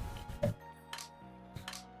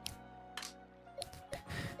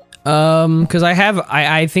 Because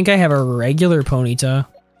I think I have a regular Ponyta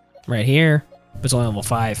right here, but it's only level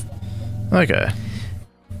 5. Okay.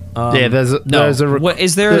 Yeah, there's a what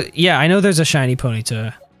is there? Yeah, I know there's a shiny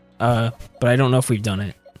Ponyta, but I don't know if we've done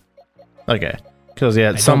it. Okay, because yeah,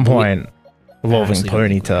 at some point, evolving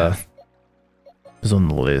Ponyta is on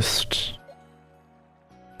the list.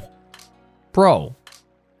 Bro,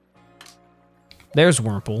 there's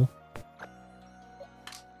Wurmple.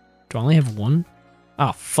 Do I only have one?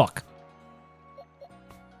 Oh fuck,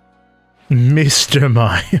 Mr.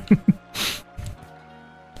 Mime.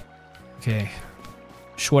 Okay.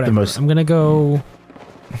 Whatever. I'm gonna go.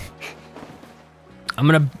 I'm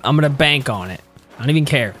gonna bank on it. I don't even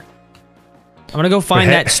care. I'm gonna go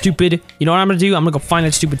find that stupid. You know what I'm gonna do? I'm gonna go find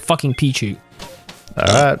that stupid fucking Pichu. All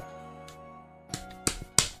right.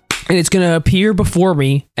 And it's gonna appear before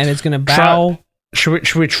me, and it's gonna bow.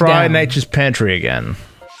 Should we try Nature's Pantry again?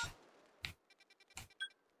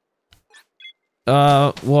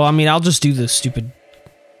 Well, I mean, I'll just do the stupid,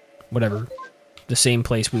 whatever, the same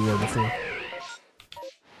place we were before.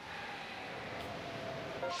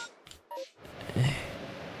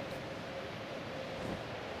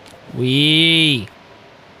 Wee.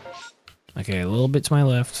 Okay, a little bit to my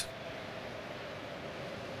left.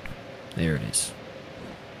 There it is.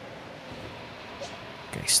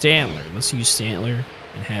 Okay, Stantler. Let's use Stantler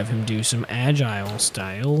and have him do some agile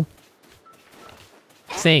style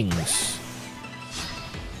things.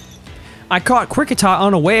 I caught Kricketot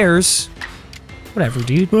unawares. Whatever,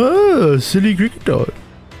 dude. Oh, silly Kricketot.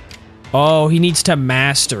 Oh, he needs to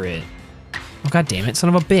master it. Oh, god damn it, son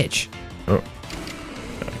of a bitch. Oh.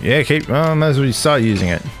 Yeah, keep. Might as well start using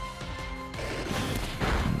it.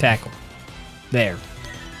 Tackle. There.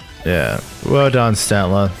 Yeah. Well done,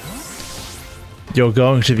 Stantler. You're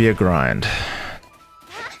going to be a grind.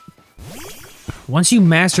 Once you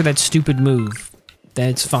master that stupid move, then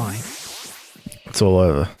it's fine. It's all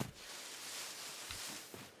over.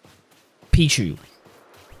 Pichu.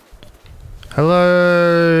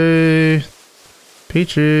 Hello,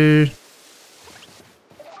 Pichu.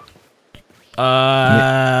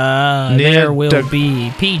 There will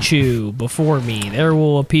be Pichu before me. There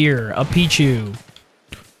will appear a Pichu.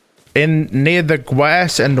 Near the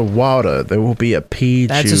grass and the water, there will be a Pichu.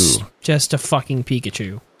 That's just a fucking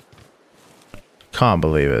Pikachu. Can't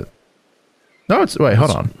believe it. No, it's wait.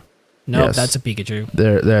 Hold on. No, Yes. that's a Pikachu.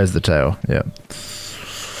 There's the tail. Yeah.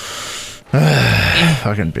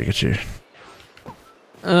 Fucking Pikachu.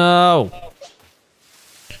 Oh.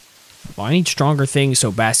 Well, I need stronger things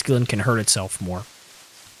so Basculin can hurt itself more.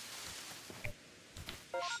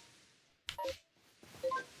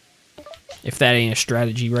 If that ain't a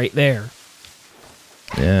strategy right there.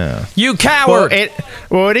 Yeah. You coward!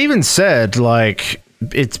 Well, it even said, like,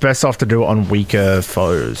 it's best off to do it on weaker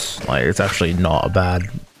foes. Like, it's actually not a bad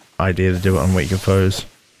idea to do it on weaker foes.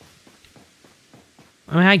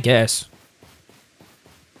 I mean, I guess.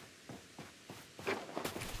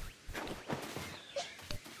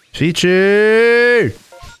 Pichu!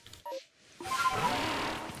 I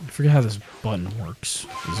forget how this button works.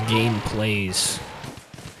 This game plays.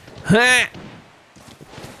 Oh my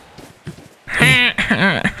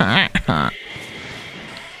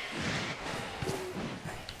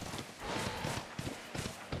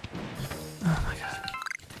god.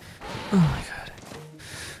 Oh my god.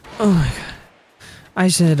 Oh my god. I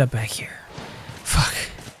just ended up back here. Fuck.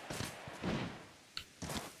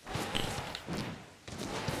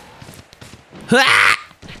 Ah!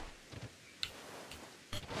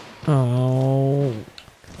 Oh.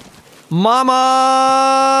 Mama!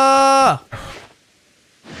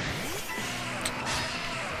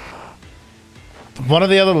 One of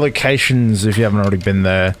the other locations, if you haven't already been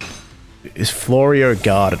there, is Florio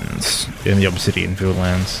Gardens in the Obsidian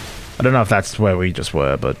Fieldlands. I don't know if that's where we just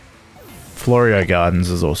were, but Florio Gardens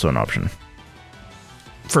is also an option.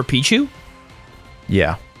 For Pichu?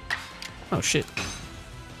 Yeah. Oh shit.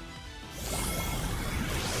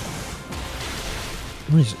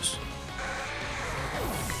 What is this?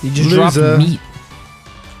 You just dropped meat.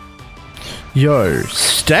 Yo,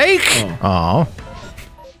 steak? Oh.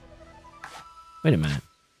 Wait a minute.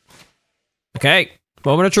 Okay,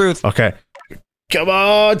 moment of truth. Okay. Come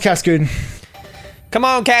on, Cascoon. Come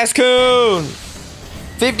on, Cascoon!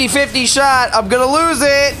 50-50 shot. I'm gonna lose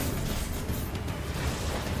it.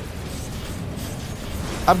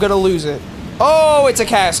 I'm gonna lose it. Oh, it's a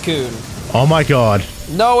Cascoon. Oh my god.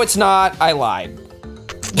 No, it's not. I lied.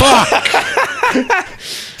 Fuck!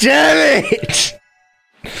 Damn it!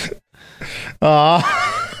 Oh,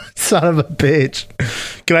 son of a bitch.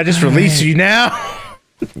 Can I just release you now?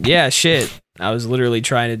 Yeah, shit. I was literally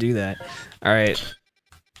trying to do that. Alright.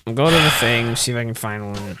 I'll go to the thing, see if I can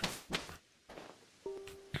find one.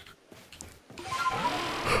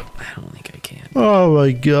 I don't think I can. Oh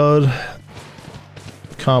my god.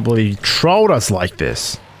 Can't believe you trolled us like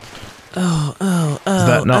this. Oh, Is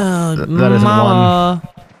that not, that isn't Mama.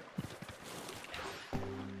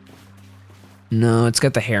 No, it's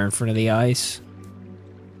got the hair in front of the eyes.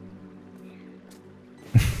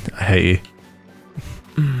 I hate you.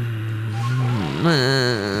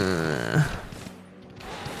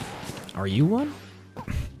 Are you one?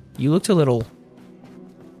 You looked a little...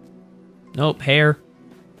 Nope, hair.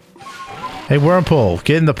 Hey, Wormpole,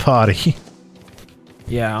 get in the party.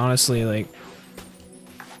 Yeah, honestly, like...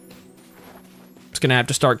 It's gonna have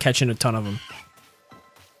to start catching a ton of them.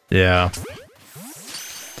 Yeah.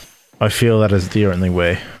 I feel that is the only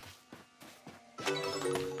way.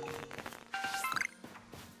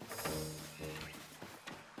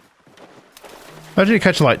 Imagine you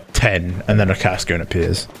catch like 10 and then a Cascoon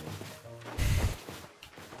appears.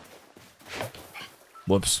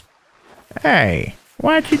 Whoops. Hey,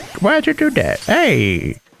 why'd you do that?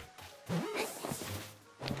 Hey.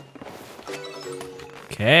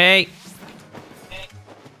 Okay.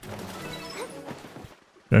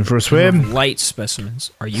 Going for a swim. Light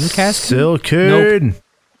specimens. Are you a Cascoon? Silcoon. Nope.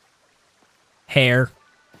 Hair.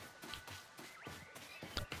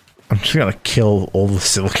 I'm just gonna kill all the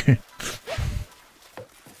Silcoon.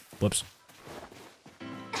 Whoops.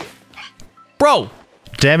 Bro!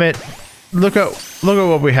 Damn it. Look at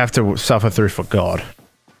what we have to suffer through for God.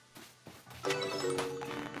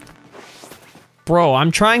 Bro,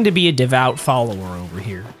 I'm trying to be a devout follower over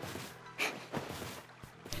here.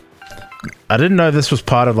 I didn't know this was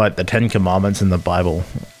part of like the 10 Commandments in the Bible.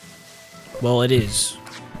 Well, it is.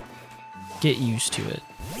 Get used to it.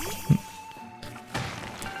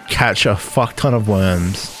 Catch a fuck ton of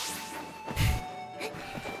worms.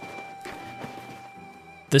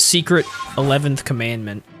 The secret 11th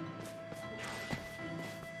commandment.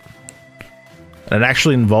 And it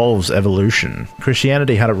actually involves evolution.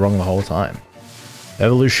 Christianity had it wrong the whole time.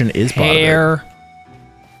 Evolution is part of it.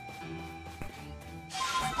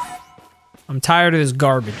 I'm tired of this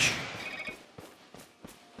garbage.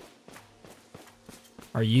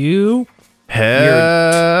 Are you?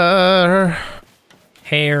 Hair.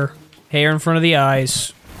 Hair. Hair in front of the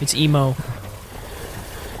eyes. It's emo.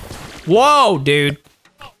 Whoa, dude.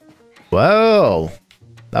 Whoa.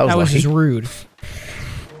 That was lucky. just rude.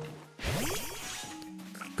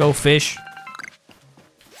 Go fish.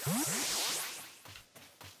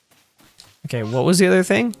 Okay, what was the other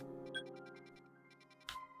thing?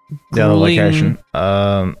 The other Grueling- location.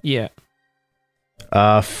 Yeah.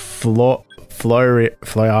 Floro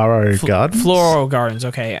Gardens? Floral Gardens.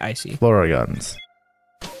 Okay, I see. Floro Gardens.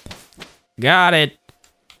 Got it.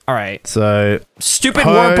 All right. So... Stupid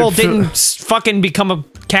Warple didn't fucking become a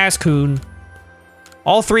Cascoon.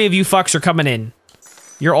 All three of you fucks are coming in.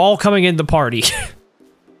 You're all coming in the party.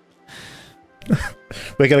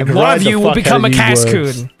 We're gonna One of you will become a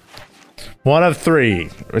Cascoon. One of three.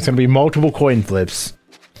 It's gonna be multiple coin flips.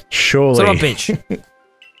 Surely. Son of a bitch.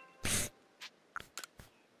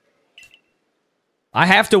 I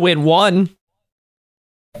have to win one.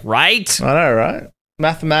 Right? I know, right?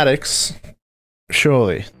 Mathematics.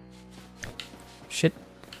 Surely. Shit.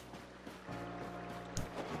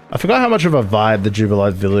 I forgot how much of a vibe the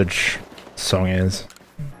Jubilife Village song is.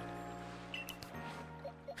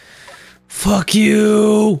 Fuck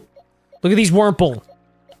you. Look at these Wurmple.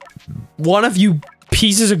 One of you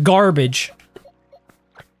pieces of garbage.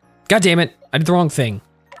 God damn it. I did the wrong thing.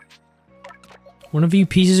 One of you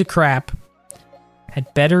pieces of crap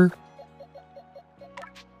had better...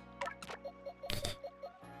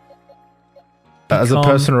 As a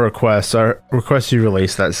personal request, I request you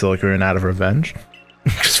release that Silcoon out of revenge.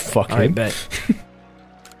 Just fuck him. I bet.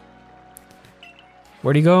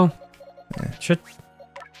 Where'd he go? Yeah. Shit.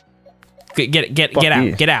 Get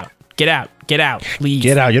out. Leave.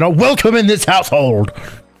 Get out. You're not welcome in this household.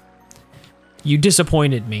 You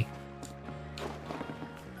disappointed me.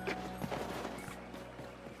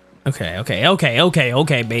 Okay,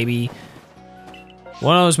 baby.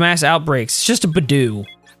 One of those mass outbreaks. It's just a Badoo.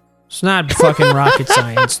 It's not fucking rocket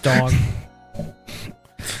science, dog.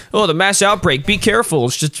 Oh, the mass outbreak. Be careful.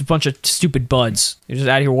 It's just a bunch of stupid buds. They're just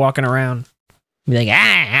out here walking around. Be like,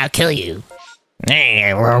 I'll kill you.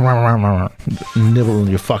 Nibble on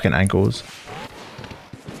your fucking ankles.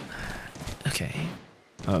 Okay.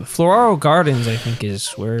 Floral Gardens, I think,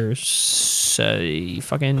 is where fucking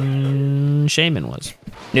Shaman was.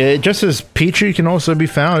 Yeah, just as Pichu can also be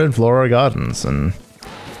found in Flora Gardens, and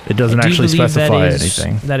it doesn't actually specify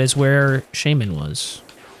anything. That is where Shaman was.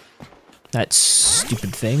 That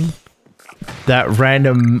stupid thing. That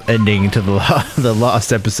random ending to the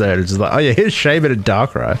last episode is just like, oh yeah, here's Shaman and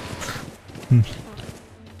Darkrai.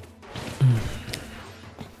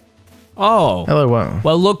 Oh. Hello, what?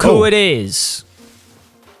 Well, look who it is.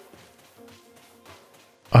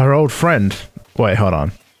 Our old friend. Wait, hold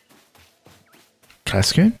on.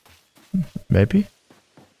 Cascoon? Maybe?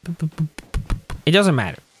 It doesn't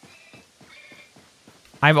matter.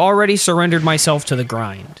 I've already surrendered myself to the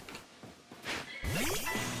grind.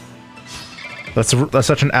 That's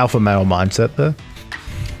such an alpha male mindset there.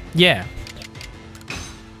 Yeah.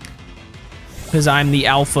 Because I'm the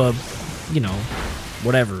alpha, you know,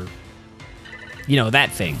 whatever. You know,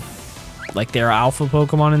 that thing. Like there are alpha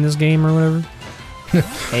Pokemon in this game or whatever.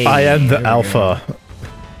 Hey, I am the alpha.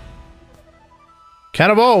 Can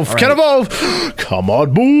evolve! Right. Can evolve! Come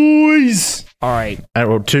on, boys! Alright. And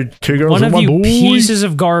well, two girls and one boy. One of you pieces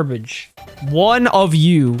of garbage. One of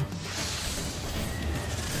you.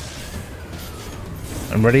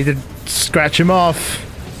 I'm ready to scratch him off.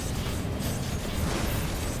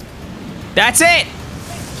 That's it!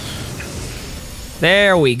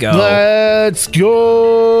 There we go. Let's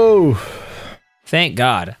go! Thank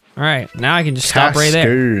God. Alright, now I can just stop right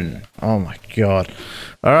there. Oh my God.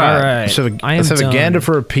 Alright, so let's have a gander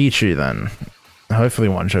for a Pichu then. Hopefully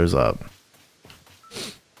one shows up.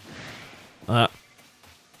 Oh.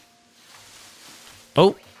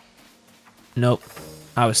 Nope.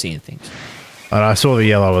 I was seeing things. And I saw the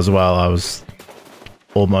yellow as well. I was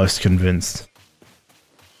almost convinced.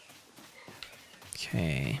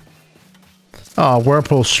 Okay. Oh,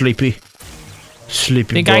 Whirlpool's sleepy.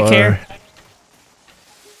 Sleepy Think boy. I care?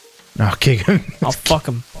 No, kick him. I'll fuck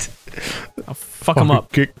him. I'll fuck him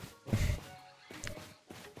up. Kick.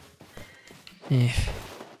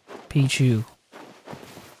 Pichu.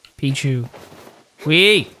 Pichu.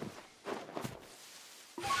 Wee!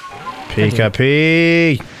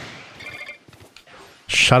 Pika-Pee!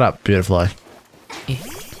 Shut up, beautiful.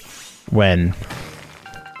 When?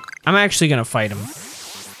 I'm actually gonna fight him.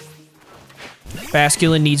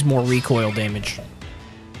 Basculin needs more recoil damage.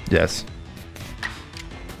 Yes.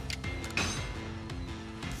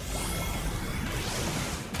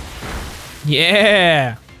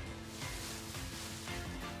 Yeah!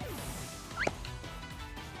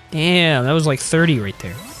 Damn, that was like 30 right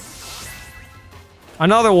there.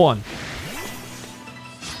 Another one.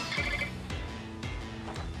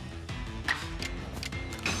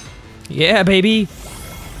 Yeah, baby.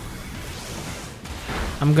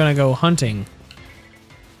 I'm gonna go hunting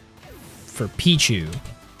for Pichu.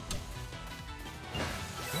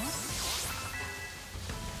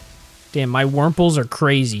 Damn, my Wurmples are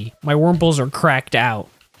crazy. My Wurmples are cracked out.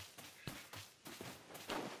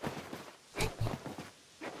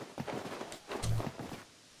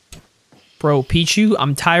 Bro, Pichu,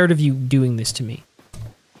 I'm tired of you doing this to me.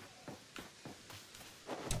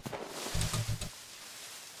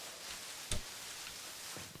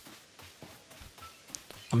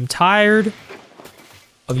 I'm tired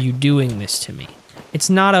of you doing this to me. It's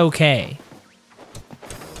not okay.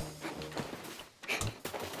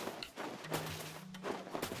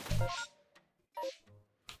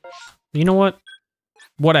 You know what?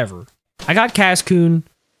 Whatever. I got Cascoon.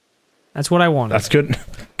 That's what I wanted. That's good.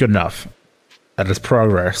 Good enough. That is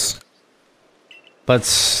progress.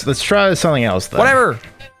 Let's try something else then. Whatever.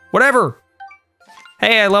 Whatever.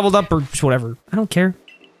 Hey, I leveled up or whatever. I don't care.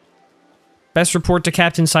 Best report to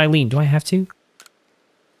Captain Silene. Do I have to?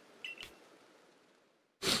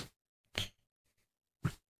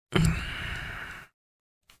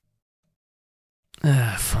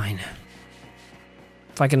 Fine.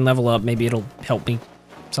 If I can level up, maybe it'll help me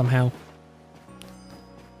somehow.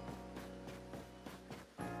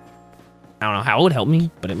 I don't know how it would help me,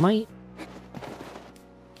 but it might.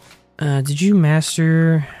 Did you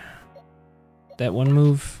master that one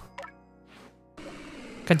move?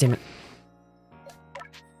 God damn it.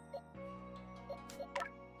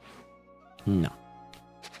 No.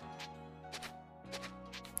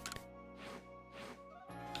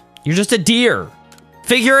 You're just a deer.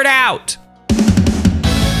 Figure it out.